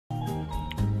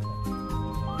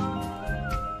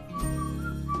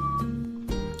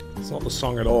not the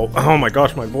song at all. Oh my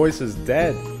gosh, my voice is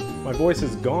dead. My voice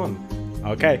is gone.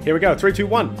 Okay, here we go. 3, 2,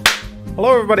 1.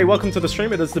 Hello everybody, welcome to the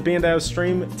stream. It is the Biendeo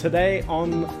stream today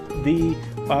on the...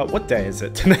 what day is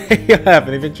it today? I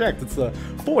haven't even checked. It's the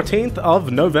 14th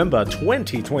of November,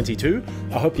 2022.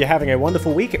 I hope you're having a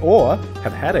wonderful week, or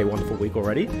have had a wonderful week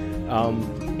already.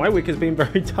 My week has been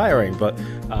very tiring, but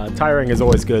tiring is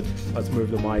always good. Let's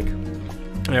move the mic.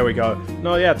 There we go.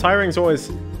 No, yeah, tiring's always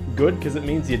good because it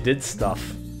means you did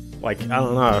stuff. Like, I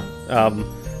don't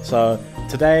know. So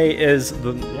today is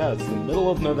the it's the middle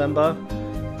of November.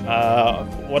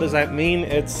 What does that mean?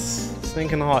 It's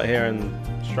stinking hot here in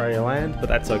Australia land, but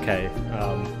that's okay.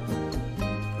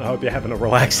 I hope you're having a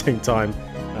relaxing time.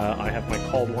 I have my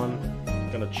cold one.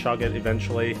 I'm gonna chug it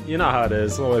eventually. You know how it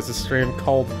is. Always a stream.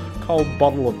 Cold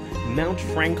bottle of Mount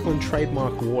Franklin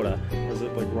trademark water. Or is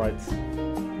it like right?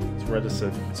 It's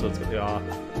registered, so it's got the R.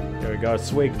 Here we go.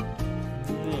 Swig.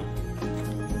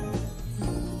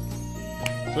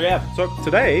 So yeah. So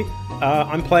today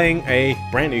I'm playing a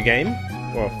brand new game.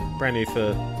 Well, brand new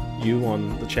for you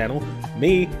on the channel.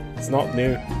 Me, it's not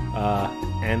new.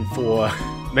 And for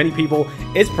many people,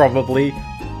 it's probably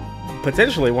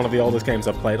potentially one of the oldest games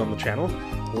I've played on the channel.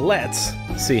 Let's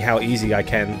see how easy I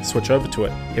can switch over to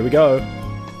it. Here we go.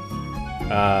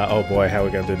 Oh boy, how are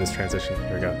we gonna do this transition?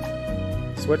 Here we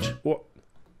go. Switch. What?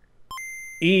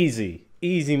 Easy.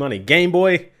 Easy money. Game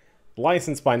Boy,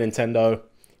 licensed by Nintendo.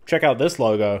 Check out this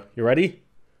logo. You ready?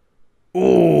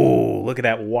 Ooh, look at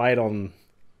that white on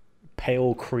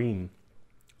pale cream.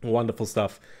 Wonderful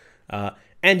stuff.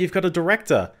 And you've got a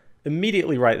director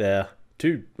immediately right there.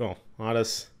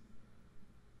 Artist.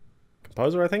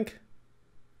 Composer, I think?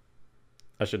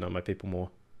 I should know my people more.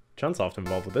 Chunsoft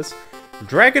involved with this.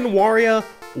 Dragon Warrior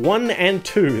 1 and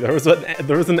 2. There was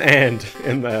an and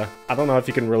in there. I don't know if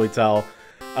you can really tell.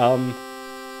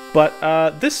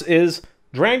 But this is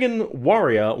Dragon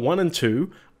Warrior 1 and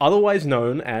 2, otherwise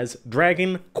known as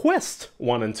Dragon Quest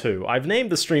 1 and 2. I've named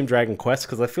the stream Dragon Quest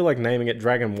because I feel like naming it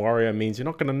Dragon Warrior means you're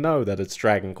not going to know that it's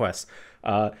Dragon Quest.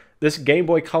 This Game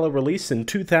Boy Color release in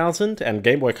 2000, and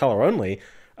Game Boy Color only,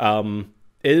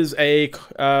 is a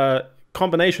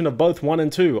combination of both 1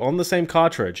 and 2 on the same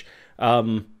cartridge.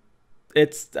 Dragon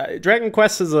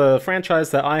Quest is a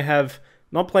franchise that I have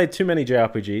not played too many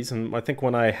JRPGs, and I think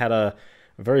when I had a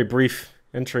very brief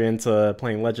entry into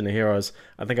playing Legend of Heroes,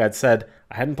 I think I'd said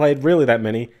I hadn't played really that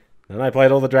many, and I played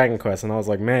all the Dragon Quests, and I was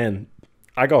like, man,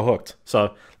 I got hooked.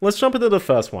 So let's jump into the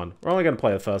first one. We're only going to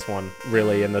play the first one,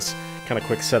 really, in this kind of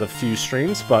quick set of few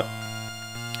streams, but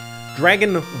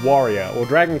Dragon Warrior, or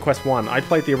Dragon Quest 1, I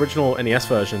played the original NES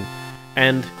version,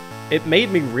 and it made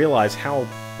me realize how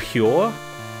pure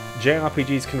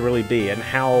JRPGs can really be, and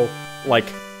how, like,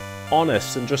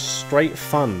 honest and just straight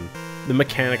fun the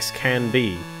mechanics can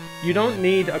be. You don't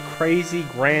need a crazy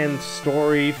grand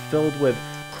story filled with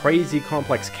crazy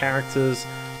complex characters.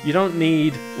 You don't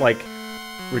need, like,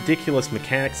 ridiculous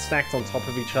mechanics stacked on top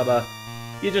of each other.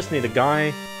 You just need a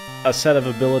guy, a set of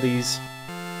abilities,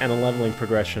 and a leveling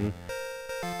progression,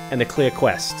 and a clear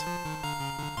quest.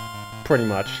 Pretty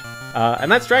much.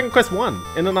 And that's Dragon Quest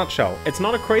 1, in a nutshell. It's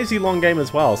not a crazy long game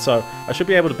as well, so I should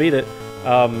be able to beat it.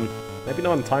 Maybe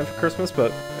not in time for Christmas,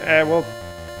 but we'll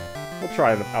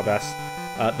try our best.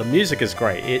 The music is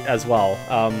great as well.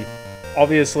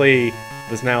 Obviously,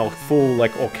 there's now full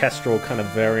like orchestral kind of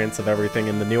variants of everything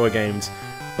in the newer games,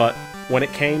 but when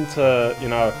it came to, you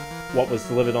know, what was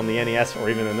delivered on the NES, or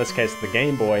even in this case the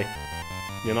Game Boy,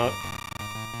 you know...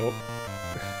 Oh.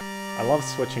 I love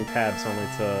switching tabs only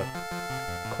to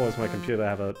cause my computer to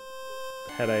have a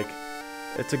headache.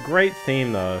 It's a great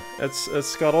theme though.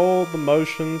 It's got all the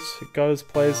motions, it goes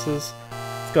places,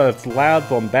 it's got its loud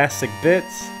bombastic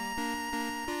bits,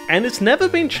 and it's never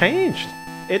been changed.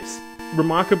 It's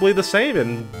remarkably the same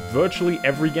in virtually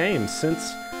every game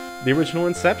since the original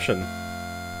inception.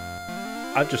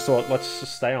 I just thought, let's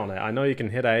just stay on it. I know you can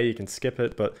hit A, you can skip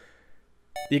it, but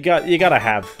you gotta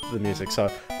have the music. So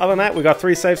other than that, we got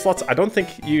 3 save slots. I don't think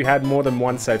you had more than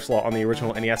 1 save slot on the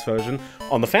original NES version.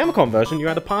 On the Famicom version, you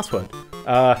had a password.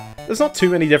 There's not too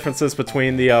many differences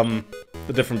between the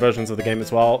different versions of the game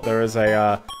as well. There is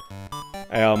a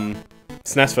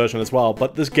SNES version as well,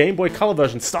 but this Game Boy Color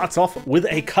version starts off with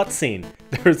a cutscene.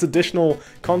 There is additional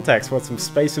context with some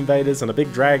space invaders and a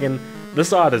big dragon.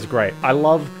 This art is great. I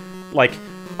love, like,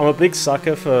 I'm a big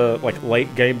sucker for, like,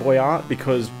 late Game Boy art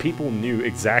because people knew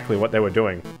exactly what they were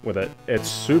doing with it. It's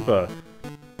super,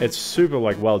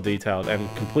 like, well detailed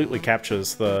and completely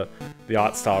captures the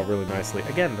art style really nicely.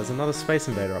 Again, there's another space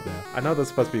invader up there. I know they're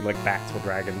supposed to be, like, bats or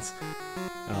dragons.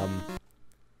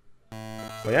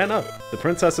 But yeah, no. The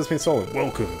princess has been stolen.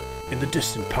 Welcome, in the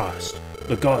distant past,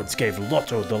 The gods gave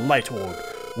Lotto the light orb.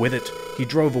 With it, he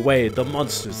drove away the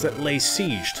monsters that lay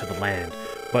siege to the land.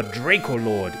 But Draco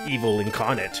Lord, evil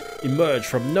incarnate, emerged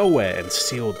from nowhere and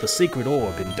sealed the sacred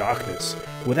orb in darkness.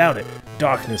 Without it,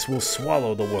 darkness will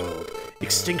swallow the world.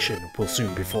 Extinction will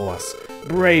soon befall us.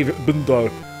 Brave Biendeo,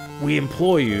 we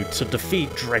implore you to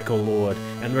defeat Draco Lord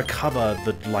and recover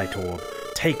the light orb.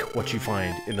 Take what you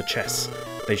find in the chests.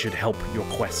 They should help your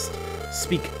quest.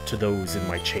 Speak to those in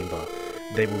my chamber.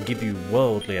 They will give you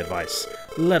worldly advice.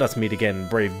 Let us meet again,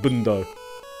 brave Biendeo.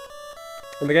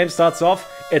 When the game starts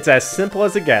off, it's as simple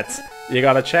as it gets. You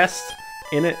got a chest,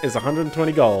 in it is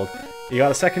 120 gold. You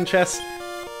got a second chest,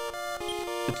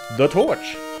 it's the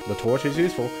torch. The torch is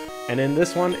useful. And in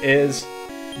this one is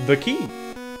the key.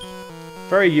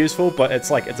 Very useful, but it's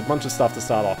like, it's a bunch of stuff to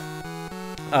start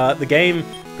off. The game,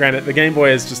 granted, the Game Boy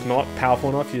is just not powerful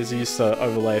enough. You're used to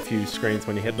overlay a few screens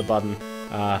when you hit the button.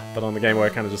 But on the Game Boy,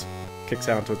 it kind of just kicks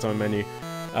out into its own menu.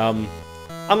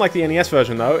 Unlike the NES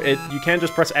version, though, you can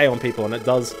just press A on people, and it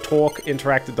does talk,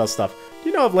 interact, it does stuff. Do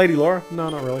you know of Lady Laura? No,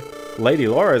 not really. Lady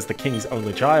Laura is the king's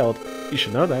only child. You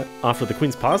should know that. After the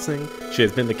queen's passing, she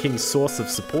has been the king's source of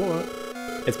support.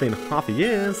 It's been half a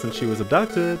year since she was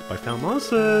abducted by foul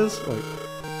monsters. Like,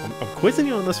 I'm quizzing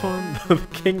you on this one. The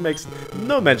king makes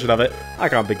no mention of it. I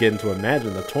can't begin to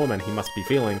imagine the torment he must be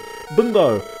feeling.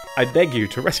 Biendeo, I beg you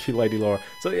to rescue Lady Laura.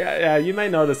 So yeah, you may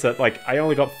notice that, like, I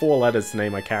only got 4 letters to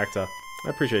name my character. I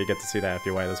appreciate you get to see that if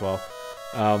you wait as well.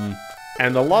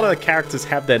 And a lot of the characters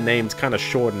have their names kind of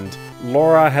shortened.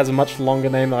 Laura has a much longer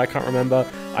name that I can't remember.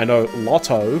 I know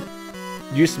Lotto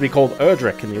used to be called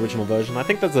Erdrick in the original version. I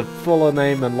think that's a fuller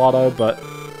name than Lotto, but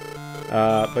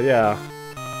yeah.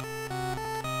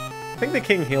 I think the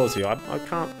king heals you. I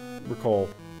can't recall.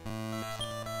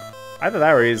 Either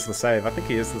that or he is the save. I think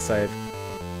he is the save.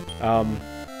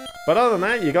 But other than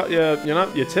that, you got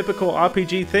your typical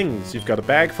RPG things. You've got a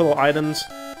bag full of items,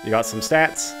 you got some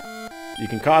stats, you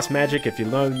can cast magic if you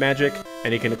know magic,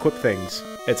 and you can equip things.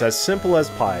 It's as simple as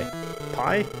pie.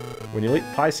 Pie?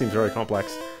 Pie seems very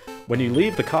complex. When you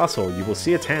leave the castle, you will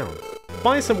see a town.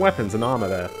 Buy some weapons and armor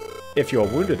there. If you are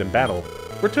wounded in battle,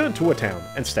 return to a town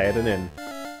and stay at an inn.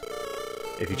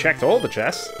 If you checked all the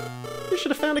chests, you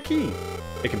should have found a key.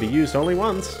 It can be used only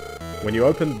once. When you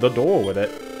open the door with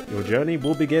it, your journey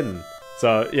will begin.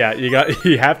 So yeah,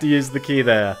 you have to use the key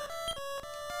there.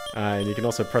 And you can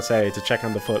also press A to check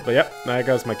underfoot. But yep, there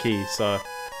goes my key, so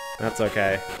that's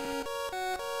okay.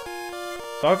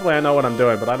 So hopefully I know what I'm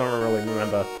doing, but I don't really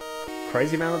remember a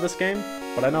crazy amount of this game.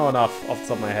 But I know enough off the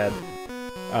top of my head.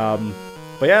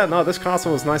 But yeah, no, this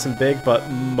castle is nice and big, but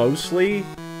mostly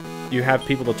you have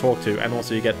people to talk to, and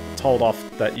also you get told off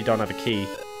that you don't have a key.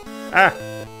 Ah!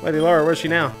 Lady Laura, where's she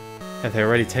now? Have they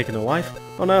already taken her life?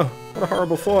 Oh no, what a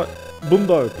horrible thought.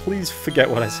 Biendeo, please forget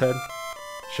what I said.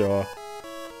 Sure.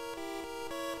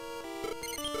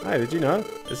 Hey, did you know?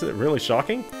 Is it really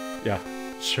shocking? Yeah,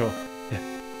 sure. Yeah.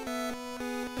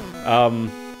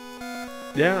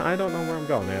 Yeah, I don't know where I'm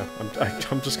going now.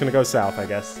 I'm just gonna go south, I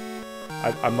guess.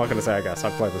 I'm not gonna say I guess.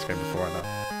 I've played this game before, I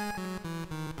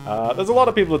know. There's a lot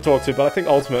of people to talk to, but I think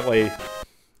ultimately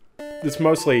it's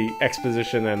mostly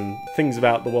exposition and things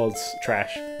about the world's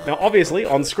trash. Now, obviously,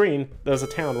 on screen, there's a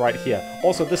town right here.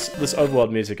 Also, this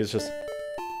overworld music is just...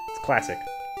 it's classic.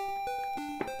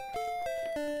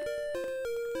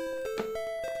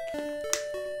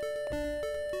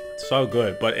 It's so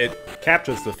good, but it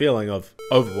captures the feeling of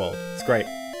overworld. It's great.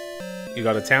 You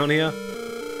got a town here?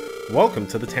 Welcome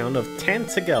to the town of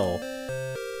Tantagel.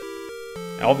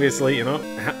 Obviously, you know,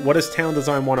 what is Town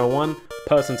Design 101?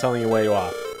 Person telling you where you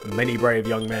are. Many brave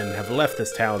young men have left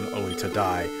this town only to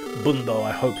die. Biendeo,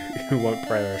 I hope you won't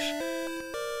perish.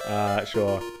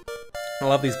 Sure. I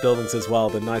love these buildings as well.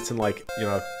 They're nice and, like, you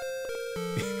know...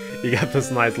 you got this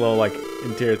nice little, like,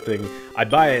 interior thing. I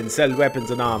buy and sell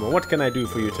weapons and armor. What can I do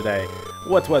for you today?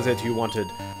 What was it you wanted?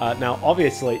 Now,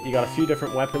 obviously, you got a few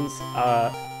different weapons.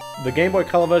 The Game Boy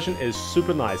Color version is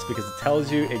super nice because it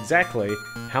tells you exactly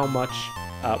how much...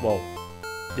 well...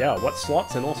 yeah, what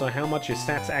slots, and also how much your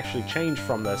stats actually change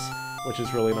from this, which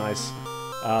is really nice.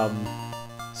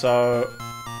 So,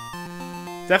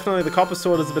 definitely the Copper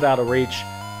Sword is a bit out of reach.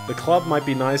 The club might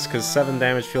be nice, because 7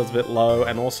 damage feels a bit low,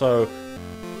 and also,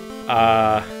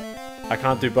 I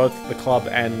can't do both the club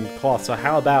and cloth, so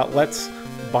how about let's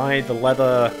buy the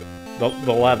leather, the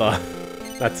leather.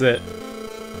 That's it.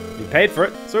 You paid for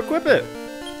it, so equip it!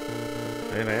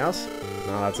 Anything else?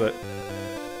 No, that's it.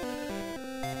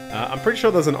 I'm pretty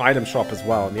sure there's an item shop as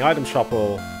well, and the item shop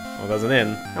will... well, there's an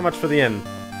inn. How much for the inn?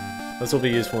 This will be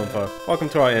useful info. Welcome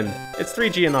to our inn. It's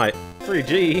 3G a night.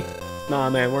 3G? Nah,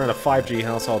 man, we're in a 5G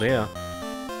household here.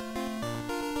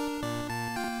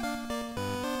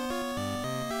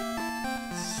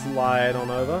 slide on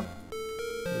over.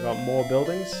 We've got more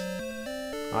buildings.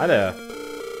 Hi there.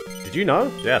 Did you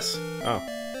know? Yes. Oh.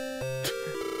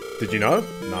 Did you know?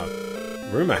 No.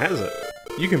 Rumor has it.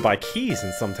 You can buy keys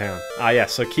in some town. Ah,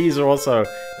 yes, so keys are also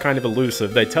kind of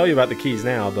elusive. They tell you about the keys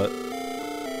now, but...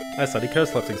 I study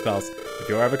curse lifting spells. If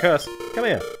you have a curse, come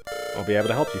here. I'll be able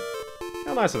to help you.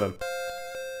 How nice of him.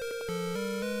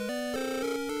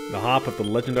 The harp of the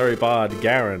legendary bard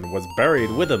Garen was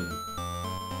buried with him.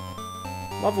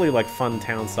 Lovely, like, fun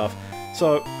town stuff.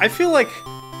 So, I feel like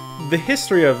the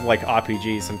history of, like,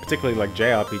 RPGs, and particularly, like,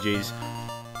 JRPGs,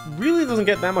 really doesn't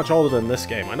get that much older than this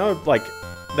game. I know, like,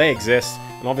 they exist,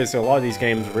 and obviously a lot of these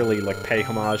games really, like, pay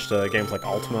homage to games like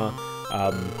Ultima,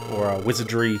 or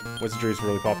Wizardry. Wizardry is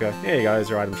really popular. Here you go, here's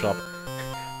your item shop.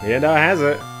 Biendeo has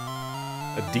it.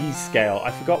 A D scale.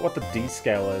 I forgot what the D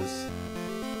scale is.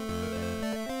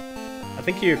 I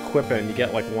think you equip it and you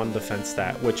get like 1 defense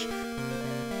stat, which...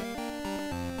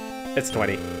 It's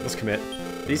 20. Let's commit.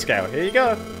 D scale. Here you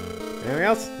go. Anything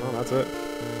else? No, that's it.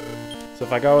 So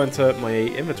if I go into my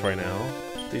inventory now,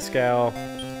 D scale...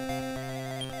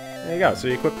 There you go. So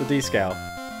you equip the D scale.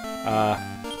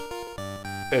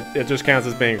 It just counts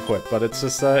as being equipped, but it's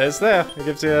just, it's there. It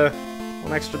gives you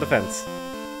 1 extra defense.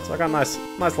 So I got nice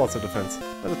lots of defense.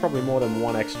 That is probably more than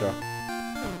 1 extra.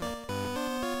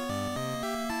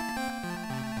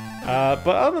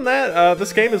 But other than that,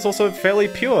 this game is also fairly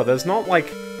pure. There's not like...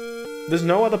 There's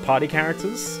no other party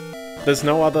characters. There's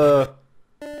no other...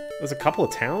 There's a couple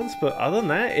of towns, but other than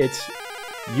that, it's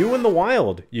you in the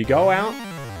wild. You go out,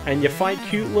 and you fight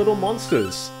cute little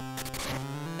monsters.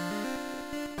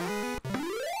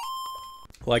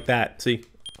 Like that. See?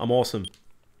 I'm awesome.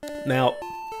 Now,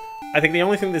 I think the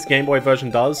only thing this Game Boy version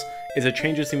does is it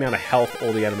changes the amount of health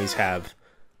all the enemies have.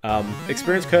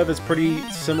 Experience curve is pretty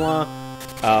similar.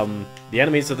 The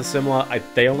enemies are similar.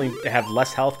 They only have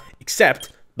less health,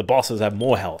 except the bosses have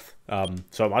more health.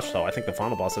 So much so, I think the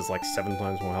final boss has like 7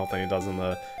 times more health than he does in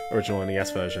the original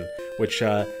NES version, which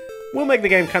will make the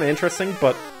game kind of interesting,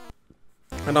 but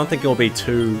I don't think it'll be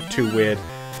too weird.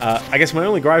 I guess my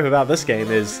only gripe about this game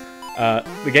is the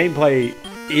gameplay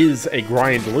is a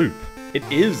grind loop. It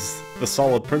is the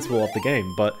solid principle of the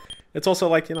game, but it's also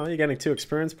like, you know, you're getting 2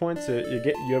 experience points,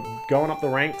 you're going up the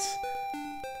ranks,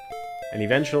 and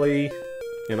eventually,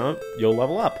 you know, you'll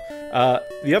level up.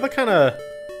 The other kind of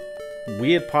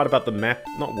weird part about the map,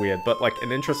 not weird, but like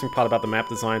an interesting part about the map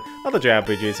design, other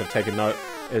JRPGs have taken note,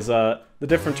 is the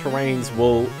different terrains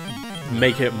will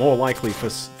make it more likely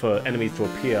for enemies to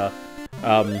appear.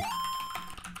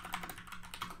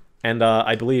 And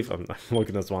I believe, I'm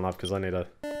looking this one up because I need to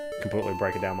completely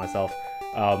break it down myself.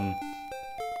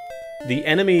 The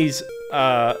enemies,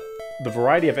 the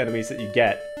variety of enemies that you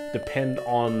get depend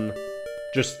on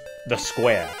just the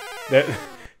square. There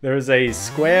is a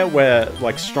square where,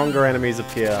 like, stronger enemies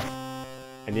appear,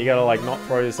 and you gotta, like, not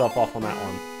throw yourself off on that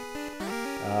one.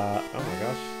 Oh my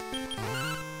gosh.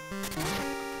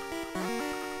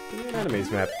 Give me an enemies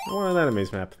map. I want an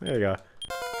enemies map. There you go.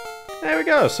 There we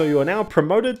go, so you are now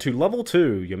promoted to level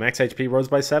 2. Your max HP rose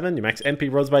by 7, your max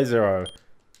MP rose by 0.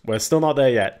 We're still not there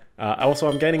yet. Also,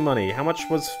 I'm gaining money. How much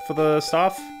was for the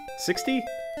staff? 60?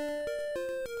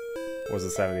 Or was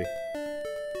it 70?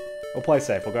 We'll play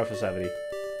safe, we'll go for 70.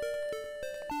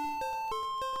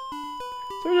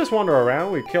 So we just wander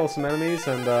around, we kill some enemies,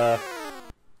 and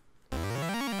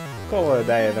call it a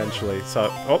day eventually.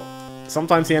 So, oh,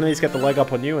 sometimes the enemies get the leg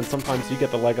up on you, and sometimes you get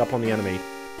the leg up on the enemy.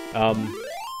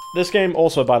 This game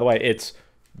also, by the way, it's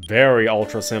very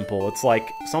ultra simple. It's like,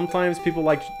 sometimes people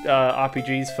like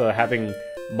RPGs for having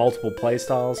multiple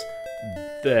playstyles.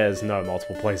 There's no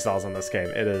multiple playstyles in this game.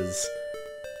 It is,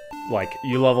 like,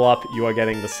 you level up, you are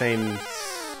getting the same...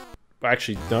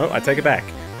 Actually, no, I take it back.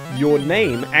 Your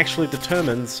name actually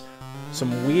determines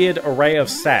some weird array of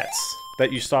stats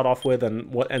that you start off with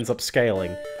and what ends up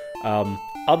scaling.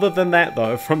 Other than that,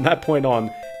 though, from that point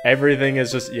on, everything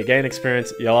is just, you gain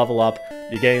experience, you level up,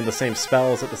 you gain the same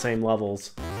spells at the same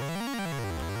levels. I'm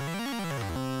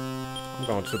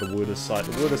going to the Wooders site.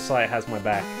 The Wooders site has my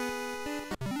back.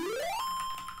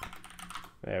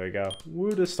 There we go.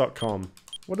 Wooders.com.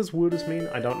 What does Wooders mean?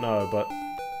 I don't know, but...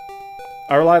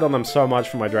 I relied on them so much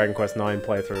for my Dragon Quest IX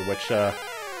playthrough, which,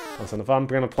 listen, if I'm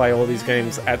gonna play all these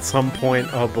games at some point,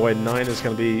 oh boy, 9 is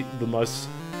gonna be the most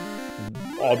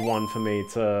odd one for me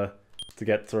to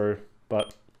get through,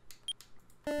 but...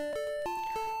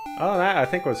 Other than that, I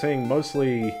think we're seeing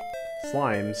mostly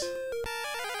slimes.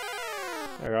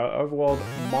 There we go, overworld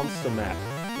monster map.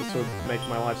 This would make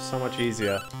my life so much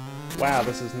easier. Wow,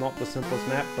 this is not the simplest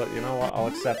map, but you know what, I'll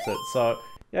accept it. So,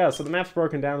 yeah, so the map's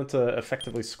broken down into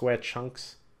effectively square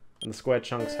chunks. And the square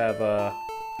chunks have,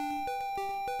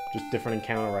 just different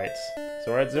encounter rates.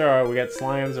 So we're at 0, we get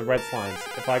slimes and red slimes.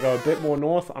 If I go a bit more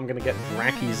north, I'm gonna get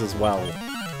Drakkies as well.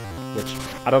 Which,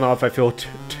 I don't know if I feel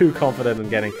too confident in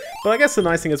getting. But I guess the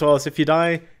nice thing as well is if you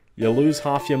die, you lose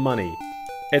half your money.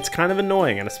 It's kind of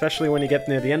annoying, and especially when you get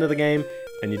near the end of the game,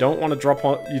 and you don't want to drop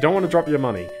your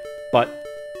money. But,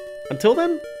 until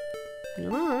then, you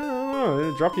know, I don't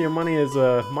know, dropping your money is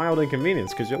a mild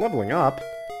inconvenience, because you're leveling up.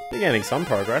 You're getting some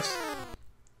progress.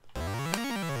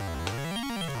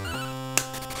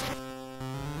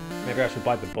 Maybe I should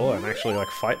bite the bullet and actually, like,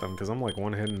 fight them, because I'm, like,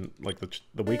 one-hitting, like,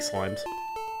 the weak slimes.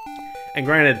 And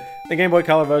granted, the Game Boy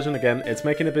Color version, again, it's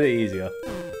making it a bit easier.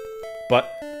 But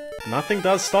nothing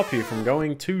does stop you from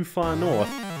going too far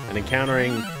north and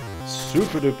encountering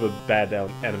super-duper bad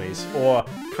enemies. Or,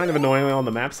 kind of annoyingly on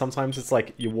the map, sometimes it's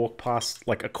like you walk past,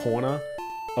 like, a corner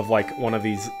of, like, one of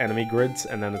these enemy grids,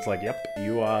 and then it's like, yep,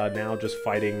 you are now just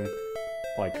fighting,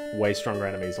 like, way stronger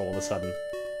enemies all of a sudden.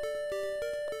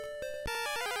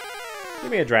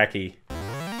 Give me a Drakkie.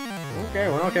 Okay,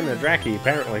 we're not getting a Drakkie,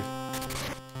 apparently.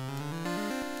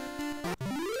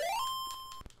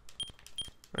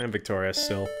 I am victorious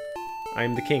still. I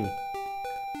am the king.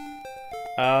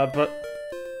 But,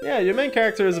 yeah, your main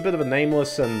character is a bit of a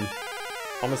nameless and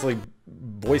honestly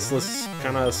voiceless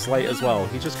kind of slate as well.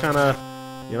 He just kind of,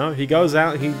 you know, he goes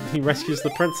out, he rescues the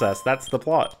princess. That's the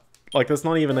plot. Like, there's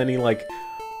not even any, like,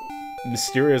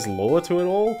 mysterious lore to it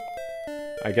all.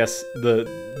 I guess the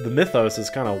mythos is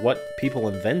kind of what people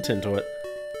invent into it,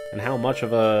 and how much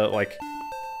of a, like,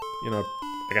 you know,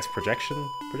 I guess projection?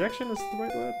 Projection is the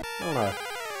right word? I don't know.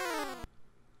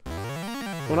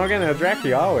 We're not getting a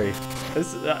Drakkie, are we?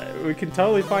 We can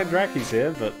totally find Drakkies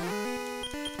here, but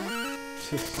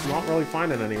just not really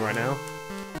finding any right now.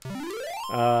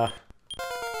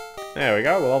 There we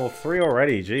go, we're level 3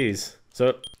 already, jeez.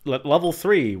 So, level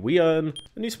 3, we earn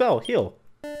a new spell, Heal,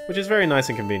 which is very nice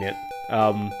and convenient.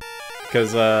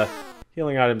 Because,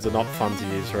 healing items are not fun to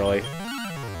use, really.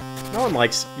 No one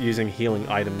likes using healing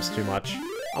items too much.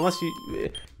 Unless you...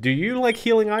 Do you like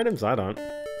healing items? I don't.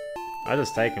 I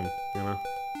just take them, you know.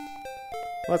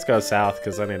 Let's go south,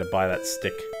 because I need to buy that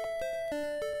stick.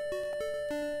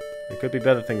 There could be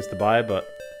better things to buy, but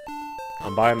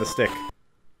I'm buying the stick.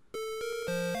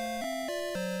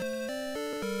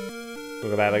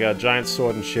 Look at that, they got a giant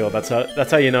sword and shield. That's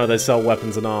how you know they sell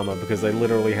weapons and armor, because they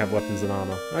literally have weapons and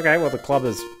armor. Okay, well the club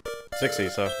is 60,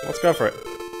 so let's go for it.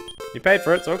 You paid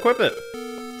for it, so equip it.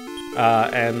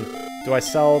 And do I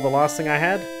sell the last thing I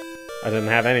had? I didn't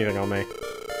have anything on me.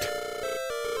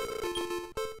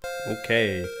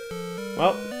 Okay.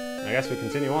 Well, I guess we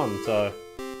continue on, so...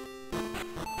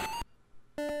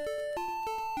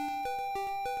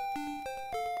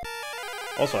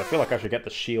 Also, I feel like I should get the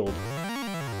shield.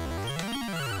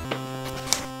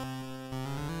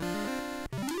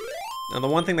 And the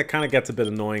one thing that kind of gets a bit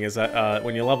annoying is that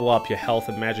when you level up, your health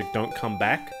and magic don't come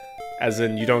back. As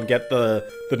in, you don't get the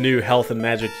new health and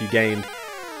magic you gained,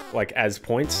 like, as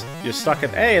points. You're stuck at...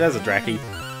 Hey, there's a Drakkie.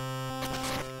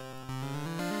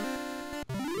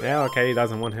 Yeah, okay, he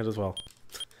does in one hit as well.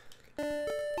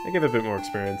 They give it a bit more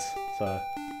experience, so...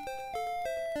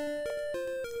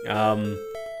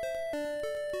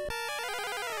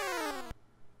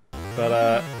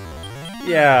 But,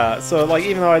 yeah, so, like,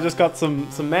 even though I just got some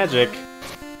magic,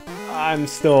 I'm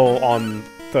still on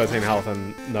 13 health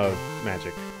and no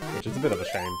magic, which is a bit of a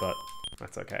shame, but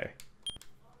that's okay.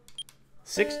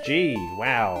 6G,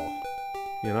 wow.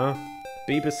 You know?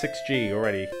 Beaver 6G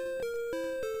already.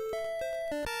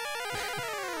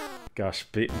 Gosh,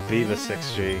 Beaver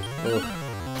 6G. Ugh.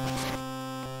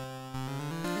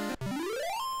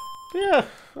 But yeah,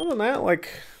 other than that, like,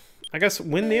 I guess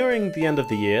we're nearing the end of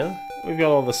the year. We've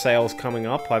got all the sales coming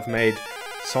up. I've made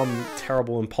some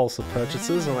terrible impulsive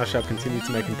purchases, and I shall continue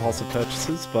to make impulsive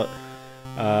purchases, but,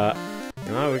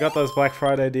 you know, we got those Black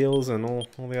Friday deals and all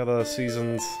the other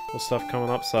seasons of stuff coming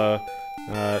up, so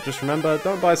just remember,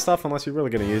 don't buy stuff unless you're really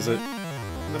going to use it.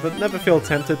 Never feel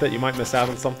tempted that you might miss out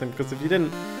on something, because if you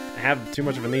didn't have too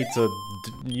much of a need to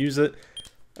use it,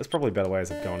 there's probably better ways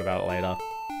of going about it later.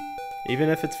 Even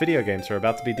if it's video games that are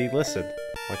about to be delisted.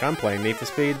 Like I'm playing Need for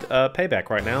Speed Payback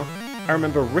right now. I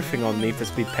remember riffing on Need for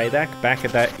Speed Payback back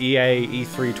at that EA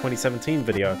E3 2017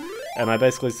 video, and I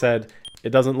basically said, it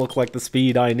doesn't look like the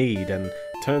speed I need, and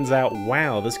turns out,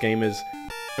 wow, this game is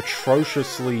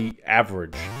atrociously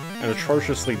average, and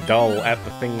atrociously dull at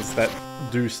the things that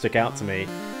do stick out to me.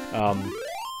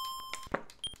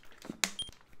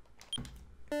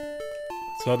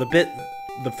 So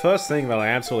the first thing that I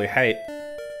absolutely hate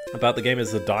about the game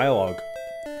is the dialogue.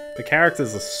 The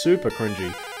characters are super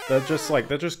cringy. They're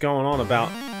just going on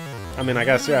about, I mean, I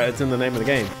guess, yeah, it's in the name of the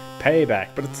game, payback,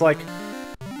 but it's like,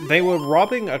 they were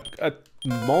robbing a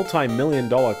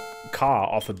multi-million-dollar car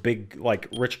off a big, like,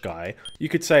 rich guy. You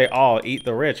could say, oh, eat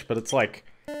the rich, but it's like,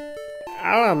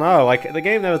 I don't know, like, the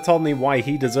game never told me why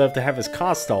he deserved to have his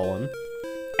car stolen.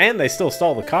 And they still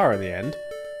stole the car in the end.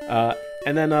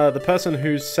 And then the person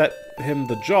who set him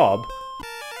the job,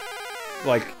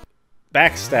 like,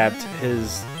 backstabbed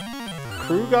his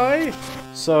crew guy?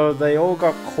 So they all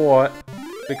got caught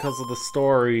because of the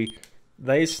story.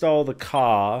 They stole the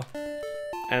car,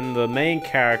 and the main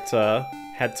character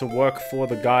had to work for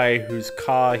the guy whose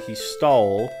car he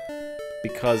stole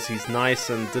because he's nice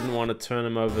and didn't want to turn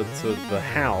him over to the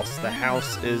house. The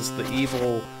house is the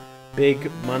evil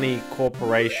big money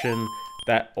corporation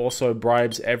that also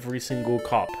bribes every single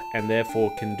cop and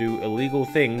therefore can do illegal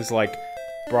things like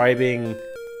bribing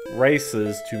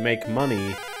racers to make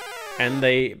money. And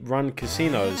they run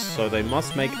casinos, so they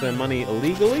must make their money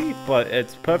illegally, but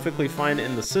it's perfectly fine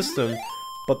in the system.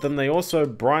 But then they also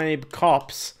bribe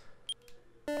cops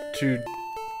to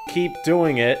keep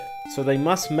doing it, so they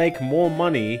must make more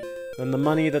money than the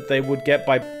money that they would get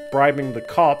by bribing the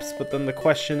cops. But then the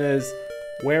question is,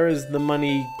 where is the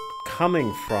money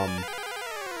coming from?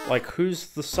 Like, who's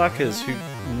the suckers who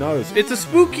knows? It's a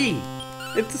spooky!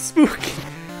 It's a spooky!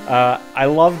 I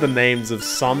love the names of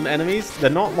some enemies. They're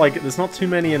not like, there's not too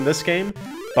many in this game,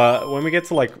 but when we get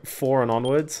to like 4 and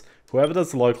onwards, whoever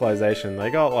does the localization, they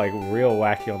got like real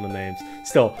wacky on the names.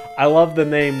 Still, I love the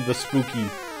name The Spooky.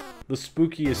 The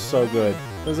Spooky is so good.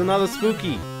 There's another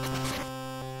Spooky!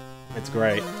 It's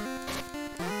great.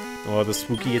 Oh, the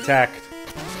Spooky attacked.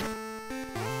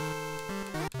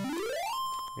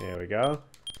 There we go.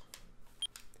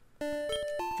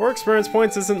 4 experience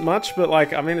points isn't much, but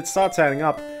like, I mean, it starts adding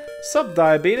up. Sup,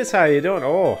 Diabetes, how you doing?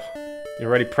 Oh, you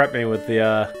already prepped me with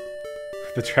the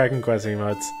Dragon Quest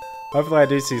emotes. Hopefully I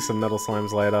do see some metal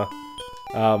slimes later.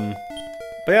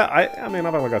 But yeah, I mean,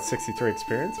 I've only got 63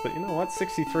 experience, but you know what?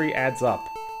 63 adds up.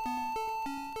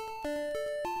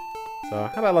 So,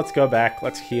 how about let's go back,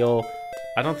 let's heal.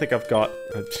 I don't think I've got...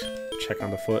 check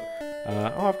underfoot.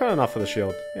 Oh, I've got enough for the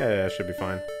shield. Yeah, it should be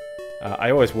fine. I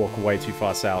always walk way too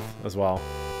far south as well.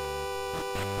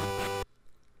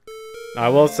 I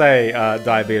will say,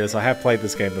 Diabetes, I have played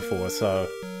this game before, so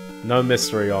no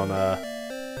mystery on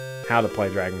how to play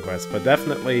Dragon Quest, but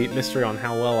definitely mystery on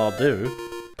how well I'll do,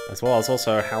 as well as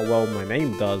also how well my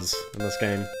name does in this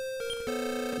game.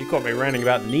 You caught me ranting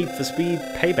about Need for Speed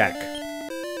Payback.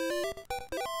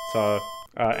 So,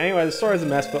 anyway, the story's a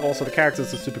mess, but also the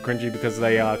characters are super cringy because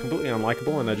they are completely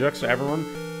unlikable and they're jerks to everyone.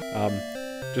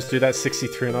 Just do that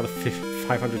 63 another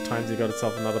 500 times, you got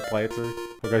yourself another playthrough.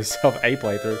 Or got yourself a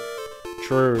playthrough.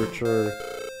 True, true.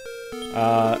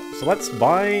 So let's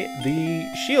buy the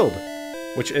shield,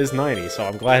 which is 90, so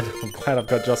I'm glad I've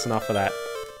got just enough for that.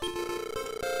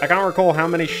 I can't recall how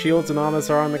many shields and armors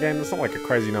are in the game, it's not like a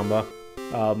crazy number.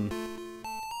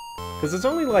 Because there's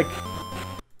only like,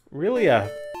 really a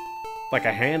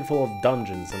handful of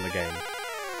dungeons in the game.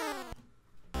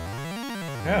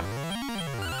 Yeah.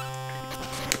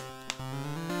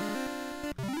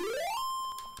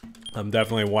 I'm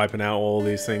definitely wiping out all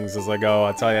these things as I go,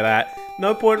 I tell you that.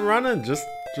 No point in running, just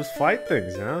fight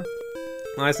things, you know?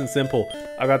 Nice and simple.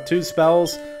 I've got 2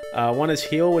 spells. One is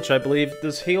heal, which I believe...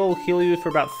 Does heal you for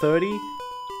about 30?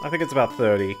 I think it's about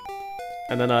 30.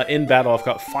 And then in battle I've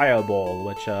got Fireball,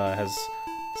 which has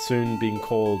soon been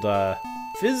called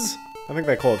Fizz? I think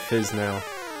they call it Fizz now.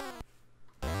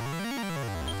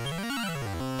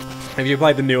 If you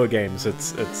played the newer games,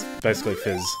 it's basically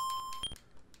Fizz.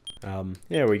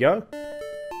 Here we go.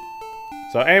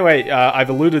 So anyway, I've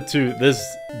alluded to this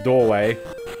doorway.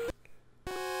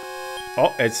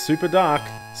 Oh, it's super dark.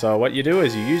 So what you do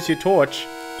is you use your torch,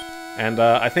 and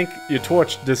I think your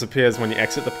torch disappears when you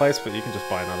exit the place, but you can just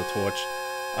buy another torch.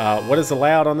 What is the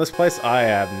layout on this place? I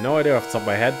have no idea off the top of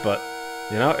my head, but,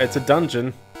 you know, it's a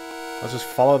dungeon. Let's just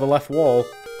follow the left wall.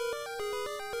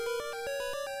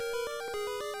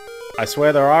 I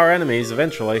swear there are enemies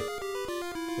eventually.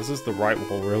 This is the right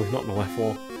wall, really, not the left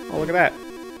wall. Oh, look at that.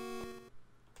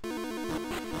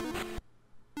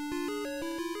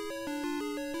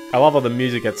 I love how the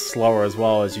music gets slower as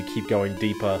well as you keep going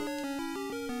deeper.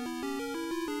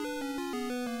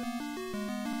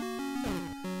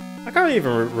 I can't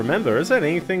even remember. Is there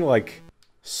anything, like,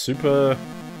 super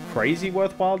crazy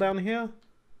worthwhile down here?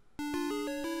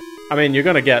 I mean, you're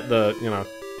gonna get the, you know,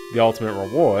 the ultimate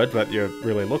reward that you're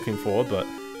really looking for, but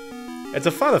it's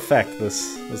a fun effect,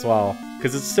 this, as well.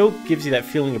 Because it still gives you that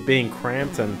feeling of being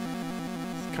cramped, and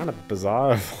it's kind of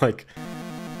bizarre, like,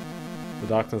 the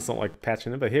darkness not, like,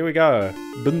 patching in, but here we go.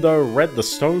 Biendeo read the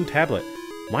stone tablet.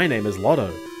 My name is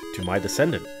Lotto. To my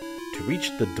descendant. To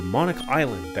reach the demonic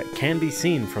island that can be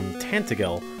seen from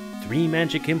Tantagel, 3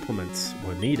 magic implements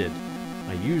were needed.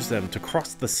 I used them to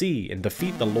cross the sea and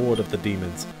defeat the Lord of the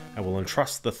Demons. I will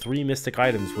entrust the 3 mystic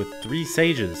items with 3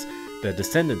 sages. Their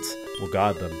descendants will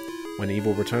guard them. When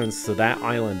evil returns to that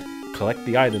island, collect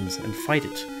the items and fight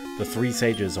it. The 3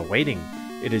 sages are waiting.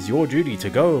 It is your duty to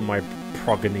go, my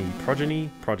progeny.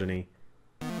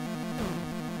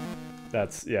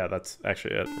 That's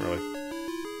actually it, really.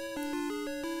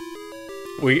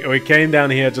 We came down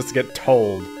here just to get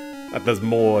told that there's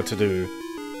more to do.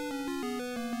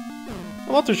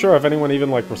 I'm not too sure if anyone even,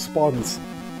 like, responds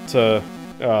to,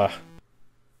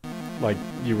 like,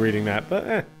 you reading that,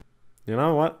 but, you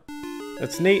know what?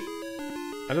 It's neat.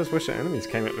 I just wish the enemies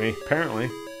came at me, apparently.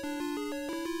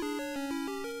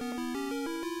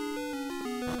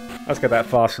 Let's get that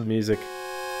fast music.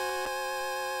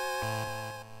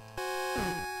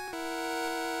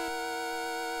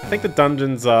 I think the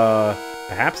dungeons are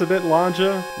perhaps a bit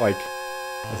larger, like,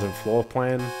 as in floor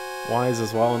plan wise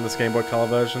as well in this Game Boy Color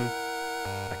version.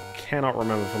 I cannot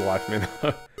remember for the life of me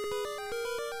though.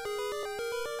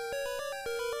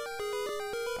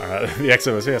 Alright, the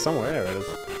exit was here somewhere. There it is.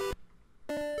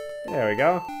 There we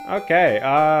go. Okay,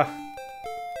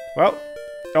 well,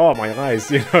 oh my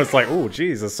eyes, you know, it's like, oh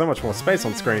geez, there's so much more space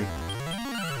on screen.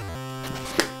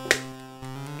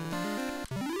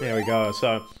 There we go,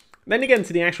 so then you get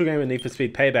into the actual game of Need for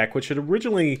Speed Payback, which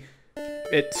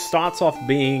it starts off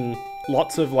being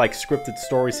lots of, like, scripted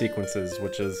story sequences,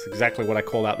 which is exactly what I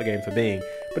called out the game for being.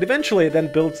 But eventually it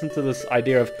then builds into this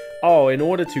idea of, oh, in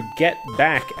order to get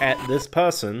back at this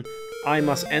person, I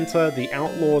must enter the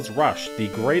Outlaws Rush, the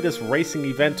greatest racing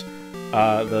event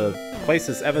the place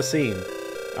has ever seen.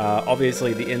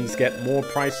 Obviously the inns get more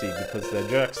pricey because they're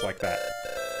jerks like that.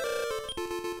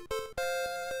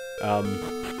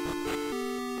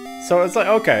 So it's like,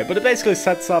 okay, but it basically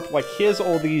sets up, like, here's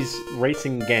all these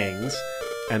racing gangs,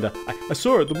 and I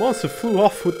saw it, the monster flew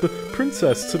off with the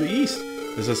princess to the east.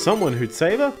 Is there someone who'd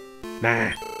save her?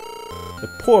 Nah, the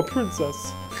poor princess.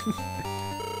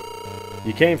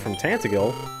 You came from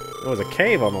Tantagel? There was a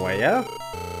cave on the way, yeah?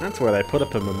 That's where they put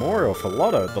up a memorial for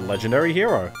Lotto, the legendary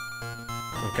hero.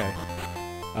 Okay.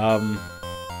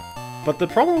 But the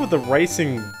problem with the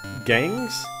racing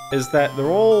gangs is that they're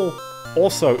all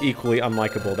also equally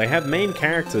unlikable. They have main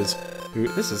characters who...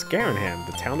 This is Garenham,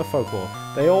 the town of folklore.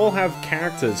 They all have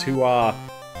characters who are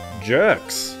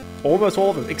jerks. Almost all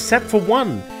of them, except for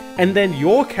one. And then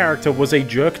your character was a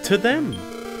jerk to them.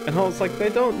 And I was like,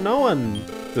 no one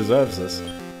deserves this.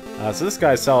 So this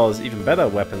guy sells even better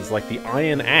weapons, like the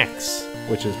Iron Axe,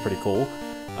 which is pretty cool.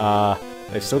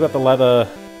 They've still got the leather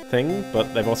thing,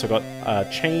 but they've also got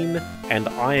chain and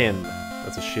iron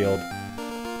as a shield.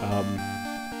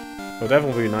 It would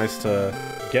definitely be nice to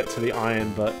get to the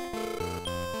iron, but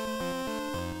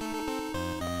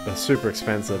they're super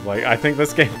expensive. Like, I think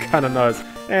this game kind of knows,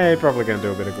 you're probably going to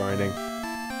do a bit of grinding.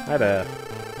 Hi there.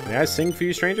 May I sing for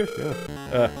you, stranger?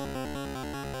 Yeah.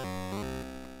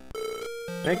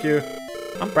 Thank you.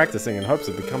 I'm practicing in hopes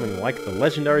of becoming like the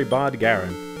legendary bard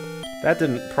Garen. That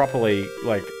didn't properly,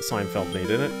 like, Seinfeld me,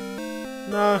 did it?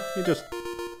 No, he just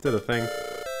did a thing.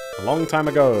 A long time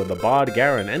ago, the bard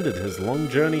Garen ended his long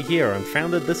journey here and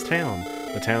founded this town.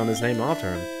 The town is named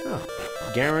after him. Oh,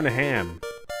 Garen Ham.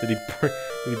 Did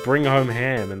he bring home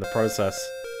ham in the process?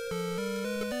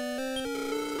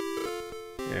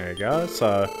 There we go,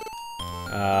 so...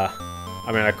 I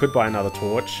mean, I could buy another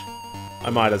torch. I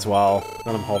might as well.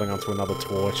 Then I'm holding onto another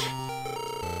torch.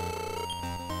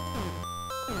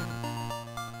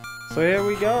 So here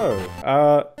we go.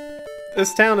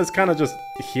 This town is kind of just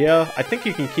here. I think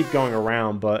you can keep going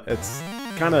around, but it's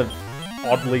kind of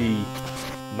oddly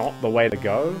not the way to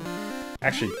go.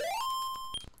 Actually,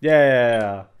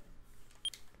 yeah.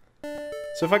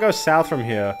 So if I go south from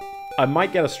here, I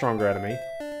might get a stronger enemy.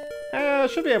 I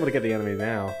should be able to get the enemy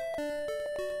now.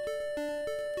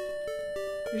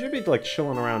 You should be, like,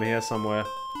 chilling around here somewhere.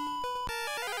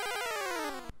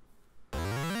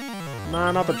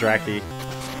 Nah, not the Draki.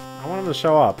 I want him to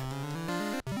show up.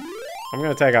 I'm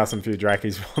gonna take out some few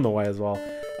Drakis on the way as well.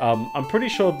 I'm pretty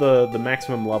sure the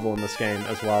maximum level in this game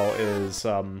as well is,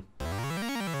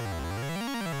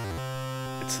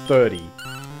 it's 30.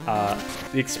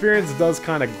 The experience does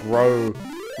kind of grow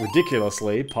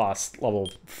ridiculously past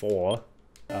level 4.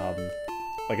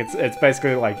 Like, it's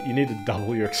basically like, you need to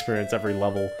double your experience every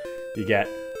level you get.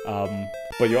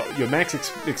 But your max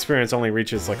experience only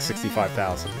reaches, like,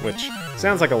 65,000, which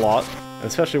sounds like a lot,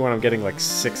 especially when I'm getting, like,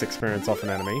 6 experience off an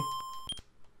enemy.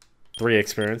 3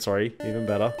 experience, sorry, even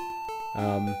better.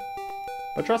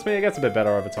 But trust me, it gets a bit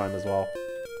better over time as well.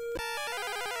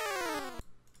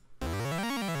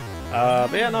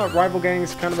 But yeah, no, rival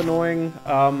gangs kind of annoying.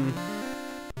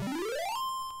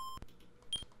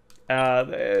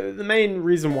 The main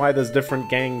reason why there's different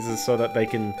gangs is so that they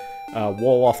can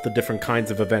wall off the different kinds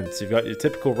of events. You've got your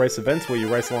typical race events where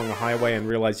you race along a highway and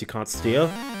realize you can't steer.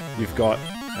 You've got...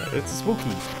 it's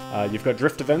spooky. You've got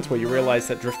drift events where you realize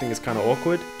that drifting is kind of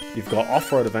awkward. You've got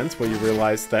off-road events where you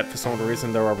realize that for some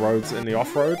reason there are roads in the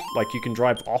off-road. Like you can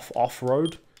drive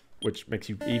off-road, which makes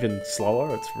you even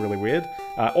slower. It's really weird.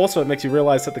 Also, it makes you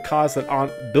realize that the cars that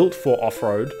aren't built for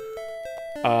off-road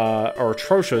are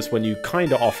atrocious when you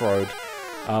kind of off-road.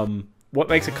 What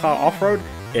makes a car off-road?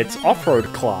 It's off-road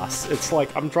class. It's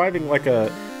like, I'm driving like a...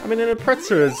 I mean, an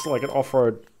Impreza is like an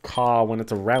off-road car when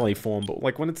it's a rally form, but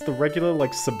like when it's the regular,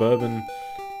 like, suburban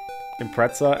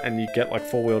Impreza and you get like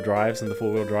four-wheel drives and the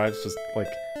four-wheel drives just, like,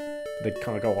 they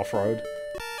kind of go off-road.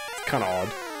 It's kind of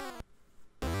odd.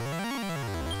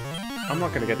 I'm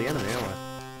not gonna get the enemy, am I?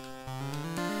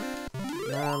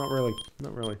 Nah, not really.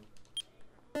 Not really.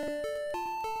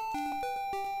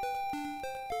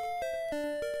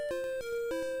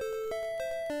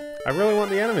 I really want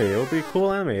the enemy. It would be a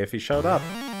cool enemy if he showed up.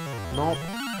 Nope.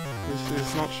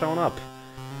 He's not showing up.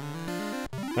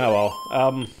 Oh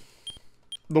well.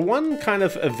 The one kind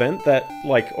of event that,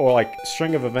 like, or like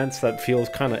string of events that feels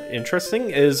kind of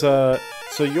interesting is, so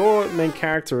your main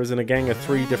character is in a gang of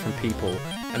 3 different people,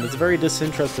 and there's a very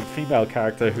disinterested female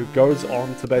character who goes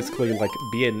on to basically, like,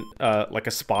 be like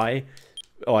a spy,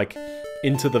 like,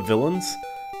 into the villains.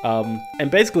 And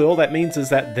basically all that means is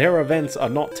that their events are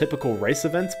not typical race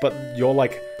events, but you're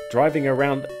like driving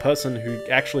around a person who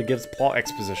actually gives plot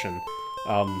exposition.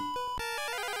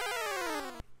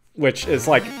 Which is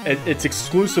like, it's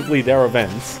exclusively their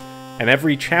events, and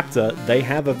every chapter they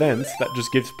have events that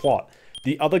just gives plot.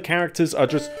 The other characters are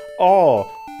just, oh,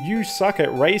 you suck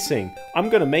at racing. I'm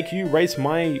gonna make you race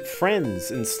my friends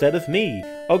instead of me.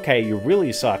 Okay, you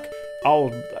really suck.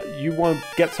 Oh, you won't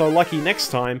get so lucky next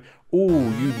time. Ooh,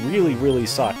 you really, really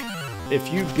suck.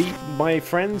 If you beat my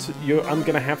friends, I'm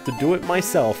gonna have to do it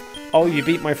myself. Oh, you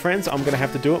beat my friends? I'm gonna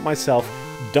have to do it myself.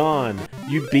 Done.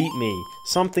 You beat me.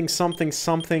 Something, something,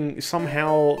 something.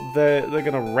 Somehow they're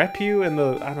gonna rep you in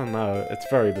the... I don't know. It's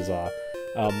very bizarre.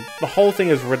 The whole thing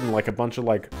is written like a bunch of,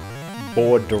 like,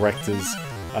 board directors.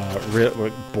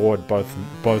 Bored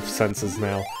both senses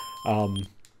now.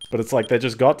 But it's like they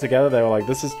just got together, they were like,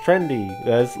 this is trendy,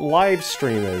 there's live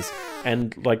streamers,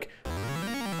 and like,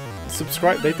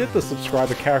 they did the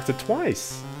subscriber character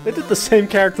twice. They did the same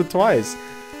character twice.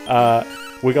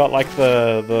 We got like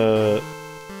the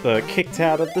kicked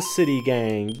out of the city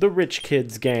gang, the rich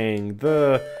kids gang,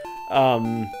 the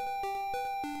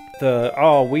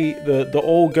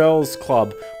all girls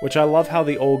club, which I love how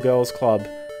the all girls club,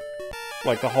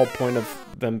 like the whole point of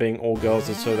them being all girls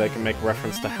is so they can make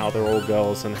reference to how they're all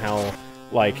girls and how,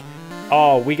 like,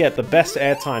 oh, we get the best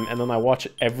airtime, and then I watch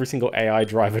every single AI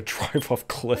driver drive off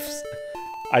cliffs.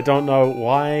 I don't know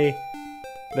why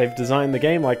they've designed the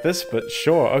game like this, but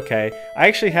sure, okay. I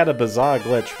actually had a bizarre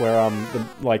glitch where,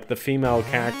 the female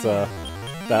character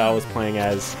that I was playing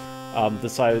as,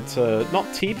 decided to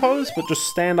not T-pose, but just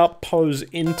stand up pose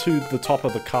into the top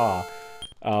of the car.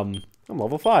 I'm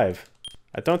level 5.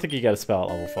 I don't think you get a spell at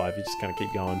level 5, you just kind of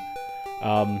keep going.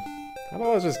 How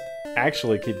do I just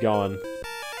actually keep going?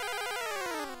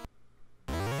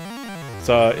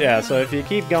 So, yeah, so if you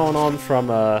keep going on from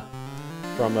the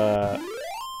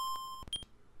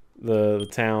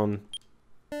town,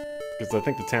 because I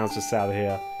think the town's just south of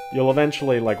here, you'll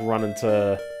eventually, like, run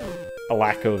into a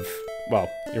lack of,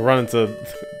 well, you run into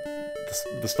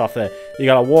the stuff there. You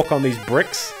gotta walk on these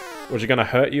bricks, which are gonna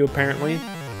hurt you, apparently.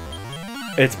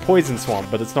 It's Poison Swamp,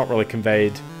 but it's not really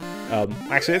conveyed.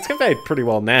 Actually, it's conveyed pretty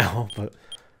well now, but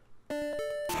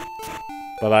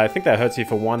I think that hurts you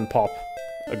for 1 pop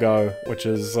a go, which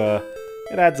is, it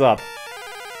adds up.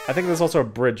 I think there's also a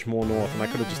bridge more north, and I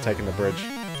could have just taken the bridge,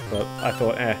 but I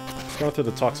thought, going through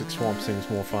the toxic swamp seems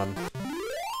more fun.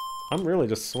 I'm really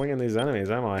just swinging these enemies,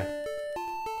 am I?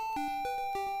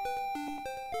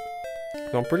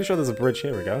 So I'm pretty sure there's a bridge.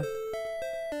 Here we go.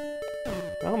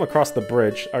 Now I'm across the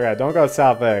bridge. Okay, don't go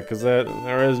south there, because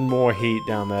there is more heat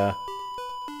down there.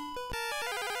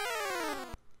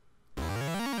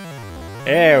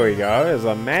 There we go, there's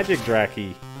a magic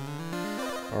Draki.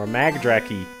 Or a mag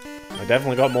Draki. I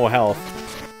definitely got more health.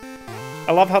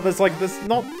 I love how there's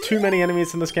not too many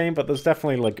enemies in this game, but there's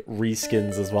definitely like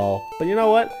reskins as well. But you know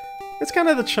what? It's kind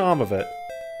of the charm of it.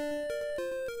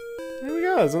 There we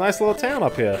go, there's a nice little town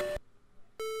up here.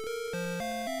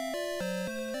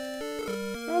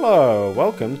 Hello,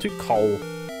 welcome to Cole.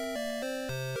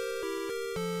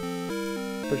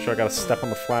 Pretty sure I gotta step on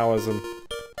the flowers and...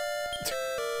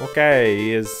 Okay,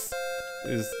 he is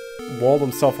is walled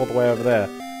himself all the way over there.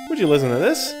 Would you listen to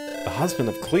this? The husband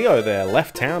of Cleo there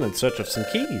left town in search of some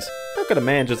keys. How could a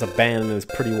man just abandon his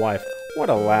pretty wife? What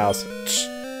a louse.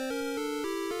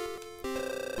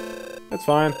 That's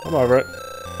fine. I'm over it.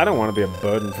 I don't want to be a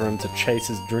burden for him to chase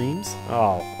his dreams.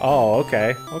 Oh,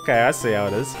 okay. Okay, I see how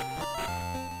it is.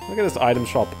 Look at this item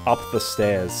shop up the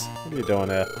stairs. What are you doing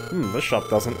there? This shop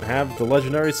doesn't have the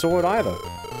legendary sword either.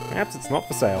 Perhaps it's not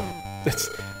for sale. It's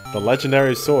the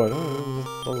legendary sword.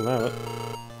 Oh, it doesn't have it.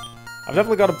 I've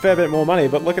definitely got a fair bit more money,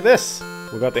 but look at this.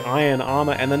 We've got the iron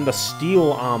armor and then the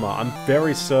steel armor. I'm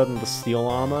very certain the steel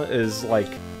armor is like...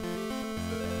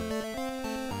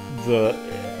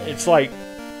 It's like...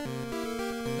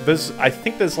 I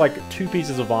think there's like 2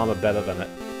 pieces of armor better than it.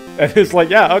 And it's like,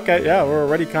 yeah, okay, yeah, we're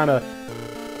already kind of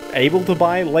able to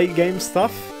buy late game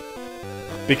stuff.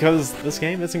 Because this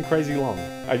game isn't crazy long.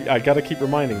 I gotta keep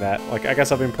reminding that. Like, I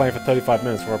guess I've been playing for 35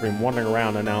 minutes where I've been wandering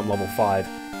around and now I'm level 5.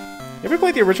 You ever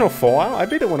played the original Fallout? I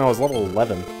beat it when I was level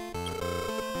 11.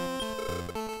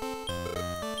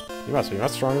 You must be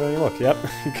much stronger than you look. Yep,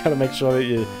 you gotta make sure that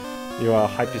you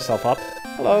hype yourself up.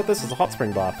 Hello, this is a hot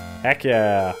spring bath. Heck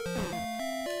yeah.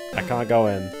 I can't go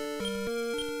in.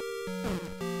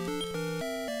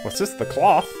 What's this? The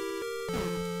cloth?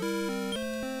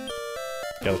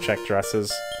 Gotta check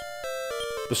dresses.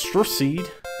 The straw seed.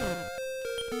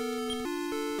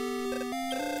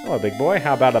 Hello, big boy.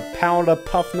 How about a powder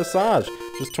puff massage?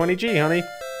 Just 20G, honey.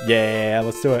 Yeah,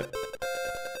 let's do it.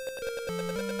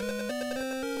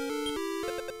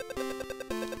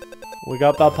 We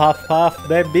got the puff puff,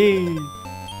 baby.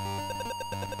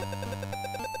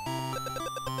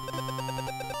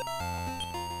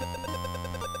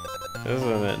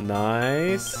 Isn't it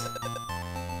nice?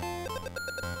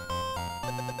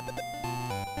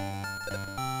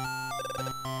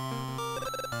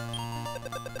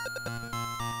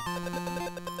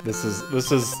 This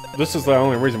is the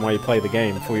only reason why you play the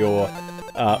game, for your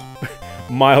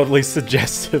mildly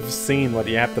suggestive scene that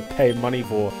you have to pay money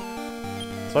for.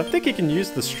 So I think you can use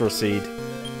the straw seed.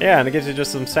 Yeah, and it gives you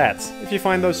just some sats. If you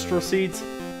find those straw seeds,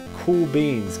 cool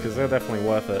beans, because they're definitely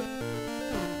worth it.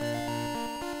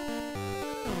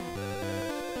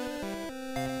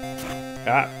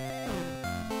 Ah.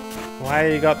 Why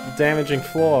you got the damaging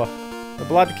flaw? The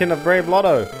Bloodkin of Brave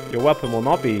Lotto. Your weapon will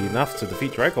not be enough to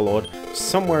defeat Dracolord.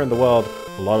 Somewhere in the world,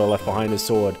 Lotto left behind his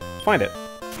sword. Find it.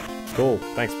 Cool.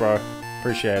 Thanks, bro.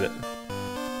 Appreciate it.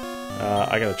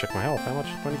 I gotta check my health. How much?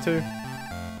 22?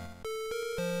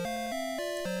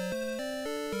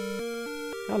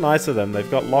 How nice of them. They've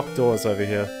got locked doors over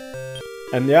here.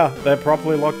 And yeah, they're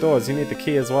properly locked doors. You need the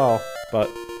key as well. But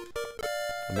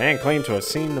a man claimed to have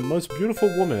seen the most beautiful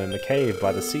woman in the cave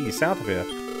by the sea south of here.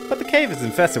 But the cave is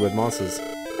infested with monsters.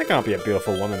 There can't be a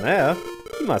beautiful woman there.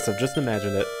 He must have just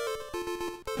imagined it.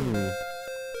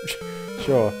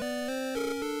 Sure.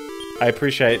 I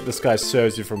appreciate this guy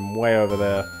serves you from way over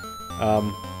there.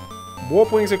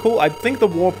 Warp wings are cool. I think the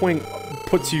warp wing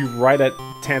puts you right at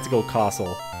Tantigal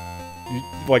Castle.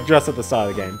 Like, just at the start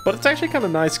of the game. But it's actually kind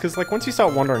of nice, because, like, once you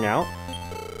start wandering out,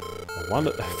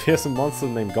 a fearsome monster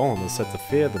named Golem is said to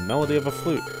fear the melody of a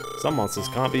flute. Some monsters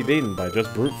can't be beaten by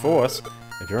just brute force.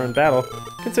 If you're in battle,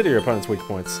 consider your opponent's weak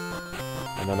points.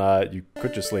 And then, you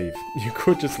could just leave. You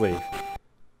could just leave.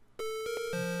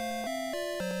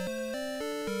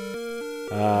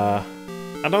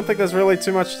 I don't think there's really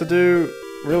too much to do,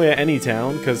 really, at any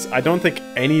town, because I don't think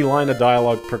any line of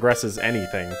dialogue progresses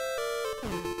anything.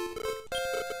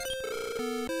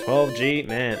 12G,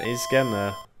 man, he's getting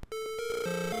there.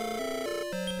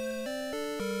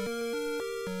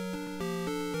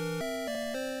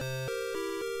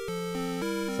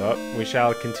 So, we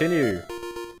shall continue.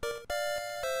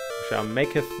 We shall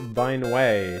maketh thine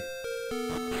way.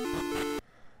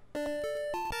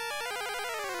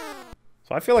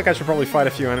 So I feel like I should probably fight a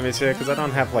few enemies here, because I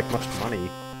don't have, like, much money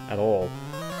at all.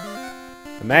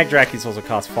 The Magdrakis also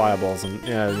cast fireballs, and,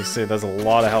 yeah, you see there's a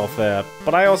lot of health there.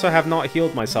 But I also have not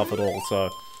healed myself at all, so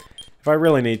if I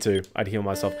really need to, I'd heal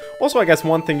myself. Also, I guess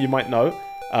one thing you might know,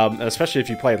 especially if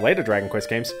you played later Dragon Quest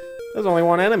games, there's only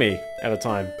one enemy at a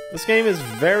time. This game is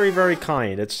very, very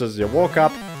kind. It's just you walk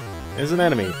up, there's an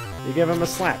enemy. You give him a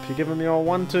slap, you give him your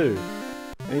 1-2,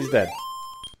 and he's dead.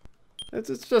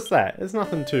 It's just that. It's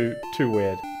nothing too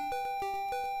weird.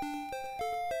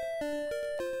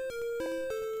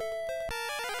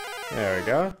 There we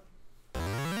go.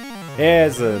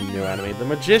 Here's a new enemy, the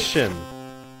Magician.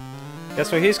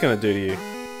 Guess what he's gonna do to you?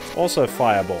 Also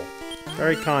Fireball.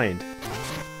 Very kind.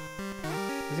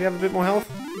 Does he have a bit more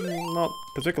health? Not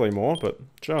particularly more, but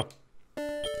sure.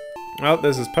 Well,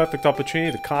 there's this perfect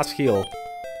opportunity to cast heal.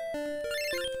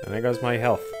 And there goes my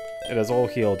health. It is all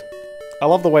healed. I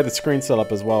love the way the screen's set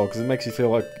up as well, because it makes you feel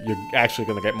like you're actually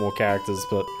going to get more characters,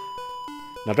 but...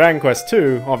 Now, Dragon Quest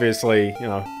II, obviously, you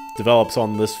know, develops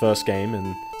on this first game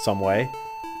in some way.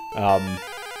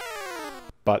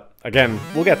 But, again,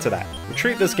 we'll get to that. We'll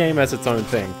treat this game as its own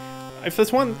thing. If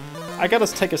there's one... I gotta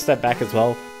take a step back as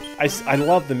well. I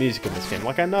love the music in this game.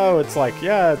 Like, I know it's like,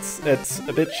 yeah, it's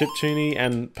a bit chiptune-y,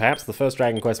 and perhaps the first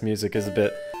Dragon Quest music is a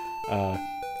bit,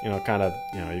 you know, kind of,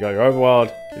 you know, you got your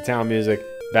overworld, your town music,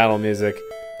 battle music,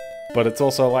 but it's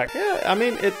also like, yeah, I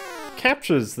mean, it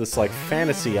captures this, like,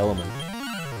 fantasy element.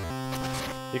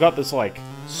 You got this, like,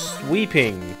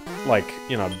 sweeping, like,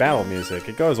 you know, battle music.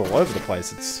 It goes all over the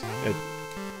place. It's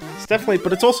definitely,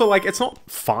 but it's also, like, it's not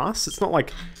fast. It's not,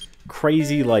 like,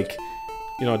 crazy, like,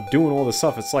 you know, doing all this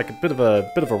stuff. It's like a bit of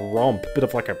a romp, a bit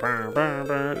of like a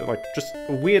like just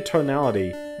a weird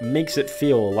tonality makes it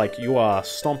feel like you are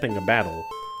stomping a battle.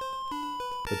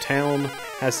 The town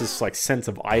has this like sense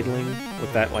of idling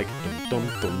with that like dum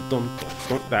dum dum dum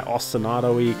dum, that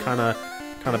ostinato-y kind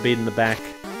of beat in the back.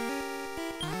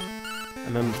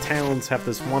 And then the towns have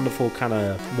this wonderful kind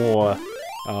of more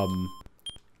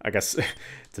I guess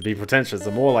to be pretentious,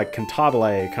 a more like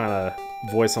cantabile kind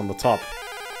of voice on the top.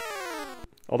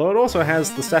 Although it also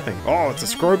has the stepping. Oh, it's a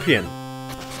scorpion!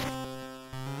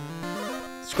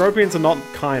 Scorpions are not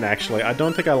kind, actually. I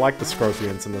don't think I like the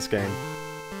scorpions in this game.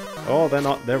 Oh,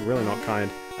 they're really not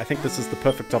kind. I think this is the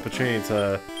perfect opportunity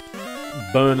to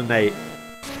burninate.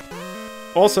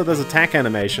 Also, there's attack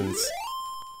animations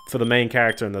for the main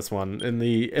character in this one. In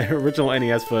the original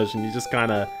NES version, you just kind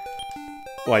of,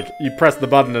 like, you press the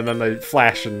button and then they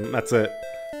flash and that's it.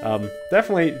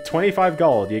 Definitely 25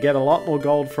 gold. You get a lot more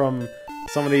gold from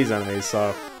some of these enemies,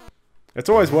 so it's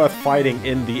always worth fighting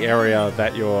in the area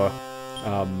that you're,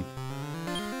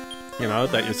 you know,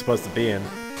 that you're supposed to be in.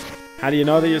 How do you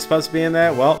know that you're supposed to be in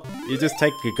there? Well, you just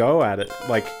take a go at it.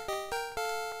 Like,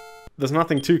 there's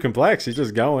nothing too complex. You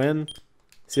just go in,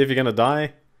 see if you're gonna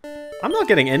die. I'm not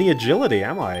getting any agility,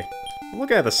 am I?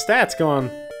 Look at the stats going.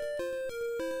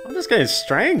 I'm just getting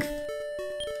strength.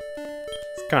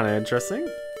 It's kind of interesting,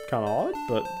 kind of odd,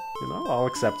 but you know, I'll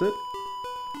accept it.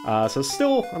 So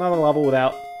still another level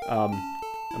without an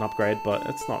upgrade, but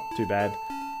it's not too bad.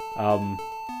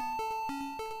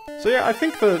 So yeah, I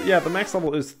think the max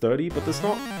level is 30, but there's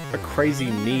not a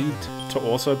crazy need to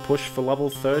also push for level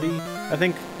 30. I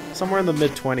think somewhere in the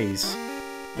mid-20s,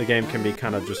 the game can be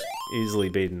kind of just easily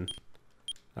beaten.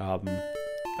 I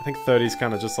think 30 is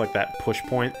kind of just like that push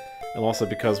point, and also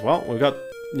because, well, we've got,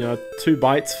 you know, 2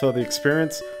 bytes for the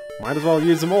experience, might as well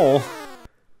use them all.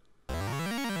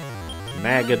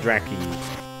 Magadraki.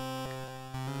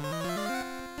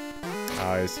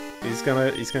 Oh, he's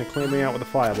gonna clear me out with the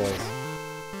fireballs.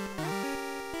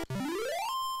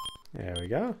 There we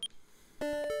go.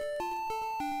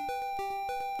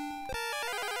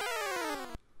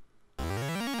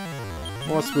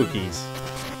 More spookies.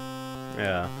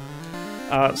 Yeah.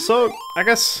 So, I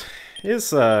guess,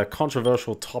 here's a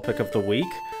controversial topic of the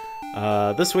week.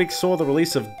 This week saw the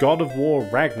release of God of War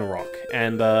Ragnarok,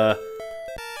 and,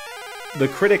 the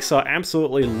critics are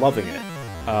absolutely loving it.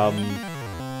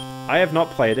 I have not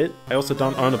played it. I also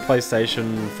don't own a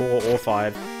PlayStation 4 or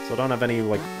 5, so I don't have any,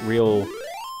 like, real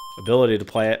ability to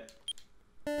play it.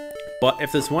 But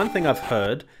if there's one thing I've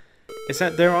heard, is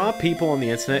that there are people on the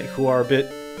internet who are a bit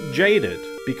jaded,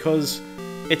 because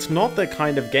it's not their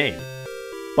kind of game,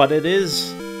 but it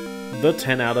is the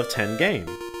 10 out of 10 game.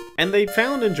 And they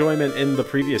found enjoyment in the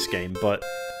previous game, but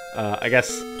I guess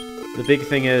the big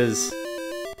thing is,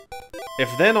 if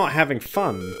they're not having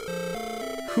fun,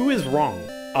 who is wrong?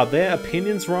 Are their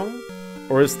opinions wrong?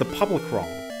 Or is the public wrong?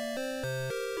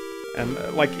 And,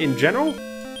 like, in general,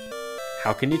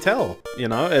 how can you tell? You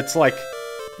know, it's like,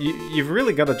 you've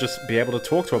really got to just be able to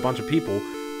talk to a bunch of people,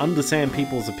 understand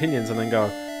people's opinions, and then go,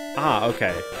 ah,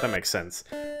 okay, that makes sense.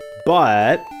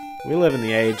 But we live in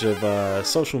the age of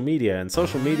social media, and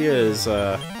social media is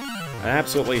an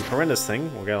absolutely horrendous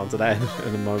thing. We'll get onto that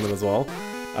in a moment as well.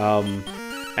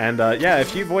 Yeah,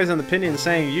 if you voice an opinion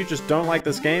saying you just don't like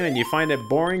this game and you find it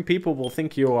boring, people will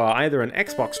think you are either an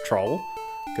Xbox troll,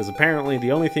 because apparently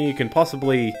the only thing you can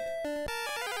possibly,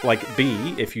 like,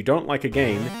 be, if you don't like a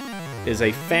game, is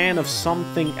a fan of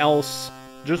something else,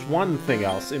 just one thing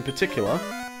else in particular,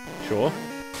 sure,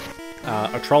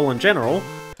 a troll in general,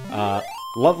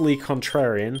 lovely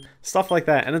contrarian, stuff like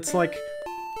that, and it's like,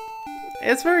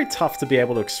 it's very tough to be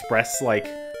able to express, like,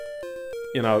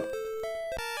 you know,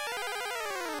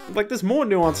 like, there's more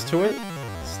nuance to it.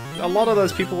 A lot of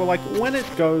those people were like, when it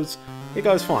goes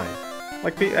fine.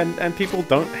 Like, and people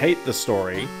don't hate the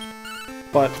story,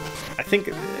 but I think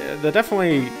they're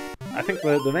definitely, I think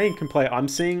the main complaint I'm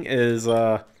seeing is,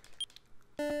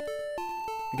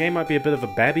 the game might be a bit of a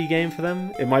babby game for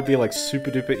them. It might be like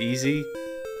super duper easy,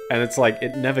 and it's like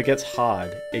it never gets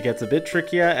hard. It gets a bit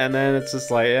trickier, and then it's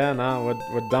just like, yeah, no,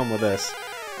 we're done with this.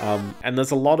 And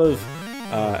there's a lot of,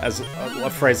 as a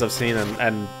phrase I've seen,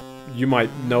 and you might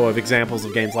know of examples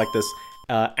of games like this,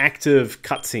 active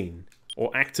cutscene, or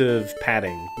active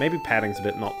padding. Maybe padding's a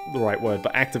bit not the right word,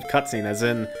 but active cutscene, as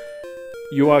in,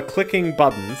 you are clicking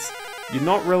buttons, you're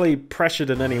not really pressured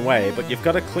in any way, but you've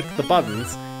got to click the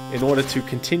buttons in order to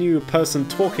continue a person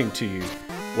talking to you.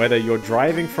 Whether you're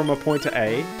driving from a point to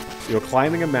A, you're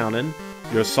climbing a mountain,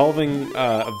 you're solving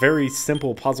a very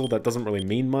simple puzzle that doesn't really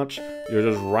mean much,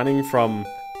 you're just running from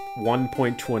one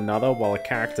point to another while a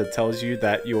character tells you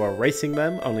that you are racing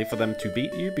them, only for them to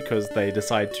beat you because they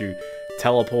decide to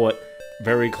teleport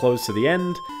very close to the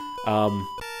end.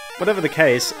 Whatever the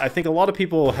case, I think a lot of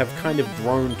people have kind of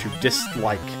grown to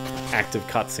dislike active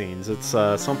cutscenes. It's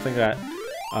something that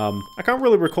I can't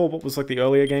really recall what was like the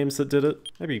earlier games that did it.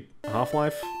 Maybe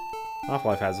Half-Life?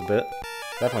 Half-Life has a bit.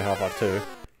 Definitely Half-Life 2.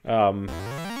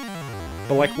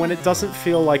 But like when it doesn't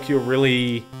feel like you're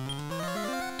really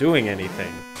doing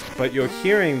anything, but you're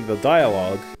hearing the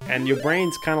dialogue, and your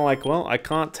brain's kind of like, well, I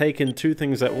can't take in two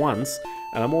things at once,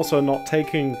 and I'm also not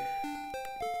taking,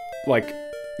 like,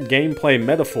 gameplay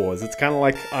metaphors. It's kind of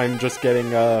like I'm just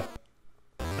getting a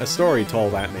story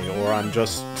told at me, or I'm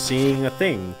just seeing a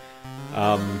thing.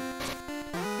 And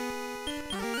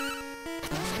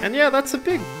yeah, that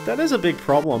is a big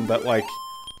problem that, like,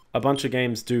 a bunch of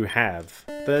games do have.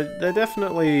 They're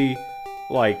definitely,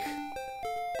 like,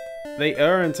 they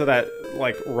err into that,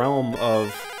 like, realm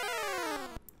of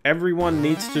everyone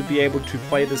needs to be able to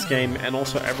play this game, and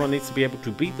also everyone needs to be able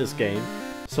to beat this game,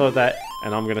 so that,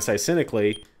 and I'm gonna say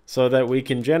cynically, so that we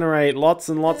can generate lots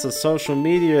and lots of social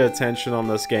media attention on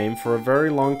this game for a very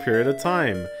long period of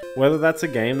time. Whether that's a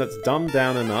game that's dumbed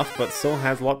down enough but still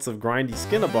has lots of grindy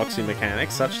skinnerboxy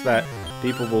mechanics such that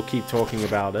people will keep talking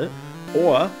about it,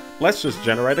 or let's just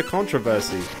generate a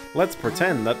controversy. Let's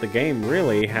pretend that the game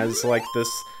really has like this,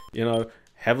 you know,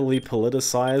 heavily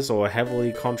politicized or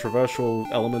heavily controversial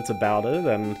element about it,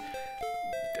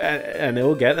 and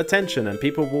it'll get attention, and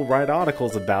people will write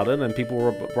articles about it, and people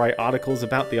will write articles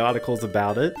about the articles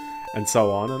about it, and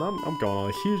so on, and I'm going on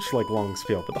a huge, like, long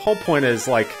spiel. But the whole point is,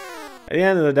 like, at the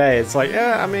end of the day, it's like,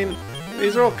 yeah, I mean,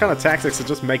 these are all kind of tactics to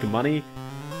just make money,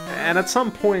 and at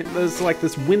some point, there's, like,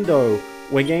 this window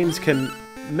where games can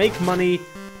make money,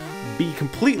 be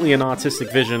completely an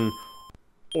artistic vision,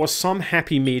 or some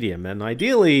happy medium, and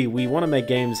ideally, we want to make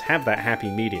games have that happy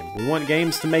medium. We want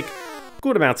games to make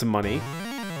good amounts of money,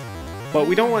 but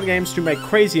we don't want games to make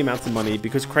crazy amounts of money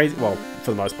because well,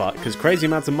 for the most part, because crazy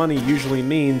amounts of money usually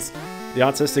means the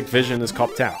artistic vision is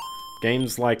copped out.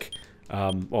 Games like,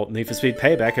 well, Need for Speed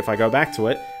Payback, if I go back to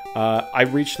it, I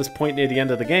reached this point near the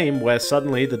end of the game where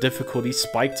suddenly the difficulty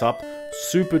spiked up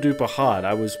super duper hard.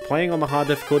 I was playing on the hard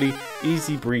difficulty,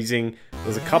 easy breezing.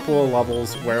 There's a couple of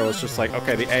levels where it was just like,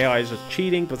 okay, the AI is just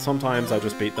cheating, but sometimes I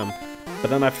just beat them. But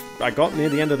then I got near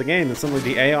the end of the game and suddenly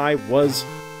the AI was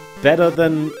better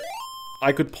than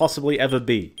I could possibly ever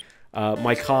be.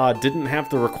 My car didn't have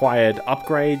the required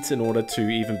upgrades in order to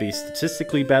even be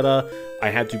statistically better. I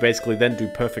had to basically then do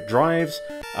perfect drives.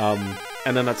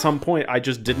 And then at some point, I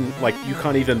just didn't, like, you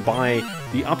can't even buy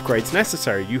the upgrades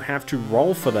necessary. You have to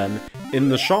roll for them in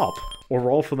the shop, or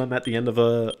roll for them at the end of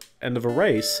a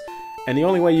race. And the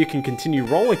only way you can continue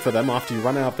rolling for them after you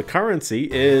run out of the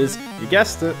currency is, you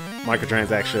guessed it,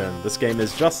 microtransaction. This game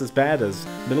is just as bad as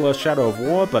Middle-earth Shadow of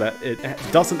War, but it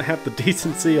doesn't have the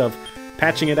decency of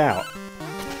patching it out.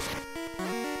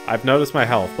 I've noticed my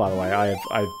health, by the way.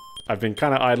 I've been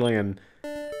kind of idling and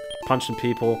punching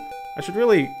people. I should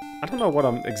really, I don't know what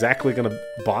I'm exactly gonna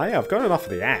buy. I've got enough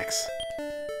of the axe.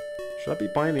 Should I be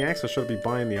buying the axe or should I be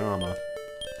buying the armor?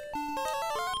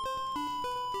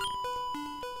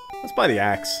 Let's buy the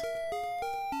axe.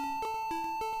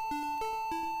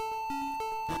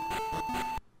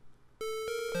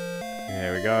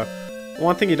 There we go.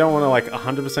 One thing you don't want to, like,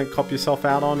 100% cop yourself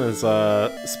out on is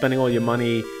spending all your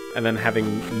money and then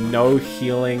having no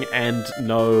healing and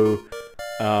no,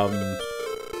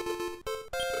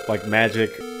 like,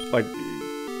 magic, like,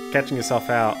 catching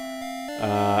yourself out.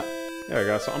 There we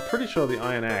go. So I'm pretty sure the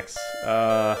iron axe,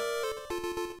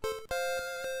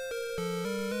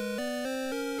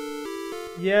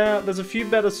 yeah, there's a few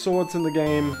better swords in the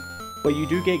game, but you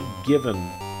do get given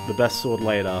the best sword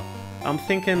later. I'm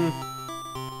thinking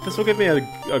this will give me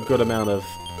a good amount of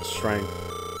strength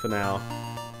for now.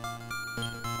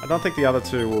 I don't think the other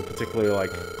two will particularly,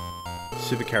 like,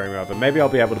 super carry me over. Maybe I'll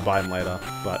be able to buy them later,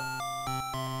 but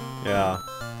yeah.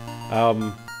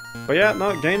 But yeah,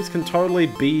 no, games can totally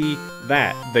be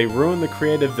that. They ruin the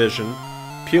creative vision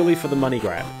purely for the money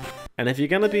grab. And if you're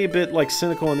gonna be a bit, like,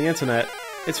 cynical on the internet,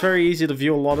 it's very easy to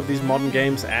view a lot of these modern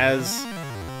games as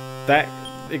that,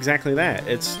 exactly that.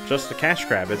 It's just a cash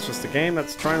grab. It's just a game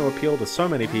that's trying to appeal to so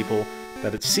many people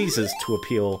that it ceases to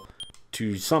appeal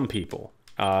to some people.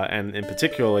 And in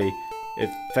particularly, it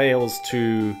fails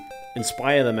to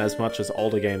inspire them as much as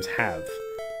older games have.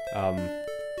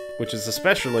 Which is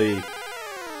especially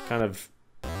kind of,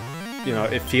 you know,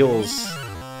 it feels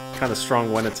kind of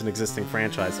strong when it's an existing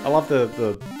franchise. I love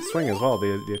the swing as well.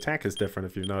 The attack is different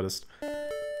if you've noticed.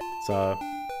 So,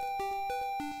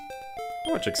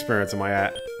 how much experience am I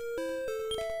at?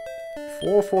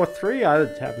 443? I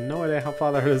have no idea how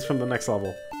far that is from the next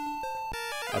level.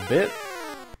 A bit?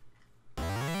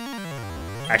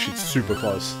 Actually, super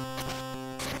close.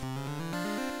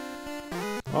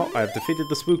 Oh, I have defeated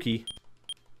the spooky.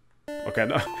 Okay,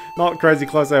 no, not crazy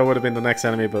close. That would have been the next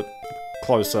enemy, but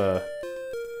closer.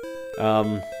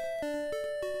 So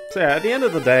yeah, at the end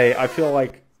of the day, I feel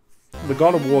like the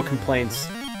God of War complaints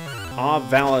are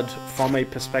valid from a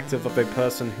perspective of a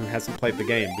person who hasn't played the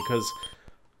game, because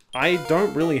I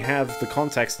don't really have the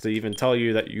context to even tell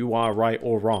you that you are right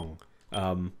or wrong.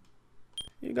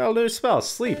 You got a little spell,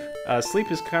 sleep.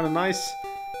 Sleep is kind of nice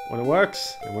when it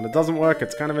works, and when it doesn't work,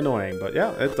 it's kind of annoying. But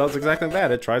yeah, it does exactly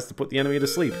that. It tries to put the enemy to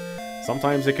sleep.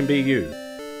 Sometimes it can be you.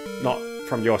 Not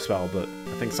from your spell, but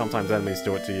I think sometimes enemies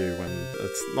do it to you when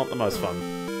it's not the most fun.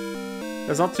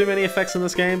 There's not too many effects in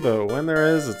this game, but when there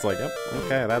is, it's like, yep,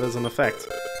 okay, that is an effect.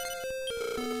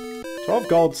 12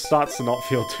 gold starts to not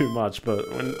feel too much, but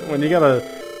when you gotta,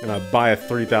 you know, buy a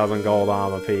 3,000 gold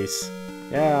armor piece,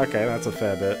 yeah, okay, that's a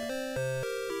fair bit.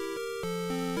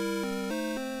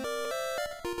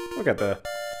 We'll get there.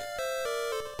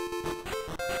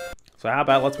 So how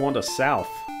about let's wander south?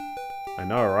 I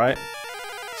know, right?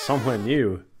 Somewhere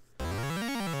new.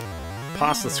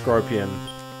 Past the Scorpion.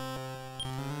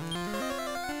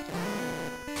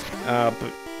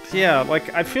 But yeah,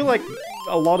 like, I feel like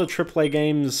a lot of AAA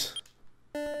games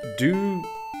do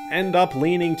end up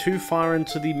leaning too far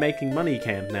into the making money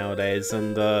camp nowadays,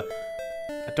 and I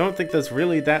don't think there's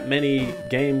really that many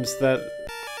games that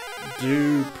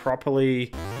do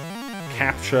properly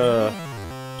capture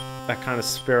that kind of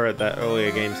spirit that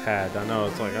earlier games had. I know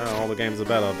it's like, oh, all the games are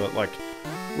better, but like,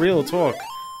 real talk,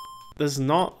 there's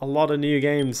not a lot of new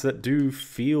games that do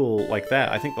feel like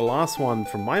that. I think the last one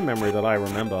from my memory that I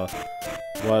remember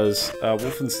was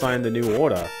Wolfenstein: The New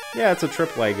Order. Yeah, it's a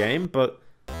AAA game, but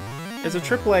it's a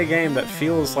AAA game that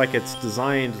feels like it's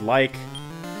designed like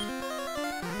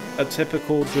a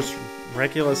typical, just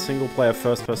regular single-player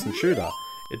first-person shooter.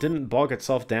 It didn't bog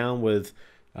itself down with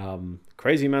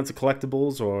crazy amounts of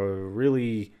collectibles or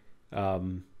really,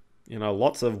 you know,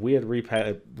 lots of weird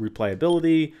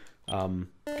replayability. Kind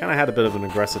of had a bit of an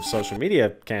aggressive social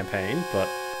media campaign, but...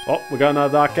 Oh, we got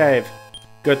another dark cave.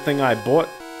 Good thing I bought.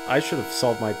 I should have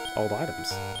sold my old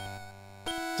items.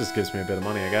 Just gives me a bit of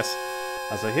money, I guess.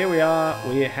 So here we are.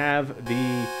 We have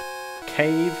the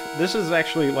cave. This is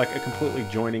actually like a completely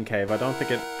joining cave. I don't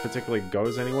think it particularly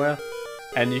goes anywhere.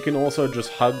 And you can also just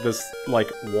hug this,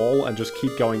 like, wall and just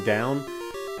keep going down,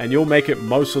 and you'll make it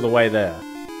most of the way there.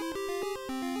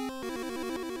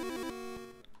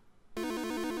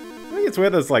 I think it's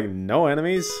weird there's, like, no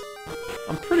enemies.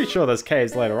 I'm pretty sure there's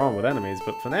caves later on with enemies,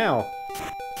 but for now...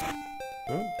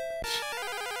 Oh,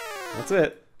 that's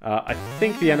it. I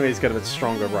think the enemies get a bit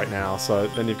stronger right now, so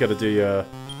then you've got to do your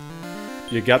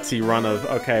gutsy run of,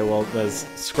 okay, well, there's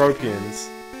scorpions.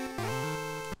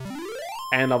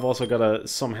 And I've also got to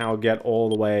somehow get all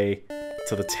the way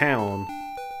to the town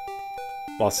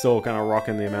while still kind of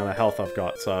rocking the amount of health I've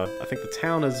got. So I think the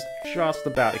town is just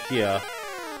about here.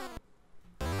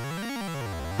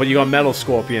 But you got metal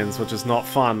scorpions, which is not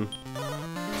fun.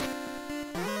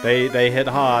 They hit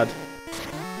hard.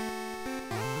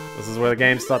 This is where the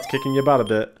game starts kicking your butt a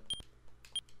bit.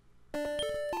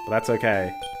 But that's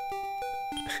okay.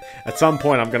 At some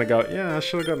point I'm gonna go, yeah, I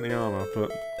should have gotten the armor,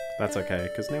 but... That's okay,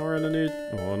 because now we're in a new...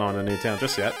 Well, we're not in a new town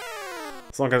just yet.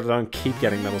 As long as I don't keep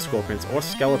getting metal scorpions or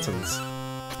skeletons.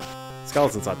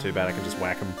 Skeletons aren't too bad, I can just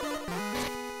whack them.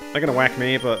 They're gonna whack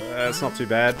me, but it's not too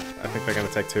bad. I think they're gonna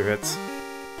take 2 hits.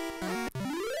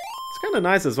 It's kind of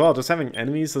nice as well, just having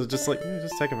enemies that are just like,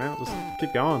 just take them out, just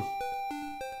keep going.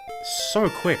 It's so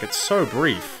quick, it's so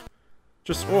brief.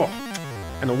 Just, oh.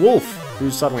 And a wolf,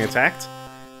 who's suddenly attacked,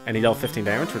 and he dealt 15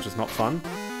 damage, which is not fun.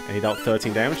 And he dealt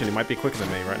 13 damage, and he might be quicker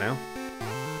than me right now.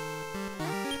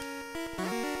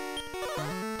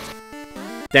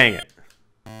 Dang it.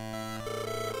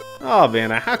 Oh,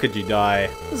 Biendeo, how could you die?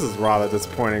 This is rather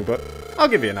disappointing, but I'll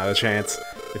give you another chance.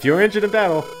 If you're injured in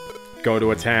battle, go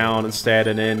to a town instead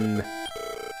and in...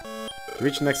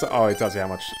 Reach the next... Oh, it tells you how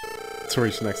much to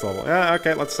reach the next level. Yeah,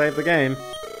 okay, let's save the game.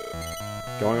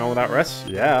 Going on without rest?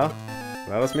 Yeah.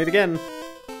 Let us meet again.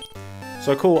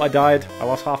 So cool, I died. I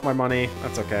lost half my money.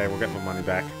 That's okay, we'll get my money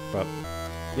back. But,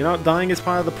 you know, dying is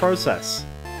part of the process.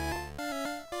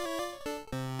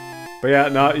 But yeah,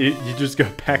 no, you just go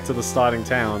back to the starting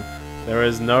town. There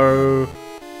is no...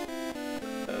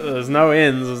 There's no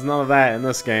ends, there's none of that in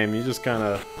this game. You just kind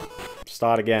of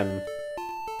start again.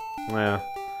 Yeah.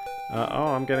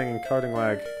 Oh, I'm getting encoding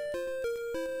lag.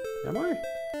 Am I?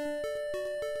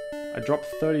 I dropped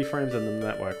 30 frames in the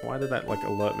network. Why did that, like,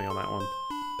 alert me on that one?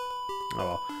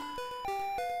 Oh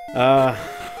well.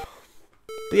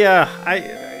 Yeah,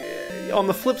 on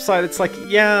the flip side, it's like,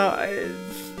 yeah,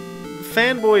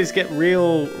 fanboys get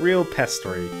real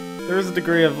pestery. There is a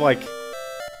degree of, like,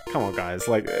 come on, guys,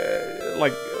 like,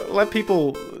 let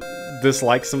people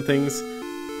dislike some things,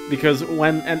 because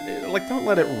like, don't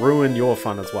let it ruin your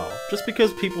fun as well. Just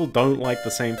because people don't like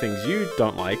the same things you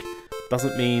don't like,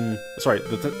 doesn't mean, sorry,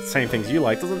 the same things you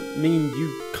like, doesn't mean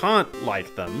you can't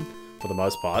like them, for the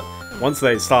most part. Once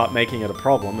they start making it a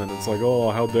problem, and it's like,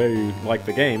 oh, how dare you like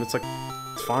the game, it's like,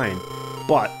 it's fine.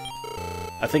 But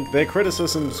I think their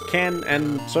criticisms can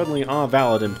and certainly are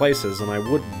valid in places, and I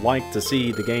would like to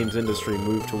see the games industry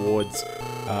move towards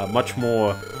much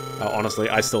more... honestly,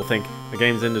 I still think the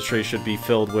games industry should be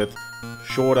filled with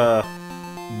shorter,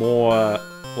 more,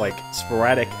 like,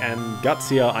 sporadic and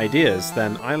gutsier ideas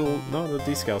than no, the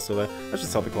D-scale's still there. I should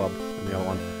sell the club in the other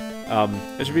one.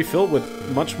 It should be filled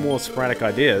with much more sporadic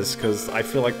ideas, because I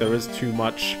feel like there is too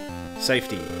much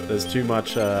safety. There's too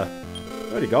much,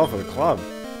 where'd he go for the club?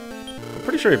 I'm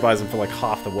pretty sure he buys them for like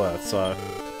half the worth, so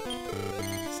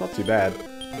it's not too bad.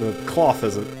 The cloth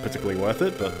isn't particularly worth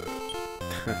it, but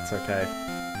that's okay.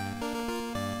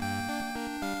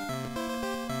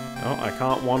 Oh, I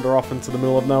can't wander off into the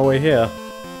middle of nowhere here.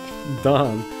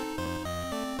 Done.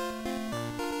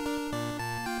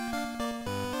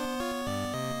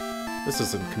 This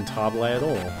isn't Cantabile at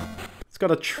all. It's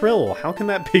got a trill. How can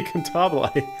that be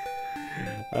Cantabile?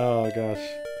 Oh gosh.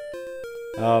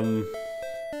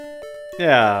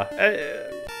 Yeah.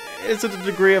 Is it a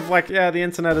degree of, like, yeah, the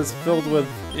internet is filled with,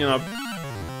 you know,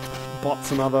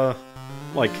 bots and other,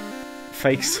 like,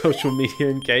 fake social media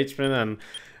engagement, and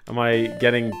am I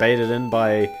getting baited in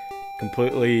by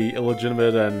completely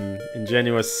illegitimate and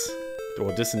ingenuous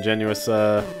or disingenuous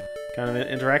kind of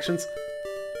interactions?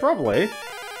 Probably.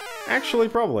 Actually,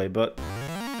 probably, but,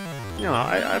 you know,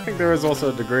 I think there is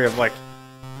also a degree of, like,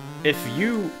 if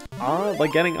you are,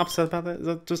 like, getting upset about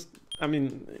that, just, I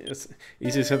mean, it's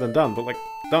easier said than done, but, like,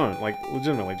 don't, like,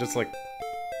 legitimately, just, like,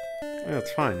 yeah,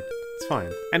 it's fine. It's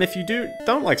fine. And if you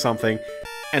don't like something,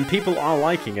 and people are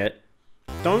liking it,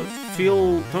 don't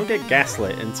get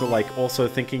gaslit into, like, also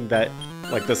thinking that,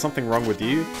 like, there's something wrong with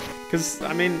you, because,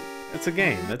 I mean, it's a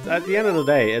game. At the end of the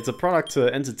day, it's a product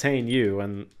to entertain you,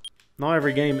 and not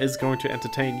every game is going to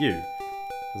entertain you.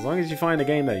 As long as you find a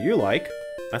game that you like,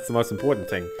 that's the most important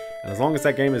thing. And as long as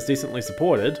that game is decently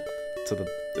supported, to the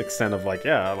extent of, like,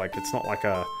 yeah, like, it's not like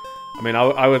a... I mean,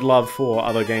 I would love for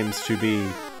other games to be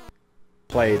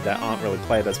played that aren't really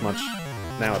played as much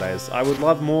nowadays. I would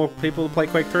love more people to play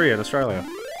Quake 3 in Australia.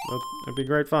 It'd be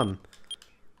great fun.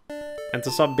 And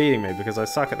to stop beating me, because I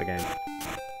suck at the game.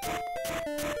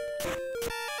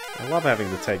 I love having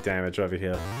to take damage over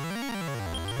here.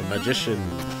 The magician.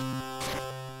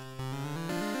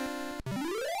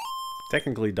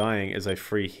 Technically dying is a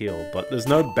free heal, but there's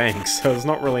no bank, so there's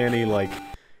not really any, like,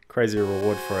 crazy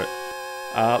reward for it.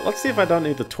 Let's see if I don't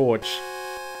need the torch.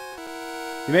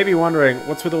 You may be wondering,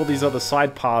 what's with all these other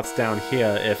side paths down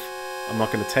here if I'm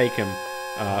not going to take him?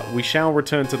 We shall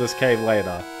return to this cave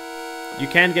later. You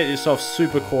can get yourself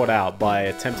super caught out by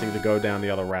attempting to go down the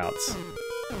other routes.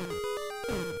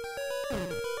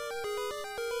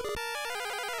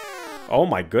 Oh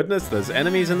my goodness, there's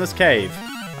enemies in this cave.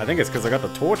 I think it's because I got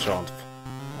the torch on.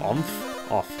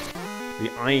 Off. The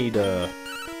Ida.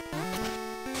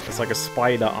 It's like a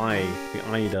spider eye. The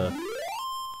Ida.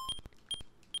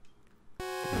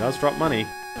 It does drop money.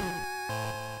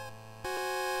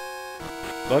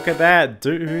 Look at that.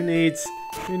 Dude, who needs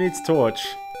torch?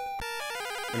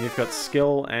 And you've got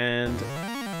skill and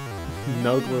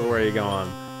no clue where you're going.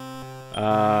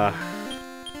 I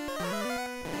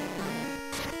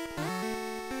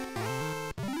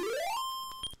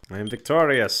am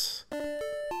victorious.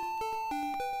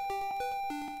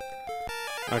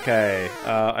 Okay,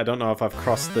 I don't know if I've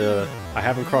crossed the... I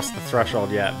haven't crossed the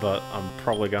threshold yet, but I'm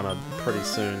probably gonna pretty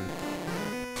soon.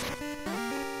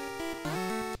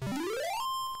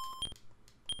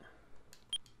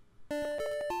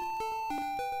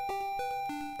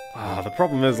 Ah, the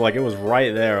problem is, like, it was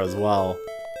right there as well.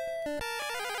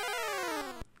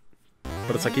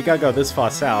 But it's like, you gotta go this far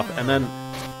south, and then...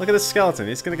 Look at this skeleton,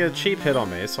 he's gonna get a cheap hit on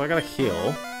me, so I gotta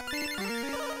heal.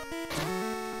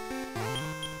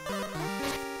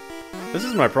 This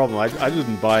is my problem, I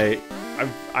didn't buy...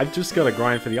 I've just gotta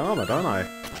grind for the armor, don't I?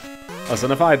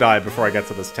 Listen, if I die before I get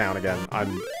to this town again,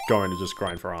 I'm going to just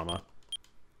grind for armor.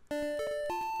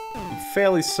 I'm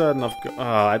fairly certain I've got...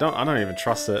 I don't even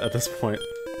trust it at this point.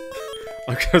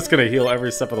 I'm just gonna heal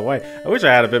every step of the way. I wish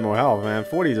I had a bit more health, man.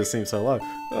 40 just seems so low.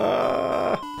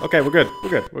 Okay, we're good.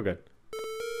 We're good.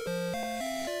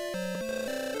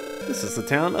 This is the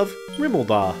town of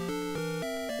Rimmelsdar.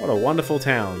 What a wonderful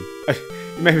town.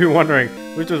 You may be wondering,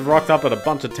 we've just rocked up at a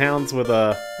bunch of towns with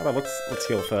a... Hold on, let's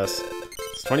heal first.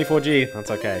 It's 24G,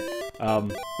 that's okay.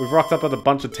 We've rocked up at a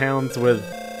bunch of towns with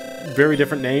very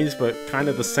different names, but kind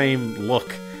of the same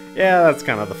look. Yeah, that's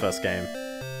kind of the first game.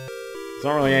 There's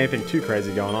not really anything too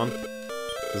crazy going on.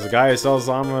 There's a guy who sells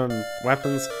armor and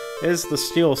weapons. Here's the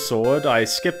steel sword. I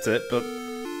skipped it, but...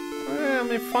 I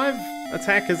mean, 5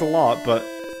 attack is a lot, but...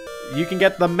 You can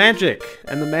get the magic!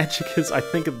 And the magic is, I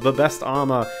think, the best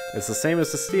armor. It's the same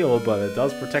as the steel, but it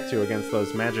does protect you against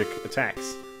those magic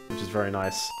attacks, which is very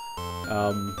nice.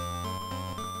 So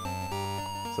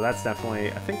that's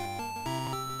definitely, I think...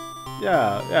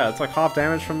 Yeah, it's like half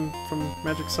damage from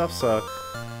magic stuff, so...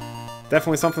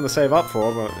 Definitely something to save up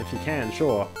for, but if you can,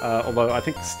 sure. Although I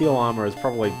think steel armor is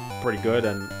probably pretty good,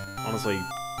 and honestly,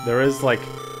 there is like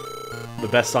the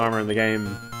best armor in the game,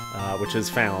 which is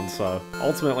found. So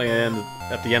ultimately,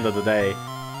 at the end of the day,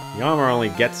 the armor only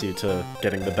gets you to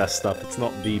getting the best stuff. It's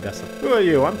not the best stuff. Who are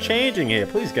you? I'm changing here.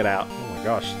 Please get out. Oh my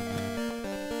gosh.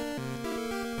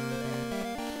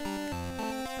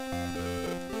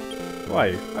 Why?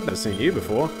 I've never seen you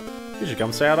before. You should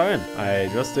come say hello in. I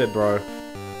just did, bro.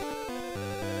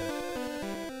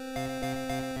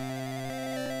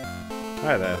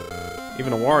 Hi there.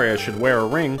 Even a warrior should wear a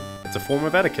ring. It's a form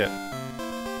of etiquette.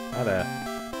 Hi there.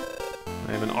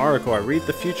 I am an oracle. I read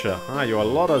the future. Ah, you are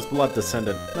Lotto's blood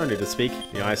descendant. No need to speak.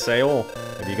 The eyes say all.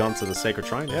 Have you gone to the sacred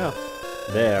shrine? Yeah.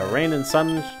 There, rain and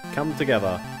sun come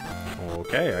together.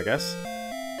 Okay, I guess.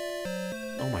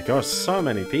 Oh my gosh, so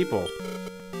many people.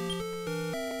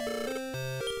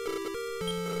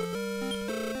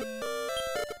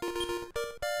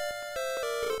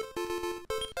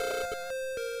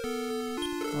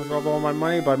 I'll rob all my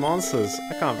money by monsters.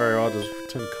 I can't very well just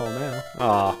return the call now.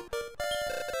 Ah.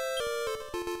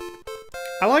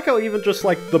 I like how even just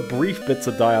like the brief bits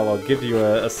of dialogue give you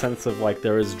a sense of like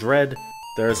there is dread,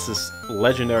 there is this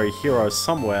legendary hero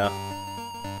somewhere.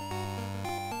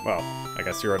 Well, I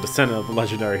guess you're a descendant of the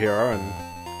legendary hero and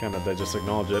kind of they just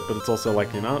acknowledge it, but it's also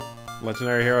like, you know,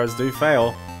 legendary heroes do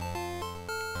fail.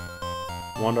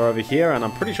 Wander over here and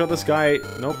I'm pretty sure this guy,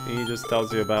 nope, he just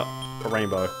tells you about a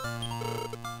rainbow.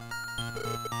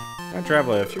 Hi,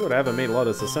 traveler, if you would ever meet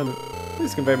Lotus Descendant,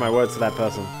 please convey my words to that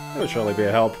person. It would surely be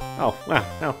a help. Oh,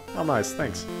 wow, how nice,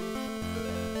 thanks.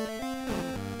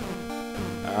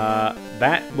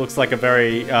 That looks like a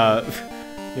very,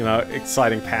 you know,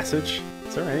 exciting passage.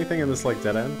 Is there anything in this, like,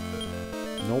 dead end?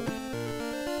 Nope.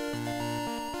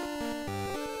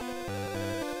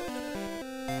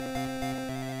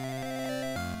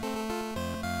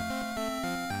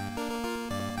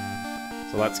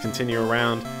 So let's continue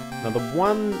around. Now the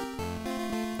one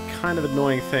kind of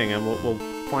annoying thing, and we'll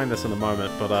find this in a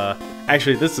moment, but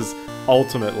actually this is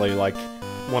ultimately like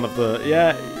one of the,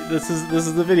 yeah, this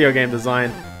is the video game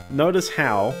design. Notice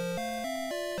how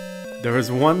there is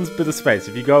one bit of space.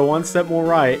 If you go one step more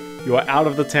right, you are out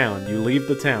of the town. You leave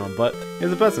the town, but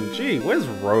here's a person. Gee, where's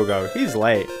Rogo? He's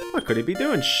late. What could he be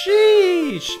doing?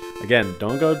 Sheesh! Again,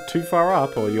 don't go too far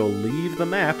up or you'll leave the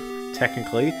map,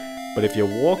 technically, but if you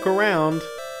walk around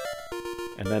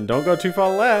and then don't go too far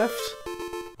left,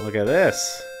 look at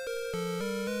this.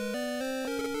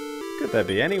 Could there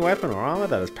be any weapon or armor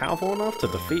that is powerful enough to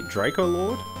defeat Draco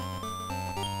Lord?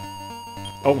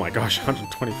 Oh my gosh,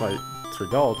 123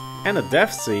 gold. And a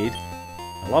death seed.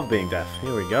 I love being deaf.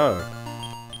 Here we go.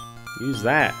 Use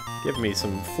that. Give me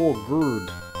some 4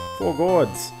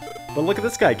 gourds. But look at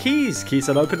this guy. Keys! Keys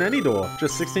that open any door.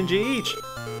 Just 16G each.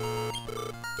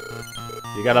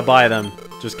 You gotta buy them.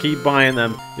 Just keep buying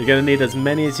them. You're gonna need as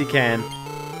many as you can.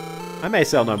 I may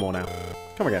sell no more now.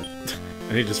 Come again.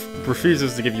 And he just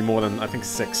refuses to give you more than, I think,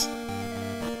 6.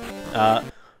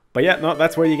 But yeah, no,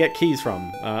 that's where you get keys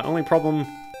from. Only problem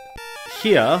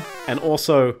here, and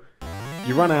also,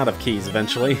 you run out of keys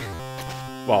eventually.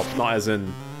 Well, not as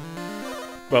in...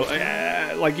 Well,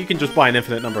 like, you can just buy an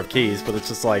infinite number of keys, but it's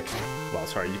just like... Well,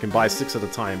 sorry, you can buy 6 at a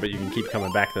time, but you can keep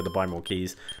coming back there to buy more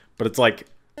keys. But it's like,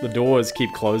 the doors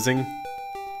keep closing.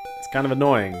 It's kind of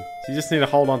annoying. So you just need to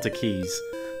hold on to keys.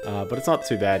 But it's not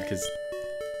too bad because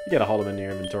you get a hold of them in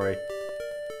your inventory.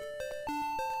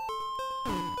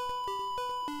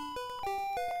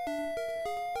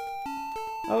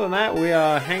 Other than that, we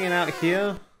are hanging out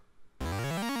here.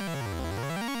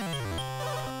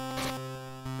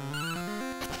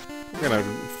 We're gonna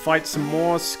fight some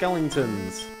more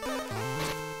skeletons.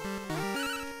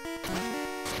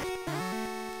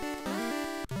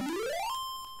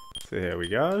 So here we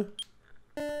go.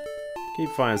 Keep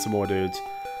finding some more dudes.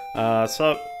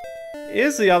 So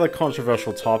here's the other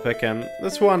controversial topic, and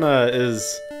this one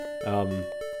is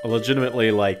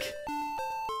legitimately, like,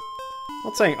 I'm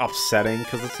not saying upsetting,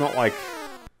 because it's not like...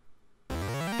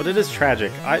 But it is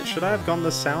tragic. Should I have gone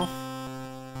this south?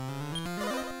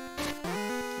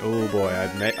 Oh boy,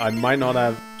 I might not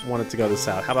have wanted to go this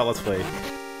south. How about let's flee?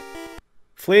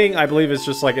 Fleeing, I believe, is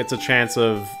just like, it's a chance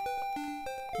of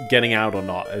getting out or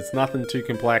not. It's nothing too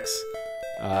complex.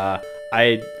 I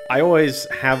always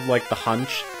have, like, the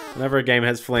hunch, whenever a game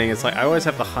has fleeing, it's like, I always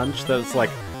have the hunch that it's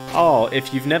like, oh,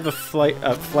 if you've never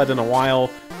fled in a while,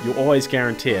 you always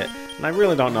guarantee it. And I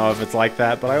really don't know if it's like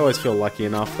that, but I always feel lucky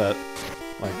enough that,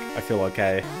 like, I feel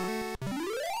okay.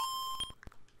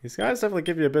 These guys definitely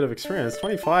give you a bit of experience.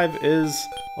 25 is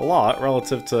a lot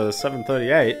relative to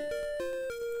 738.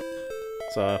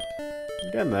 So,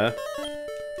 I'm getting there.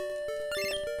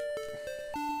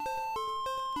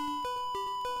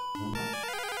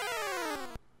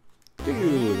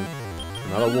 Dude,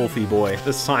 another wolfie boy.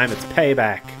 This time it's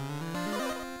payback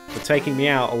for taking me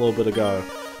out a little bit ago.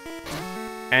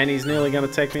 And he's nearly gonna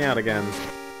take me out again.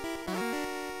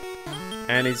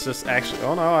 And he's just actually...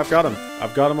 Oh no, I've got him.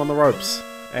 I've got him on the ropes.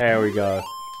 There we go.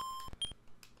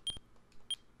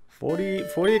 40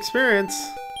 experience.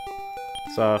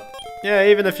 So, yeah,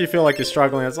 even if you feel like you're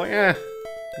struggling, it's like, eh,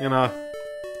 you know,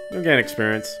 you'll gain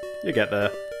experience. You get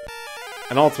there.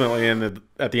 And ultimately,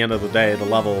 at the end of the day, the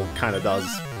level kind of does,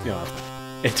 you know,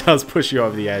 it does push you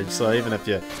over the edge. So even if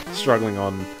you're struggling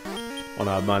on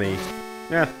money,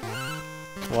 yeah,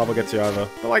 the level gets you over.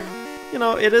 But, like, you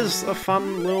know, it is a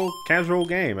fun little casual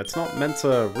game. It's not meant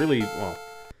to really, well,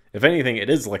 if anything, it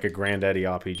is like a granddaddy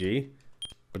RPG.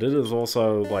 But it is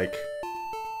also, like,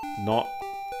 not,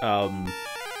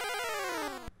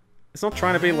 it's not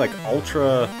trying to be, like,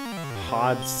 ultra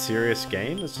hard, serious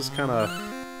game. It's just kind of...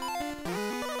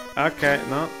 Okay,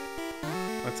 no.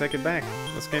 I take it back.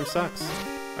 This game sucks.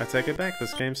 I take it back.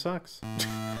 This game sucks.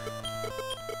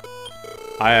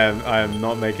 I am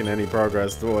not making any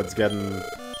progress towards getting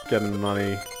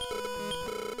money.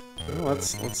 Well,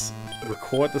 let's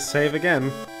record the save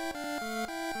again.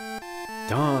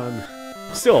 Done.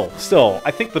 Still,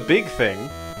 I think the big thing,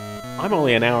 I'm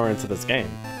only an hour into this game.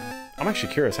 I'm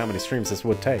actually curious how many streams this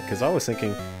would take, because I was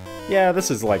thinking, yeah, this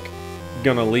is like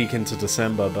gonna leak into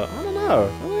December, but I don't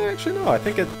know. I don't actually know. I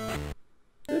think it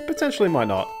potentially might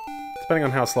not, depending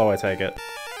on how slow I take it.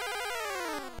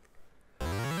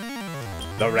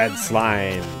 The red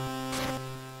slime.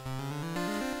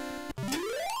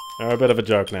 They're a bit of a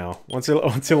joke now. Once you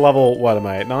level, what am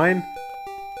I at, 9?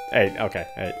 8, okay,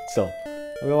 8, still.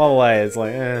 The level 8, it's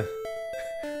like, eh.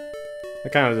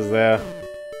 They're kind of just there.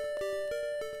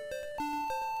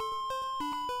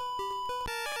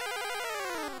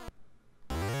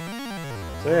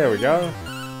 So there we go.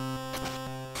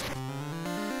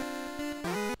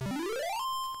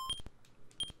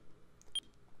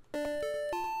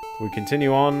 We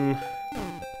continue on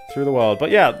through the world. But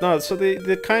yeah, no, so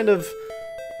the kind of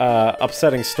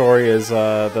upsetting story is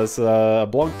there's a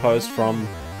blog post from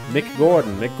Mick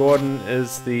Gordon. Mick Gordon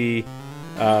is the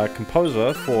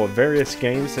composer for various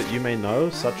games that you may know,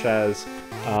 such as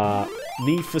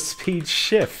Need for Speed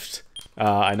Shift.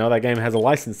 I know that game has a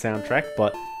licensed soundtrack,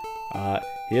 but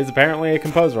he is apparently a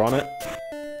composer on it.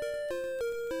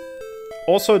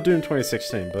 Also Doom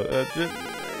 2016, but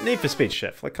Need for Speed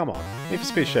Shift, like, come on. Need for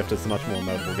Speed Shift is a much more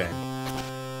notable game.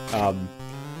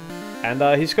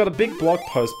 And he's got a big blog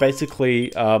post,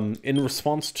 basically, in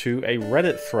response to a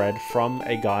Reddit thread from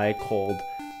a guy called,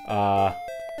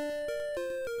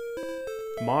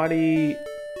 Marty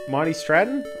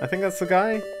Stratton? I think that's the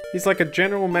guy. He's like a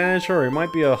general manager, or he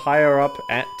might be a higher up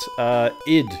at,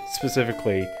 id,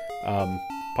 specifically.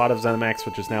 Part of ZeniMax,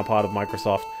 which is now part of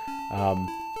Microsoft.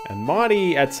 And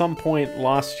Marty, at some point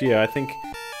last year, I think,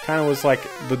 kind of was like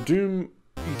the Doom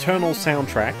Eternal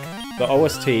soundtrack, the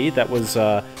OST that was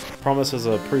promised as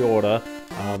a pre-order,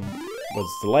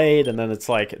 was delayed, and then it's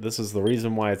like, this is the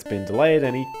reason why it's been delayed,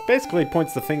 and he basically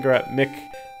points the finger at Mick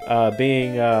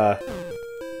being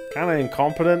kind of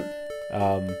incompetent,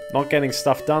 not getting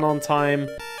stuff done on time,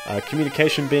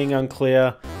 communication being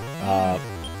unclear,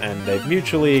 and they've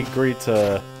mutually agreed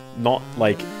to not,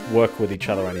 like, work with each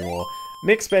other anymore.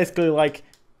 Mick's basically, like,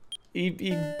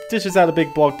 he dishes out a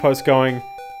big blog post going,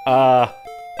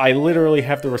 I literally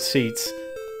have the receipts.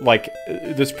 Like,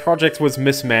 this project was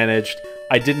mismanaged.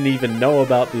 I didn't even know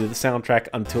about the soundtrack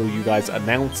until you guys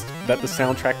announced that the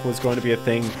soundtrack was going to be a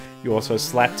thing. You also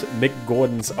slapped Mick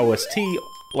Gordon's OST,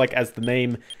 like, as the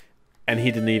name, and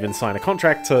he didn't even sign a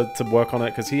contract to work on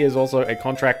it, because he is also a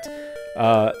contract,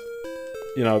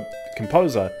 you know,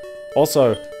 composer.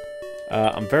 Also,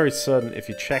 I'm very certain if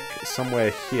you check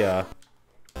somewhere here,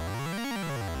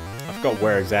 I forgot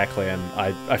where exactly, and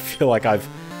I feel like I've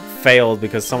failed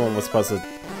because someone was supposed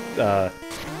to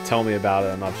tell me about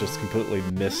it, and I've just completely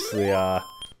missed the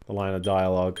line of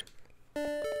dialogue.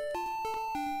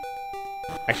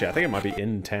 Actually, I think it might be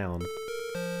in town.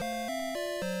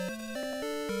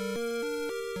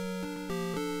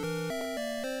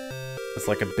 It's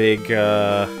like a big,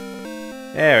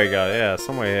 there we go, yeah,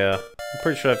 somewhere here. I'm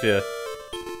pretty sure if you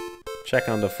check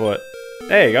underfoot.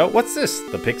 There you go, what's this?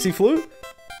 The Pixie Flute?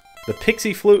 The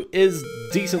Pixie Flute is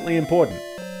decently important.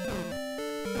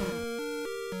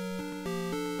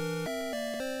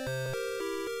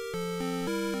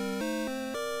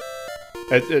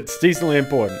 It's decently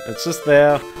important. It's just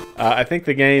there. I think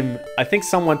the game... I think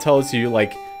someone tells you,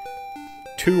 like,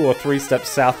 2 or 3 steps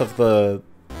south of the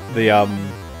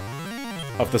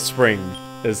spring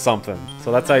is something.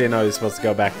 So that's how you know you're supposed to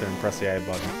go back there and press the A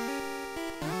button.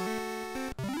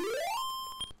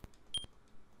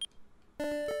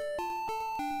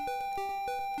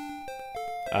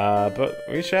 But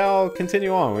we shall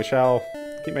continue on. We shall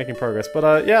keep making progress.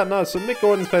 But, yeah, no, so Mick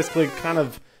Gordon's basically kind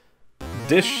of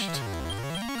dished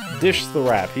the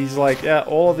rap. He's like, yeah,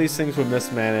 all of these things were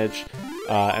mismanaged,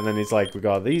 and then he's like, we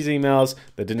got these emails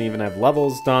that didn't even have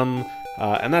levels done,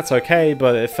 and that's okay,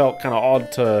 but it felt kind of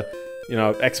odd to, you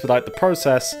know, expedite the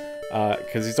process,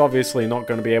 because he's obviously not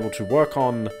going to be able to work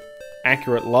on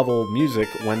accurate level music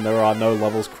when there are no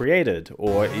levels created,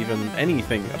 or even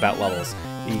anything about levels.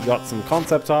 He got some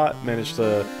concept art, managed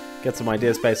to get some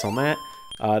ideas based on that.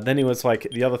 Then he was like,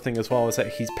 the other thing as well is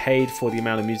that he's paid for the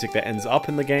amount of music that ends up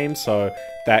in the game, so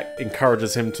that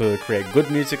encourages him to create good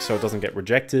music so it doesn't get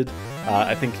rejected.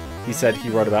 I think he said he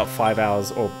wrote about 5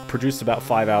 hours, or produced about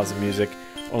 5 hours of music,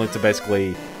 only to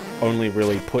basically only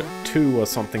really put 2 or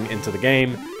something into the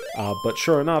game. But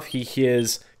sure enough, he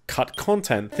hears cut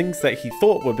content, things that he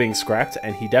thought were being scrapped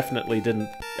and he definitely didn't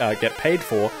get paid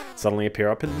for, suddenly appear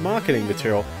up in marketing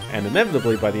material, and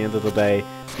inevitably by the end of the day,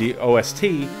 the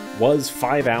OST was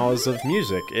 5 hours of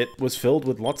music. It was filled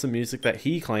with lots of music that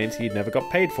he claims he never got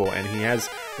paid for, and he has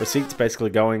receipts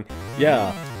basically going,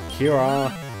 yeah, here are,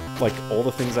 like, all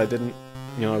the things I didn't,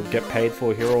 you know, get paid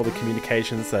for, here are all the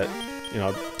communications that, you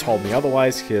know, told me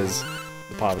otherwise, here's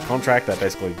the part of the contract that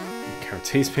basically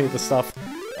guarantees me the stuff.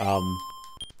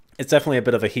 It's definitely a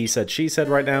bit of a he said, she said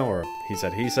right now, or he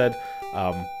said,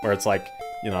 where it's like,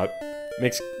 you know,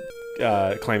 Mick's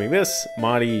claiming this,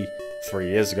 Marty, 3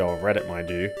 years ago on Reddit,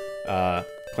 mind you,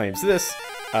 claims this.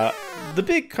 The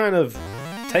big kind of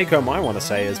take-home I want to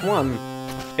say is, one,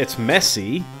 it's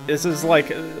messy. This is like,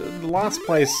 the last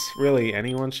place, really,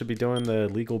 anyone should be doing the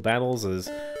legal battles is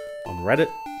on Reddit.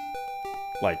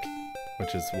 Like,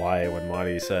 which is why when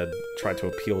Marty said, tried to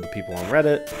appeal to people on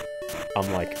Reddit,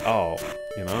 I'm like, oh,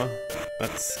 you know,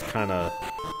 that's kind of,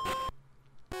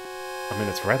 I mean,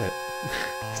 it's Reddit.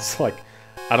 It's like,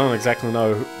 I don't exactly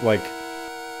know, like,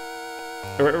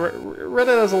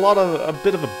 Reddit has a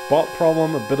bit of a bot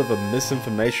problem, a bit of a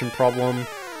misinformation problem.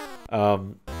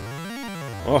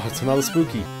 Oh, it's another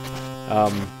spooky.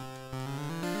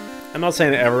 I'm not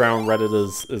saying that everyone on Reddit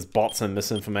is bots and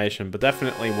misinformation, but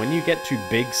definitely when you get to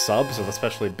big subs, and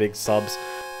especially big subs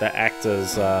that act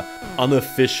as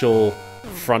unofficial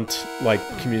front, like,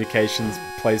 communications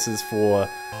places for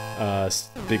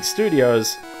big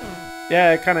studios,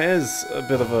 yeah, it kind of is a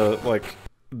bit of a, like,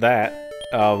 that.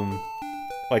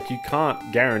 Like, you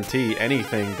can't guarantee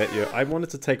anything that you... I wanted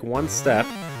to take one step,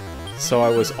 so I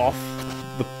was off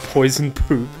the poison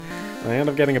poop, and I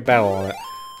ended up getting a battle on it.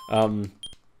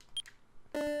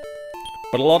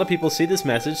 But a lot of people see this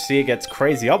message, see it gets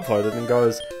crazy upvoted, and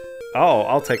goes, oh,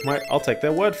 I'll take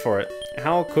their word for it.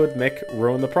 How could Mick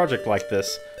ruin the project like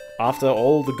this, after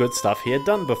all the good stuff he had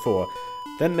done before?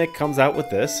 Then Mick comes out with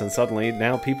this, and suddenly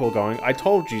now people are going, I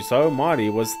told you so, Marty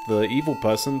was the evil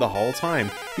person the whole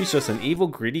time. He's just an evil,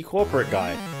 greedy corporate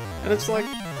guy. And it's like,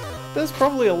 there's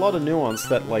probably a lot of nuance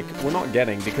that, like, we're not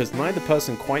getting, because neither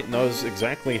person quite knows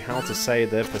exactly how to say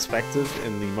their perspective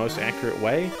in the most accurate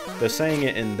way. They're saying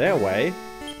it in their way,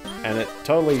 and it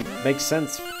totally makes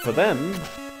sense for them,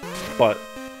 but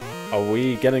are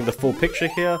we getting the full picture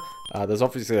here? There's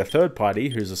obviously a third party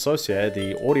who's associated,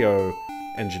 the audio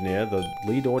engineer, the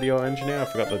lead audio engineer, I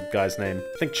forgot the guy's name,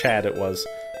 I think Chad it was,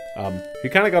 who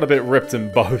kind of got a bit ripped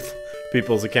in both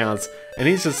people's accounts, and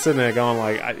he's just sitting there going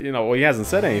like, you know, well, he hasn't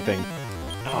said anything.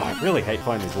 Oh, I really hate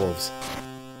fighting these wolves.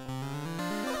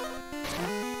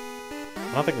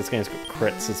 I don't think this game's got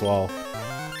crits as well.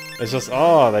 It's just,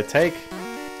 oh, they take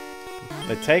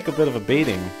a bit of a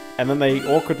beating, and then they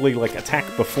awkwardly, like, attack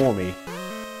before me.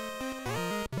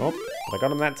 Oh, I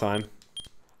got him that time.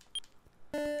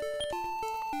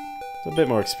 So a bit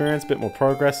more experience, a bit more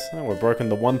progress. Oh, we're broken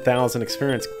the 1,000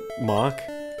 experience mark.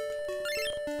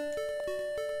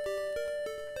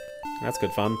 That's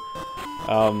good fun.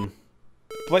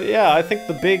 But yeah, I think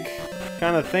the big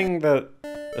kind of thing that,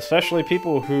 especially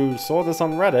people who saw this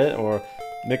on Reddit, or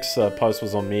Nick's post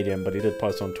was on Medium, but he did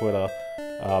post on Twitter,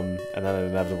 and then it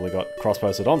inevitably got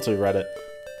cross-posted onto Reddit.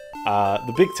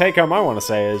 The big take-home I want to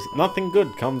say is, nothing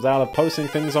good comes out of posting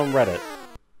things on Reddit.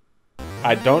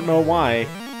 I don't know why,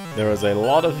 there is a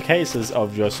lot of cases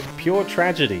of just pure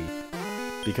tragedy,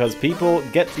 because people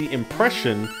get the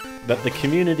impression that the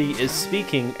community is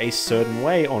speaking a certain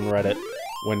way on Reddit,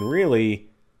 when really,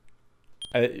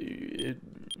 it's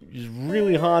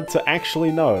really hard to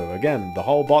actually know. Again, the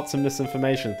whole bots and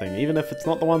misinformation thing, even if it's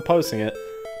not the one posting it,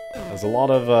 there's a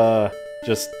lot of,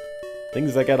 just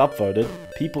things that get upvoted.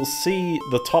 People see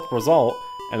the top result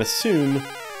and assume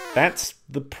that's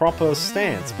the proper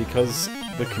stance because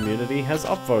the community has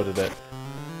upvoted it.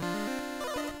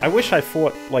 I wish I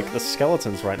fought, like, the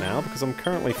skeletons right now, because I'm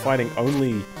currently fighting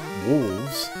only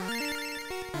wolves.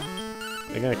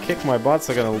 They're gonna kick my butts,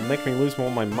 they're gonna make me lose more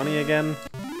of my money again.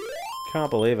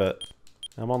 Can't believe it.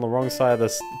 I'm on the wrong side of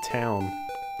this town.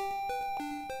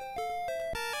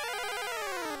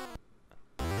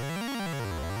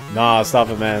 Nah, stop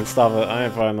it, man. Stop it. I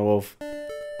ain't fighting the wolf.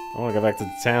 I wanna go back to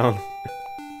the town.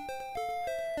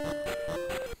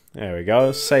 There we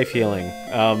go. Safe healing.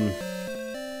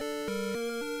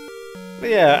 But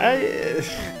yeah,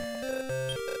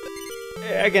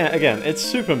 again, it's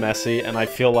super messy, and I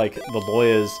feel like the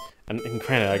lawyers, and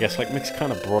granted, I guess, like, Mick's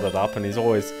kind of brought it up, and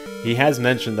he has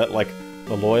mentioned that, like,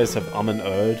 the lawyers have and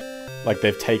erred, like,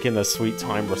 they've taken their sweet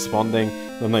time responding,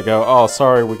 then they go, oh,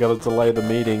 sorry, we gotta delay the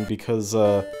meeting because,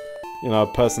 you know, a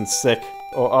person's sick,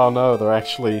 or, oh no, they're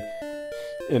actually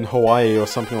in Hawaii, or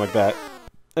something like that.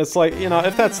 It's like, you know,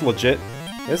 if that's legit,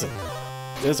 there's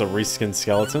a reskinned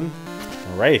skeleton,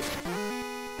 a wraith.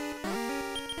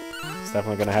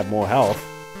 Definitely gonna have more health.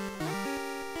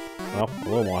 Well, a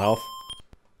little more health.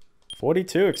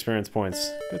 42 experience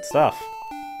points. Good stuff.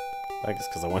 I guess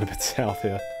because I went a bit south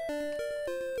here.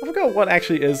 I forgot what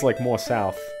actually is, like, more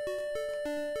south. I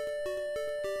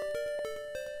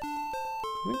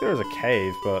think there is a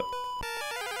cave, but...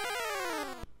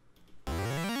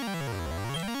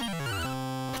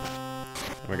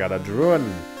 we got a druid.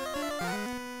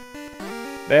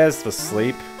 There's the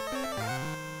sleep.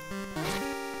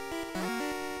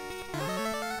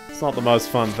 It's not the most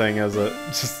fun thing, is it?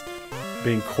 Just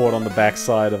being caught on the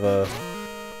backside of a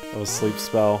sleep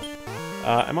spell.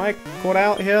 Am I caught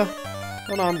out here?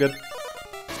 Oh no, I'm good.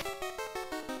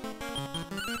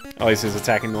 At least he's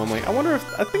attacking normally. I wonder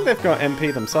if... I think they've got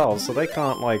MP themselves, so they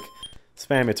can't, like,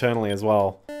 spam eternally as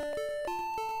well.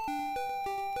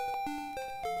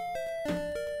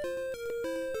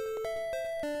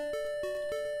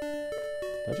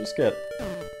 I just get...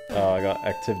 oh, I got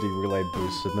activity relay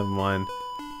boosted, never mind.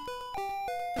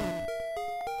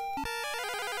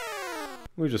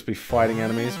 We'll just be fighting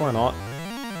enemies, why not?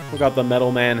 We got the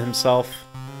Metal Man himself.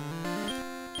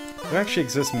 There actually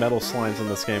exist metal slimes in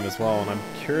this game as well, and I'm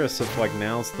curious if, like,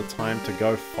 now's the time to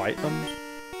go fight them.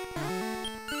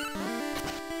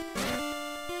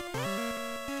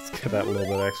 Let's get that little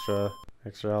bit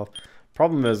extra health.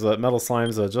 Problem is that metal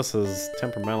slimes are just as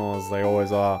temperamental as they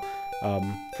always are.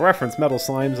 For reference, metal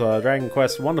slimes are Dragon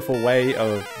Quest's wonderful way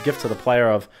of gift to the player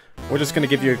of, we're just gonna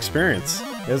give you experience.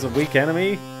 Here's a weak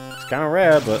enemy. Kind of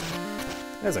rare, but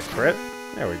there's a crit.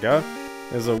 There we go.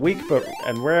 There's a weak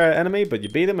and rare enemy, but you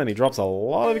beat him and he drops a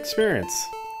lot of experience.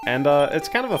 And it's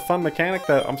kind of a fun mechanic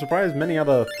that I'm surprised many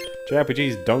other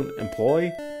JRPGs don't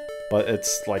employ, but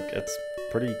it's like, it's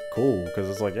pretty cool because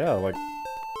it's like, yeah, like,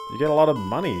 you get a lot of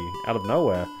money out of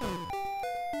nowhere.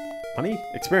 Money?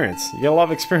 Experience. You get a lot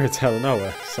of experience out of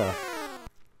nowhere, so.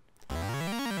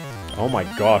 Oh my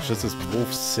gosh, this is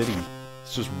Wolf City.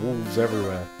 It's just wolves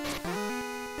everywhere.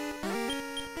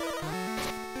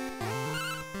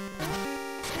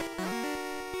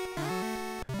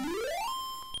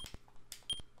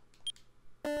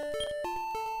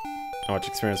 How much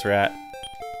experience we're at?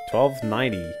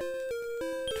 1290.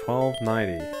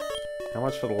 1290. How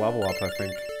much for the level up, I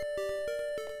think?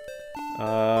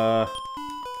 I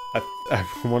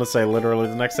want to say literally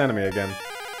the next enemy again.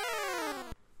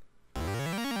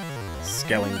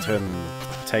 Skeleton.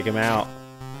 Take him out.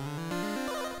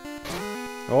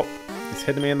 Oh, he's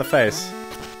hitting me in the face.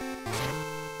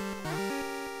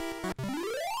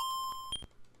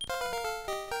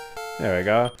 There we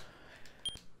go.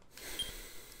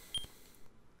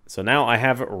 So now I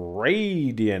have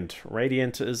Radiant.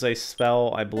 Radiant is a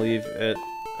spell, I believe it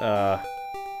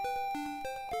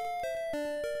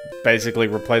basically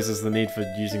replaces the need for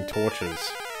using torches.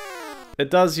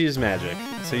 It does use magic,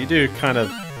 so you do kind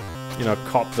of, you know,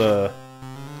 cop the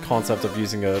concept of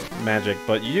using a magic,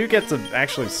 but you get to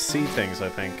actually see things, I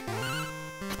think.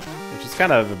 Which is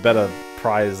kind of a better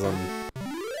prize than,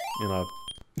 you know,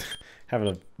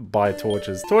 having to buy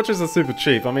torches. Torches are super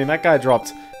cheap. I mean, that guy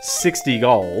dropped 60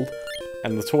 gold,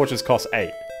 and the torches cost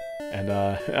 8. And,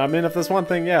 I mean, if there's one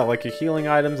thing, yeah, like your healing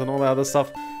items and all that other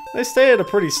stuff, they stay at a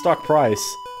pretty stock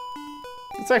price.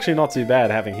 It's actually not too bad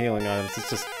having healing items, it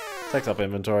just takes up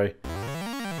inventory.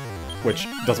 Which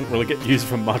doesn't really get used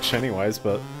for much anyways,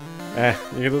 but...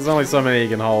 there's only so many you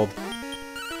can hold.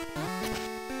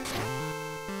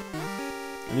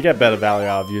 And you get better value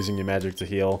out of using your magic to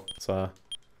heal, so...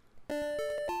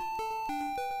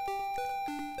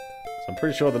 I'm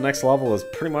pretty sure the next level is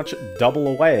pretty much double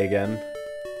away again.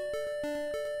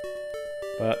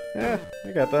 But, yeah,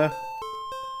 we got there.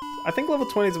 I think level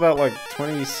 20 is about, like,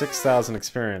 26,000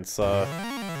 experience, so...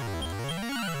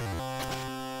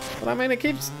 But I mean, it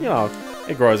keeps, you know,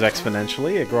 it grows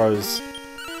exponentially, it grows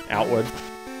outward.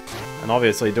 And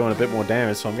obviously doing a bit more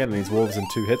damage, so I'm getting these wolves in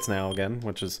 2 hits now again,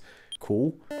 which is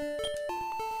cool.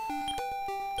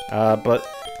 But,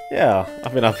 yeah,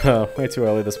 I've been up way too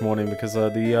early this morning because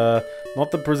not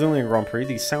the Brazilian Grand Prix,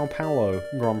 the Sao Paulo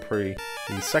Grand Prix,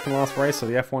 the second last race of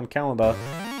the F1 calendar,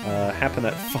 happened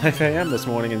at 5 AM this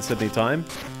morning in Sydney time.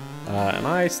 And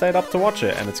I stayed up to watch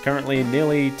it, and it's currently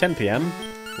nearly 10 PM,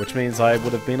 which means I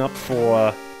would have been up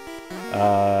for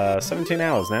 17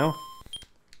 hours now.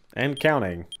 And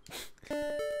counting. But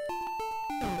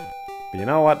you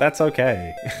know what? That's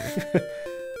okay.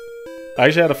 I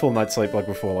actually had a full night's sleep like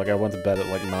before. Like, I went to bed at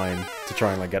like 9 to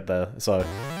try and like get there. So,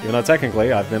 even though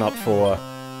technically I've been up for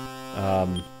a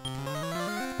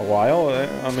while,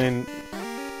 I mean,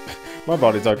 my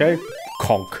body's okay.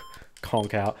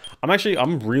 Conk out.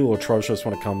 I'm real atrocious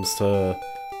when it comes to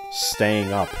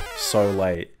staying up so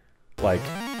late. Like,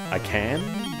 I can,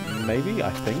 maybe,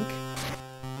 I think.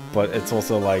 But it's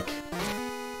also like,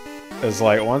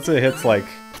 once it hits like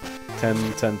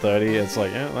 10:30, it's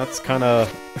like, yeah, that's kind of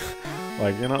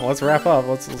like, you know, let's wrap up,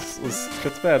 let's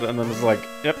get to bed. And then it's like,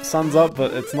 yep, sun's up,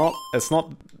 but it's not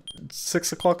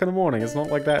 6 o'clock in the morning. It's not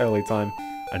like that early time.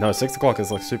 I know 6 o'clock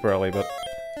is like super early, but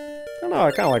I don't know,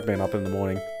 I kind of like being up in the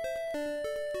morning.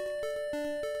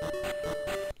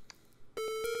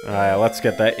 Alright, let's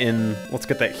get that in. Let's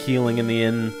get that healing in the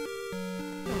inn.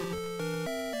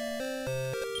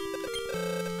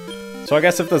 So I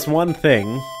guess if there's one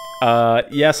thing,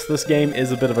 yes, this game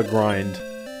is a bit of a grind,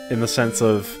 in the sense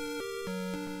of,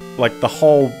 like, the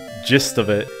whole gist of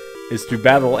it is to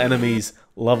battle enemies,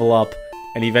 level up,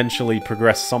 and eventually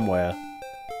progress somewhere.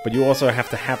 But you also have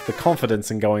to have the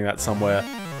confidence in going that somewhere.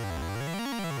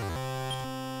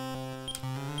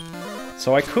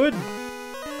 So I could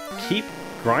keep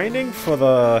grinding for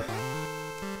the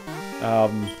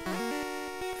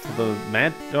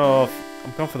mad... Oh,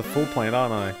 I'm going for the full plate,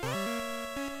 aren't I?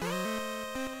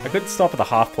 I could stop at the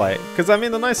half plate, because I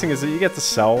mean the nice thing is that you get to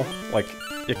sell, like,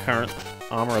 your current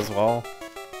armor as well.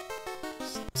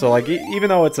 So like, even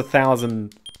though it's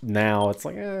 1,000 now, it's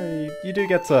like, you do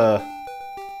get to...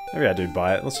 Maybe I do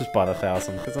buy it. Let's just buy the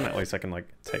 1,000, because then at least I can, like,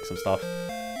 take some stuff.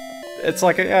 It's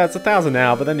like, yeah, it's 1,000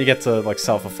 now, but then you get to, like,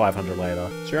 sell for 500 later.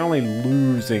 So you're only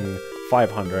losing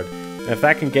 500. And if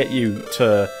that can get you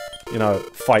to, you know,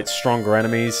 fight stronger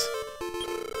enemies,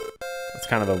 that's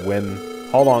kind of a win.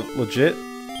 Hold on, legit?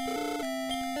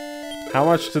 How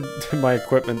much did my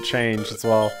equipment change as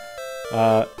well?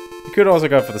 You could also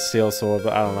go for the steel sword,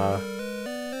 but I don't know.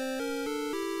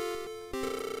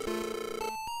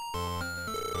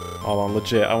 Hold on,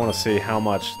 legit, I want to see how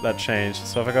much that changed.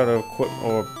 So if I go to equip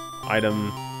or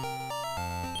item,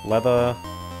 leather,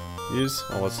 use?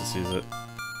 Oh, let's just use it.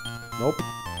 Nope.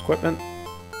 Equipment.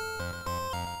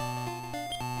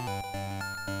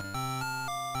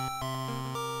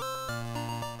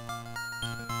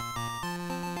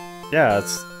 Yeah,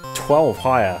 it's 12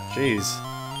 higher. Jeez.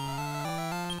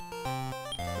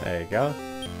 There you go.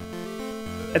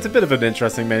 It's a bit of an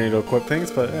interesting menu to equip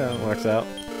things, but yeah, it works out.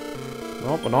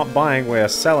 Nope, we're not buying, we're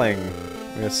selling.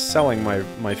 We're selling,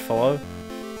 my fellow.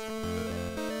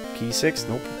 P6?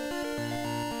 Nope.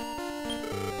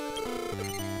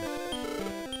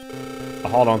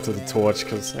 I'll hold on to the torch,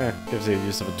 because, gives you a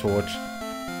use of a torch.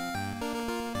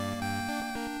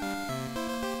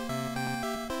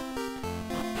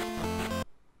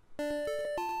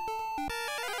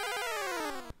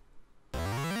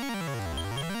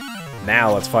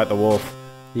 Now let's fight the wolf.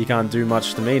 He can't do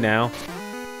much to me now.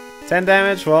 10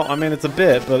 damage? Well, I mean, it's a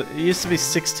bit, but it used to be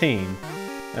 16.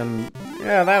 And,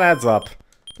 yeah, that adds up.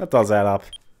 That does add up.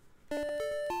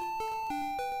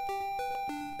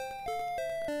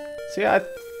 See, I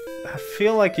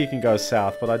feel like you can go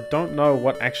south, but I don't know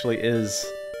what actually is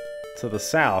to the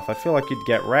south. I feel like you'd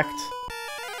get wrecked.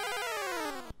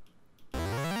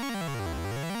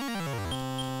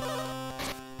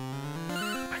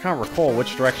 I can't recall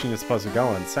which direction you're supposed to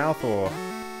go in. South or...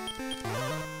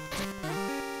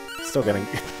 Still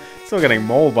getting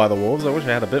mauled by the wolves. I wish I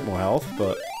had a bit more health,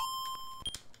 but...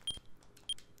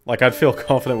 Like, I'd feel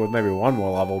confident with maybe one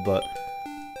more level, but...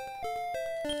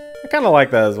 I kind of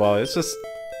like that as well. It's just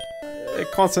a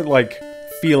constant, like,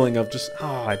 feeling of just,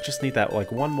 oh, I just need that,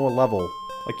 like, one more level.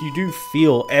 Like, you do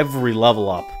feel every level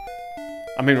up.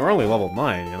 I mean, we're only level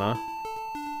 9, you know?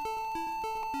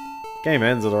 Game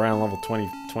ends at around level 20,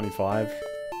 25.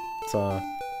 So,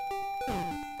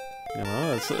 you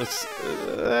know,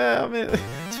 I mean,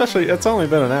 especially, it's only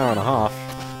been an hour and a half.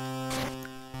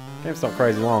 Game's not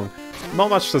crazy long. Not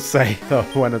much to say, though,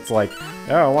 when it's like,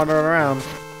 yeah, wandering around.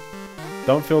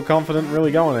 Don't feel confident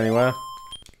really going anywhere.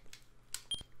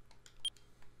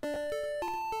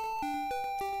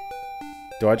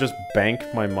 Do I just bank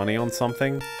my money on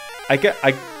something?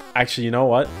 Actually, you know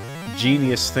what?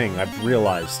 Genius thing, I've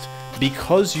realized.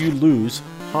 Because you lose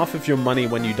half of your money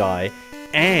when you die,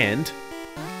 and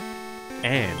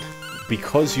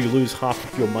because you lose half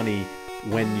of your money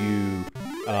when you,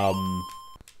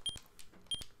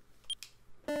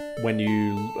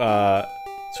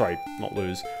 sorry, not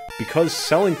lose. Because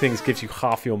selling things gives you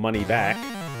half your money back,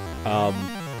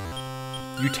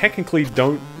 you technically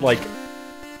don't, like,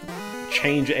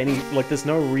 change any, like, there's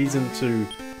no reason to,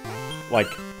 like,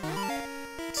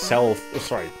 sell,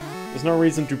 sorry, there's no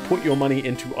reason to put your money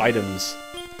into items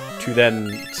to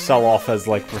then sell off as,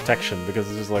 like, protection, because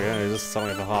it's just like, oh, you're just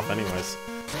selling it for half anyways.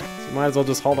 So you might as well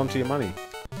just hold on to your money.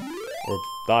 Or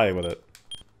die with it.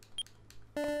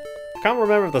 I can't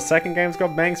remember if the second game's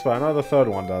got banks, but I know the third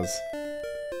one does.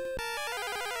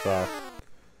 So...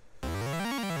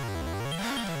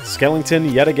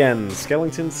 Skellington yet again.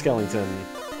 Skellington, Skellington.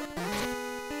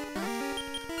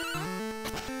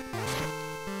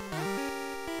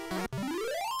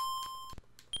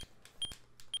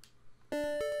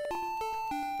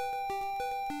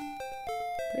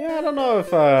 Yeah, I don't know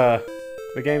if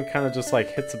the game kind of just like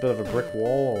hits a bit of a brick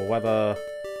wall, or whether...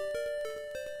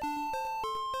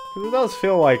 Because it does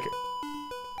feel like...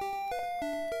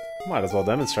 Might as well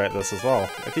demonstrate this as well.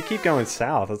 If you keep going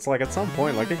south, it's like at some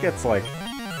point, like, it gets like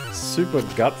super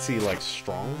gutsy, like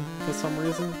strong for some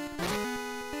reason.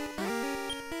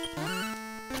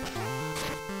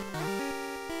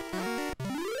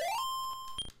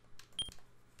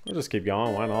 We'll just keep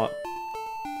going, why not?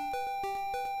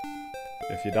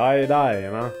 If you die, you die, you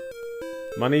know?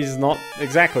 Money's not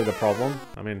exactly the problem.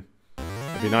 I mean,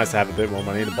 it'd be nice to have a bit more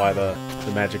money to buy the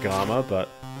magic armor, but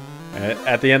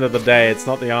at the end of the day, it's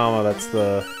not the armor that's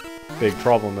the big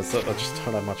problem, it's that I just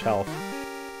don't have much health.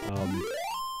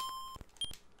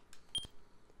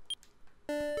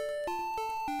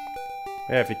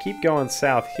 Yeah, if you keep going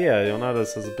south here, you'll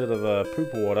notice there's a bit of a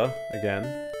poop water again.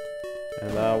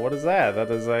 And what is that?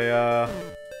 That is a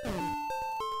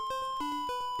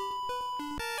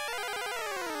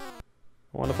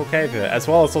wonderful cave here, as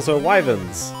well as also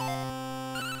wyverns,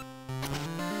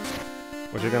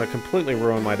 which are going to completely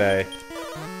ruin my day.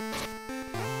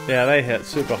 Yeah, they hit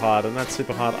super hard, and that's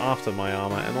super hard after my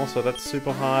armor, and also that's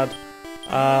super hard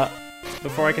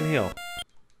before I can heal.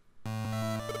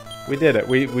 We did it.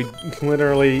 We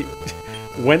literally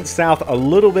went south a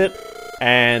little bit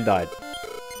and died.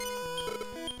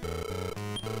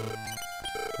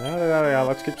 Yeah,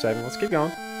 let's keep saving. Let's keep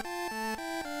going.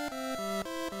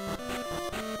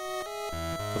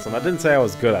 Listen, I didn't say I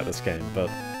was good at this game, but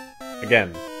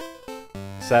again,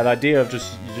 it's that idea of you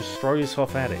just throw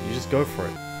yourself at it. You just go for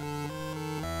it.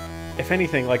 If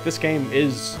anything, like, this game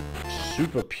is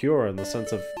super pure in the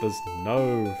sense of there's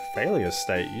no failure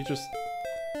state. You just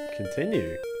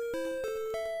continue.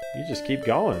 You just keep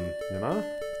going, you know?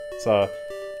 So,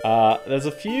 there's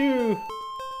a few...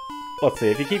 Let's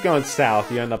see, if you keep going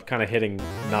south, you end up kind of hitting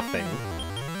nothing.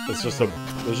 There's just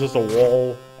a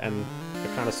wall and the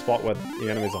kind of spot where the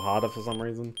enemies are harder for some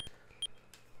reason.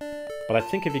 But I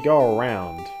think if you go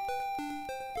around,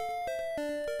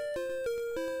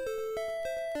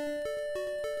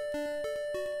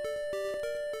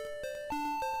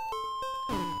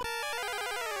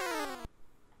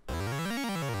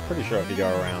 pretty sure if you go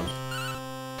around,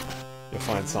 you'll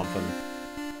find something.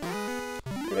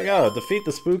 Here we go. Defeat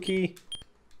the spooky,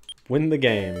 win the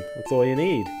game. That's all you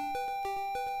need.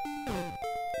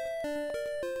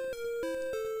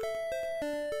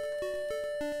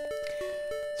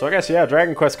 So I guess, yeah,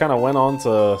 Dragon Quest kind of went on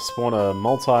to spawn a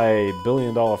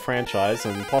multi-billion-dollar franchise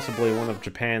and possibly one of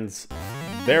Japan's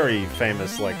very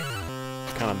famous, like,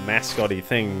 kind of mascot-y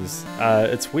things.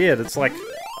 It's weird. It's like,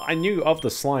 I knew of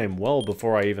the slime well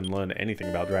before I even learned anything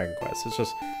about Dragon Quest. It's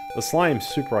just, the slime's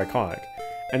super iconic.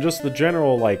 And just the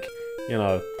general, like, you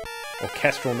know,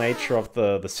 orchestral nature of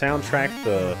the soundtrack,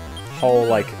 the whole,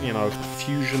 like, you know,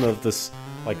 fusion of this,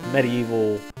 like,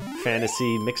 medieval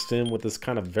fantasy mixed in with this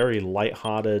kind of very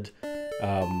light-hearted,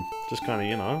 just kind of,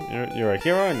 you know, you're a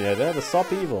hero and you're there to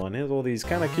stop evil, and here's all these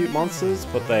kind of cute monsters,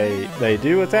 but they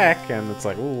do attack, and it's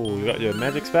like, ooh, you got your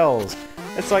magic spells.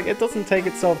 It's like, it doesn't take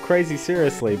itself crazy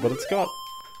seriously, but it's got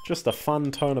just a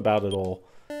fun tone about it all.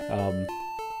 And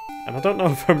I don't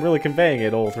know if I'm really conveying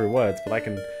it all through words, but I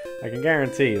can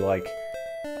guarantee, like,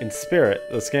 in spirit,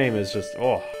 this game is just,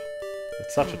 oh,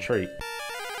 it's such a treat.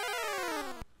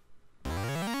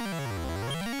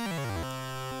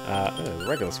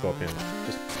 Regular Scorpion.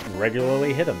 Just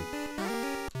regularly hit him.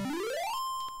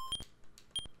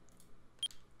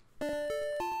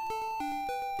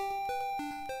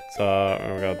 So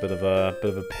we got a bit of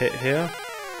a pit here.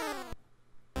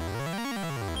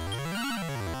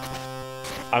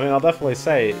 I mean, I'll definitely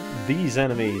say these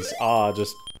enemies are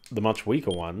just the much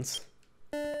weaker ones.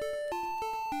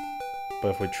 But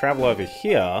if we travel over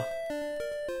here,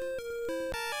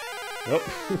 oh,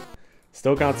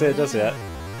 still can't see it just yet.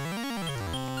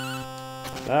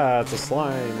 Ah, it's a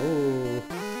slime. Ooh.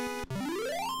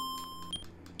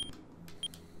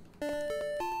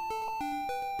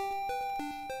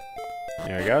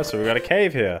 There we go. So we got a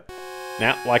cave here.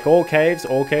 Now, like all caves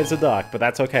are dark, but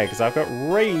that's okay because I've got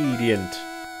Radiant.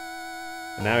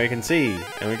 And now we can see,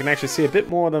 and we can actually see a bit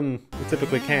more than we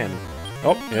typically can.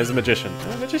 Oh, here's a Magician.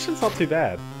 Magician's not too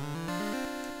bad.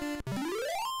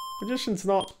 Magician's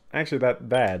not actually that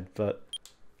bad, but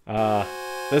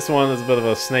this one is a bit of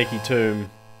a snaky tomb.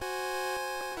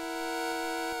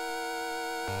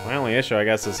 My only issue, I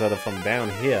guess, is that if I'm down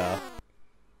here...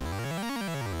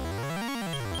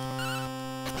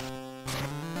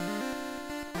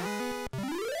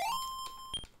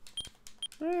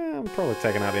 I'm probably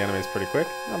taking out the enemies pretty quick.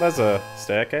 Oh, there's a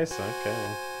staircase. Okay,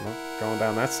 well, I'm not going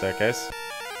down that staircase.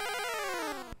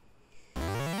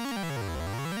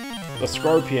 The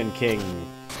Scorpion King.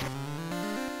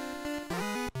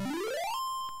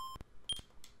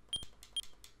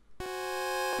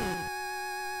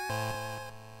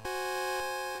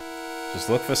 Just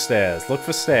look for stairs. Look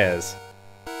for stairs.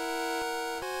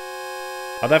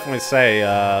 I'll definitely say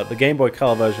the Game Boy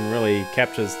Color version really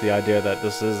captures the idea that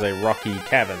this is a rocky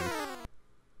cavern.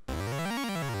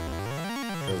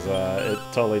 Because it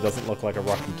totally doesn't look like a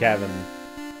rocky cavern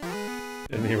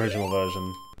in the original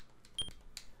version.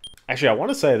 Actually, I want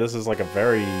to say this is like a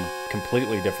very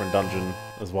completely different dungeon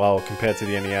as well compared to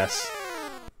the NES.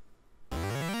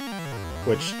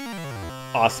 Which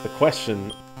asks the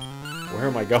question, where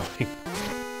am I going?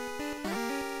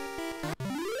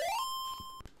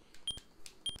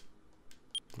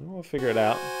 We'll figure it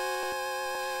out.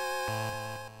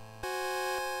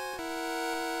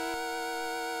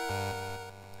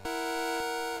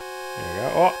 There we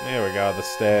go. Oh, there we go, the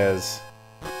stairs.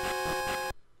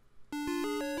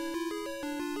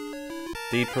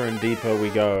 Deeper and deeper we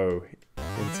go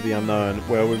into the unknown,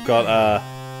 where we've got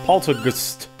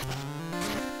Poltergeist.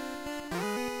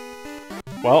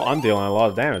 Well, I'm dealing a lot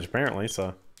of damage apparently,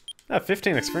 so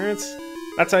 15 experience.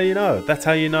 That's how you know. That's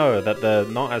how you know that they're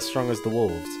not as strong as the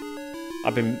wolves.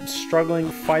 I've been struggling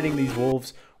fighting these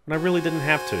wolves when I really didn't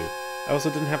have to. I also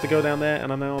didn't have to go down there, and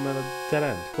now I'm at a dead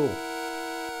end. Cool.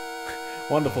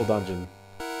 Wonderful dungeon.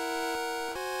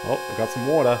 Oh, we got some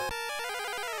water.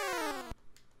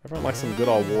 Everyone likes some good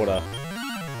old water.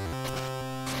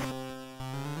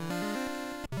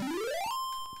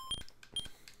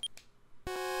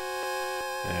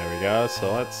 There we go,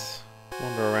 so let's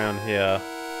wander around here.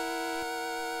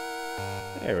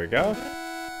 There we go.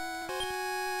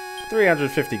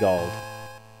 350 gold.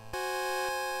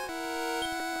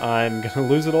 I'm gonna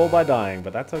lose it all by dying,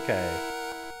 but that's okay.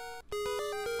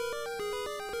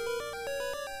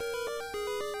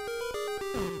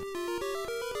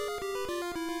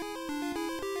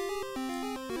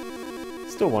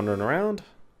 Still wandering around.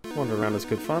 Wandering around is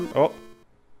good fun. Oh!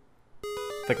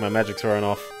 I think my magic's wearing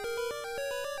off.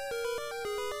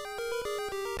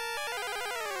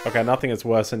 Okay, nothing is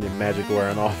worse than your magic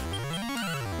wearing off.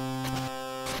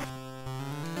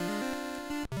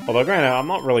 Although, granted, I'm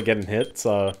not really getting hit,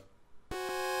 so...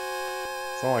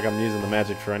 It's not like I'm using the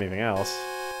magic for anything else.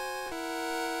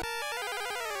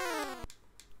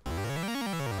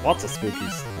 Lots of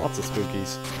spookies. Lots of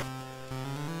spookies.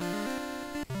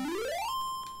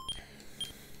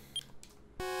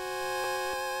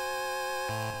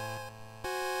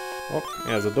 Oh,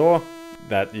 there's a door.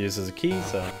 That uses a key,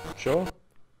 so sure.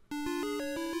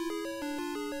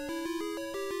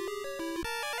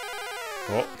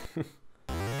 Oh.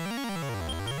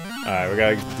 Alright, we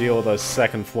gotta deal with those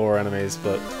second floor enemies,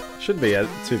 but shouldn't be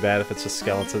too bad if it's just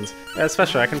skeletons. Yeah,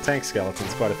 especially I can tank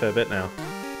skeletons quite a fair bit now.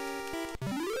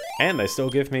 And they still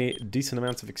give me decent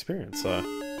amounts of experience, so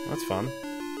that's fun.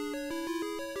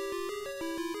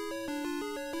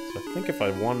 So I think if I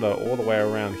wander all the way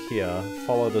around here,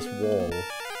 follow this wall,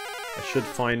 I should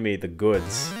find me the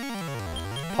goods.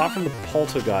 Apart from the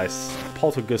poltergeist,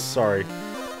 sorry.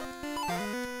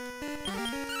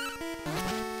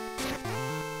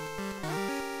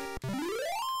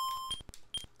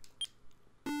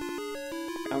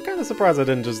 I'm kind of surprised I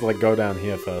didn't just, like, go down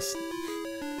here first.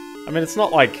 I mean, it's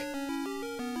not, like,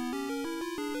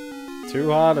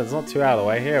 too hard. It's not too out of the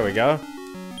way. Here we go.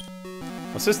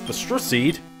 What's this? The straw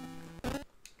seed?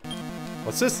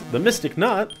 What's this? The mystic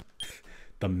nut?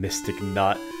 The mystic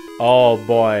nut. Oh,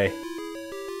 boy.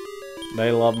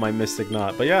 They love my mystic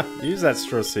nut. But yeah, use that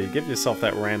straw seed. Give yourself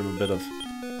that random bit of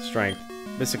strength.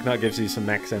 Mystic nut gives you some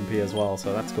max MP as well,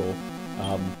 so that's cool.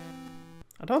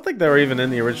 I don't think they're even in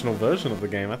the original version of the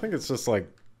game. I think it's just like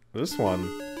this one.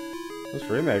 This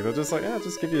remake. They're just like, yeah,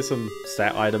 just give you some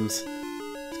stat items.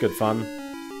 It's good fun.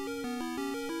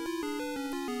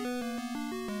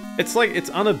 It's like, it's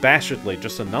unabashedly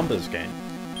just a numbers game.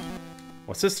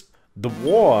 What's this? The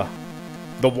War.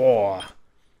 The War.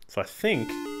 So I think,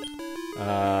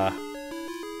 I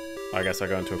guess I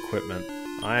go into equipment.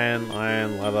 Iron,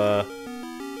 leather.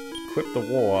 Equip the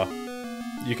War.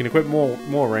 You can equip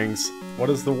more rings. What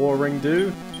does the War ring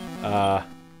do?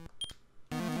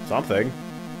 Something.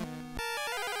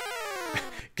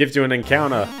 Gives you an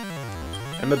encounter.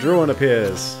 And the Druid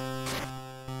appears.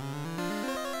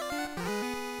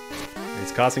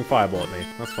 He's casting Fireball at me.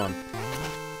 That's fun.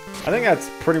 I think that's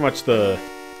pretty much the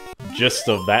gist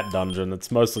of that dungeon. It's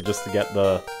mostly just to get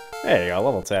the... There you go,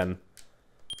 level 10.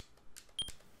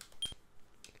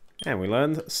 And we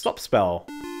learned Stop Spell.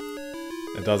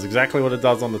 It does exactly what it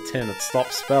does on the tin. It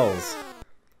stops spells.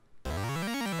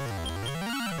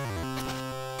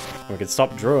 We could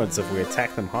stop druids if we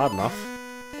attack them hard enough.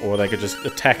 Or they could just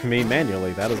attack me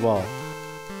manually, that as well.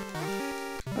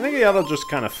 I think the other just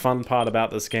kind of fun part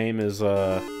about this game is,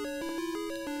 just,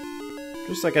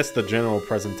 I guess, the general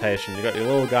presentation. You got your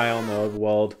little guy on the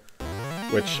overworld,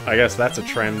 which, I guess that's a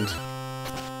trend.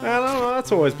 I don't know,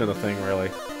 that's always been a thing,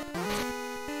 really.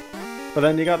 But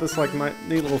then you got this, like,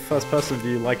 neat little first-person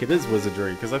view like it is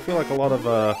wizardry, because I feel like a lot of,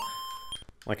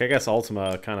 like, I guess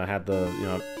Ultima kind of had the, you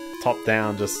know,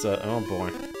 top-down, just, oh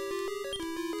boy.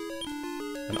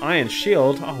 An iron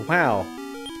shield? Oh, wow.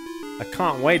 I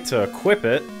can't wait to equip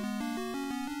it.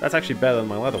 That's actually better than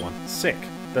my leather one. Sick.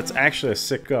 That's actually a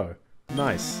sick go.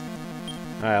 Nice.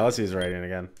 Alright, let's use Radiant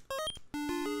again.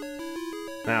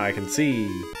 Now I can see.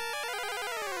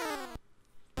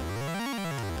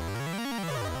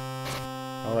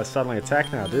 Oh, they suddenly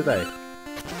attack now, do they?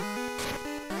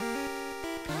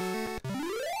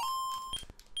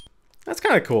 That's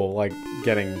kind of cool, like,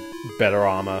 getting better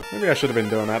armor. Maybe I should have been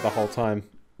doing that the whole time.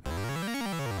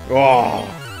 Oh,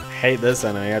 I hate this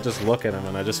enemy. I just look at him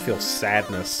and I just feel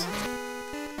sadness.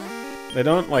 They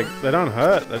don't, like, they don't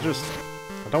hurt. They're just...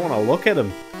 I don't want to look at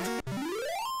him.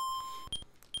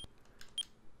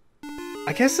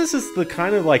 I guess this is the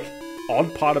kind of, like,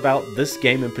 odd part about this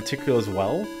game in particular as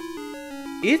well.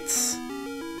 It's,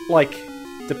 like,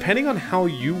 depending on how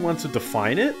you want to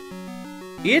define it,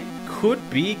 it could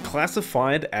be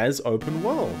classified as open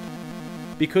world.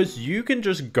 Because you can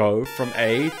just go from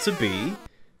A to B.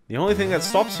 The only thing that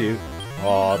stops you...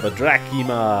 Oh, the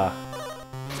Drachima.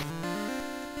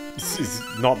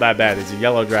 It's not that bad. It's a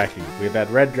yellow Draki. We've had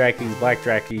red Drakis, black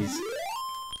Drakis.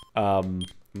 I'm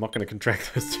not going to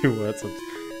contract those two words.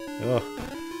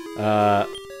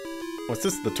 What's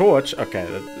this? The torch? Okay.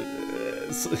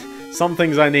 Some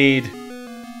things I need.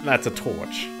 That's a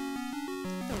torch.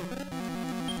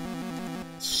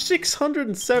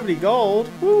 670 gold?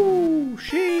 Woo!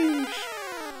 Sheesh!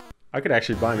 I could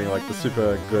actually buy me, like, the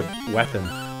super good weapon,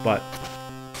 but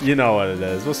you know what it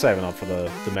is. We're saving up for the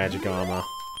magic armor.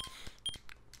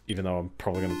 Even though I'm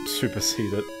probably going to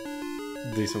supersede it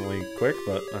decently quick,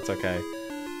 but that's okay.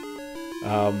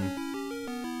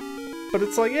 But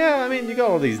it's like, yeah, I mean, you got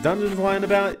all these dungeons lying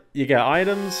about, you get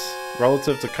items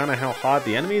relative to kind of how hard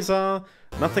the enemies are.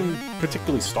 Nothing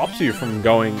particularly stops you from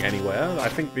going anywhere. I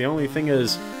think the only thing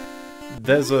is,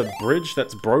 there's a bridge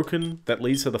that's broken that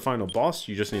leads to the final boss.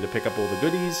 You just need to pick up all the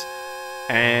goodies.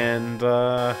 And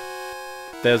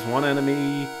there's one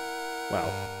enemy... Well,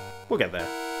 we'll get there.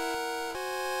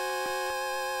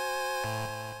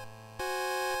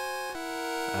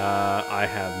 I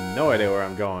have no idea where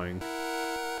I'm going.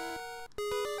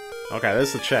 Okay,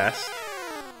 there's the chest.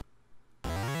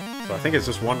 So I think it's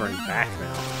just wandering back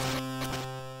now.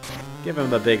 Give him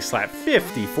the big slap.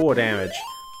 54 damage.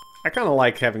 I kind of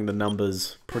like having the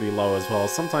numbers pretty low as well.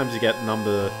 Sometimes you get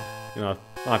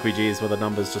RPGs where the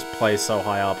numbers just play so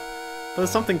high up. But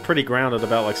there's something pretty grounded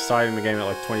about like starting the game at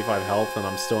like 25 health and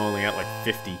I'm still only at like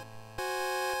 50.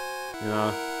 You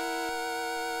know?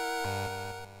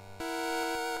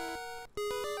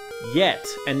 Yet,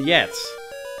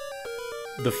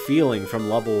 the feeling from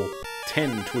level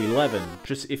 10 to 11,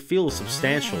 just, it feels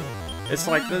substantial. It's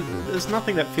like, there's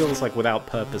nothing that feels like without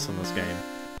purpose in this game.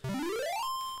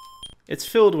 It's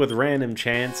filled with random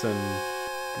chance and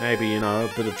maybe, you know,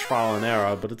 a bit of trial and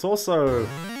error, but it's also,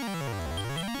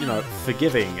 you know,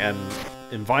 forgiving and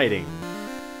inviting.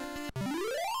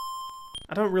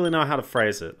 I don't really know how to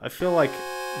phrase it. I feel like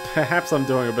perhaps I'm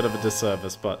doing a bit of a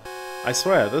disservice, but I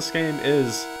swear, this game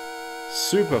is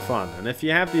super fun, and if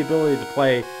you have the ability to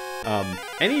play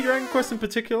any Dragon Quest in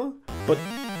particular, but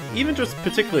even just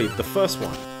particularly the first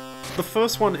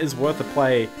one is worth a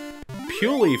play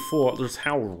purely for just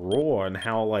how raw and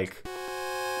how, like,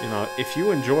 you know, if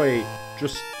you enjoy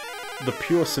just the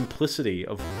pure simplicity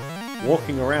of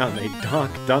walking around a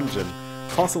dark dungeon,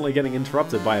 constantly getting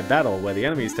interrupted by a battle where the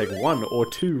enemies take 1 or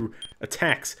 2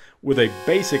 attacks with a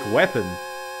basic weapon,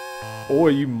 or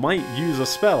you might use a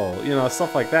spell, you know,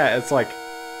 stuff like that. It's like,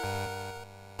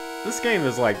 this game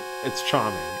is like, it's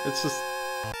charming. It's just,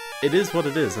 it is what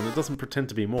it is, and it doesn't pretend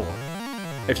to be more.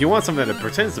 If you want something that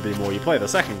pretends to be more, you play the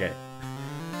second game.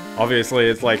 Obviously,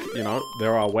 it's like, you know,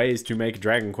 there are ways to make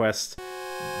Dragon Quest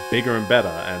bigger and better,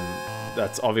 and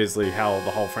that's obviously how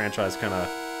the whole franchise kind of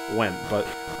went. But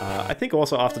I think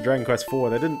also after Dragon Quest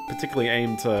IV, they didn't particularly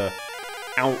aim to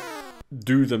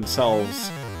outdo themselves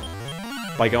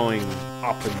by going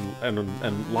up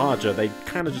and larger. They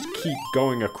kind of just keep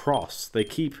going across. They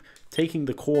keep taking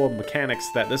the core mechanics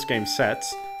that this game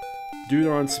sets, do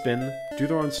their own spin, do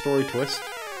their own story twist,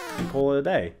 and call it a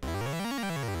day.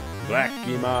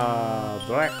 Blackima,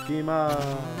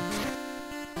 Blackima.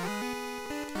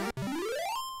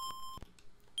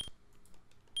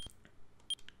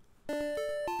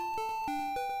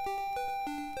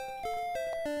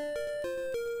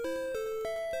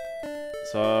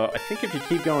 So I think if you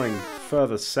keep going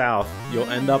further south, you'll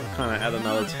end up kind of at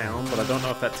another town, but I don't know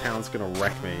if that town's gonna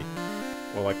wreck me,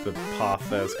 or like the path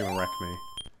there's gonna wreck me.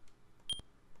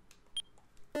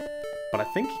 But I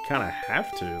think you kind of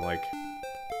have to, like...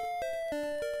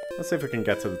 Let's see if we can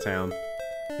get to the town.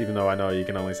 Even though I know you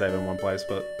can only save in one place,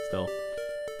 but still.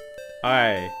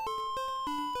 Alright.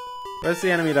 Where's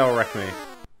the enemy that'll wreck me?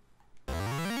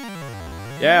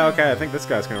 Yeah, okay, I think this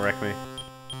guy's gonna wreck me.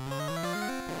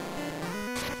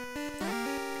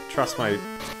 Trust my...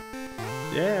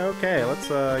 Yeah, okay, let's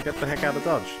get the heck out of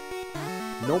Dodge.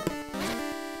 Nope.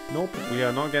 Nope, we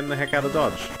are not getting the heck out of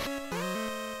Dodge.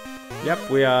 Yep,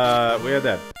 we are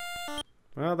dead.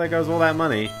 Well, there goes all that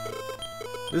money.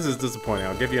 This is disappointing.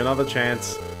 I'll give you another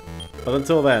chance. But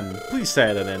until then, please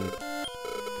stay at an inn.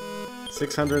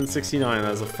 669,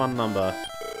 that's a fun number.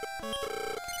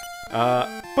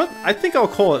 But I think I'll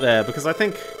call it there, because I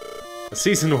think a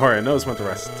seasoned warrior knows when to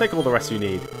rest. Take all the rest you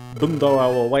need. Biendeo, I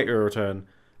will await your return.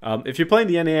 If you're playing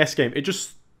the NES game, it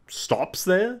just stops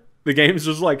there. The game's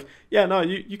just like, yeah, no,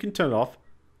 you can turn it off.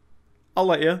 I'll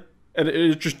let you. And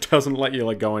it just doesn't let you,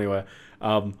 like, go anywhere.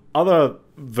 Other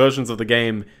versions of the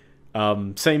game,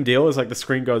 same deal. It's like the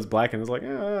screen goes black and it's like,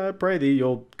 I pray thee,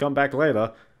 you'll come back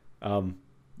later.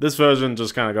 This version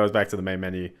just kind of goes back to the main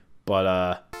menu.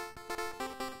 But,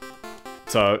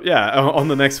 so, yeah, on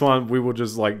the next one, we will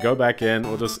just, like, go back in.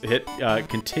 We'll just hit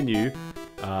continue.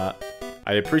 I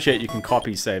appreciate you can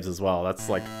copy saves as well. That's,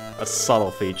 like, a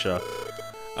subtle feature.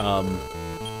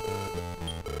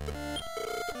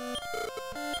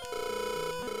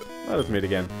 Let us meet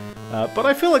again. But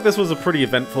I feel like this was a pretty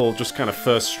eventful, just kind of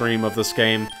first stream of this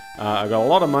game. I got a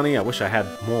lot of money. I wish I had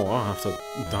more after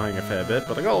dying a fair bit,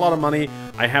 but I got a lot of money.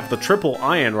 I have the triple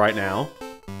iron right now.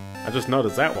 I just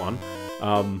noticed that one.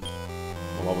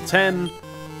 Level 10.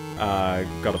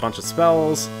 Got a bunch of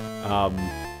spells.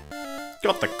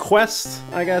 Got the quest,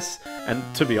 I guess. And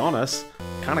to be honest,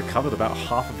 kind of covered about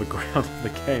half of the ground of the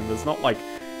game. There's not like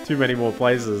too many more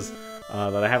places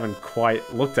that I haven't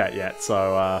quite looked at yet.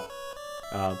 So,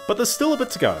 but there's still a bit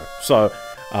to go. So,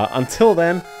 until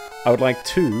then, I would like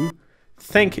to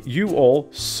thank you all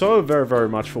so very, very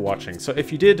much for watching. So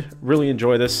if you did really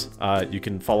enjoy this, you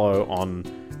can follow on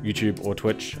YouTube or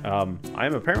Twitch. I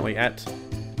am apparently at...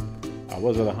 I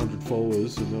was at 100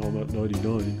 followers, and now I'm at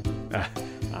 99.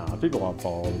 People aren't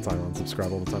follow all the time,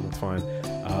 unsubscribe all the time, it's fine.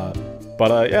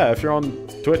 But yeah, if you're on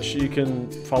Twitch, you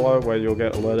can follow where you'll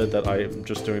get alerted that I'm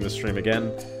just doing the stream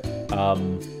again.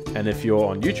 And if you're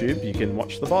on YouTube, you can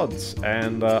watch the VODs.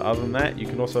 And other than that, you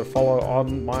can also follow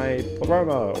on my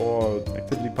Pleroma or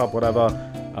ActivityPub, whatever.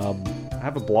 I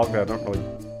have a blog that I don't really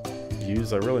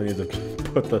use. I really need to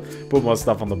put more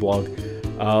stuff on the blog.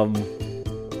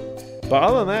 But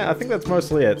other than that, I think that's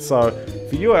mostly it. So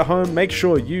for you at home, make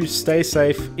sure you stay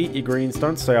safe, eat your greens,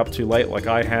 don't stay up too late like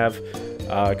I have.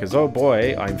 Because oh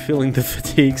boy, I'm feeling the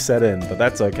fatigue set in, but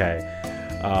that's okay.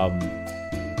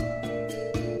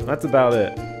 That's about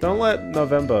it. Don't let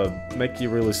November make you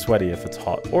really sweaty if it's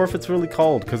hot. Or if it's really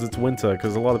cold because it's winter,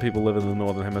 because a lot of people live in the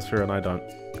Northern Hemisphere and I don't.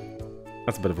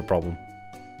 That's a bit of a problem.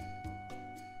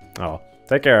 Oh,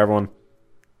 take care everyone.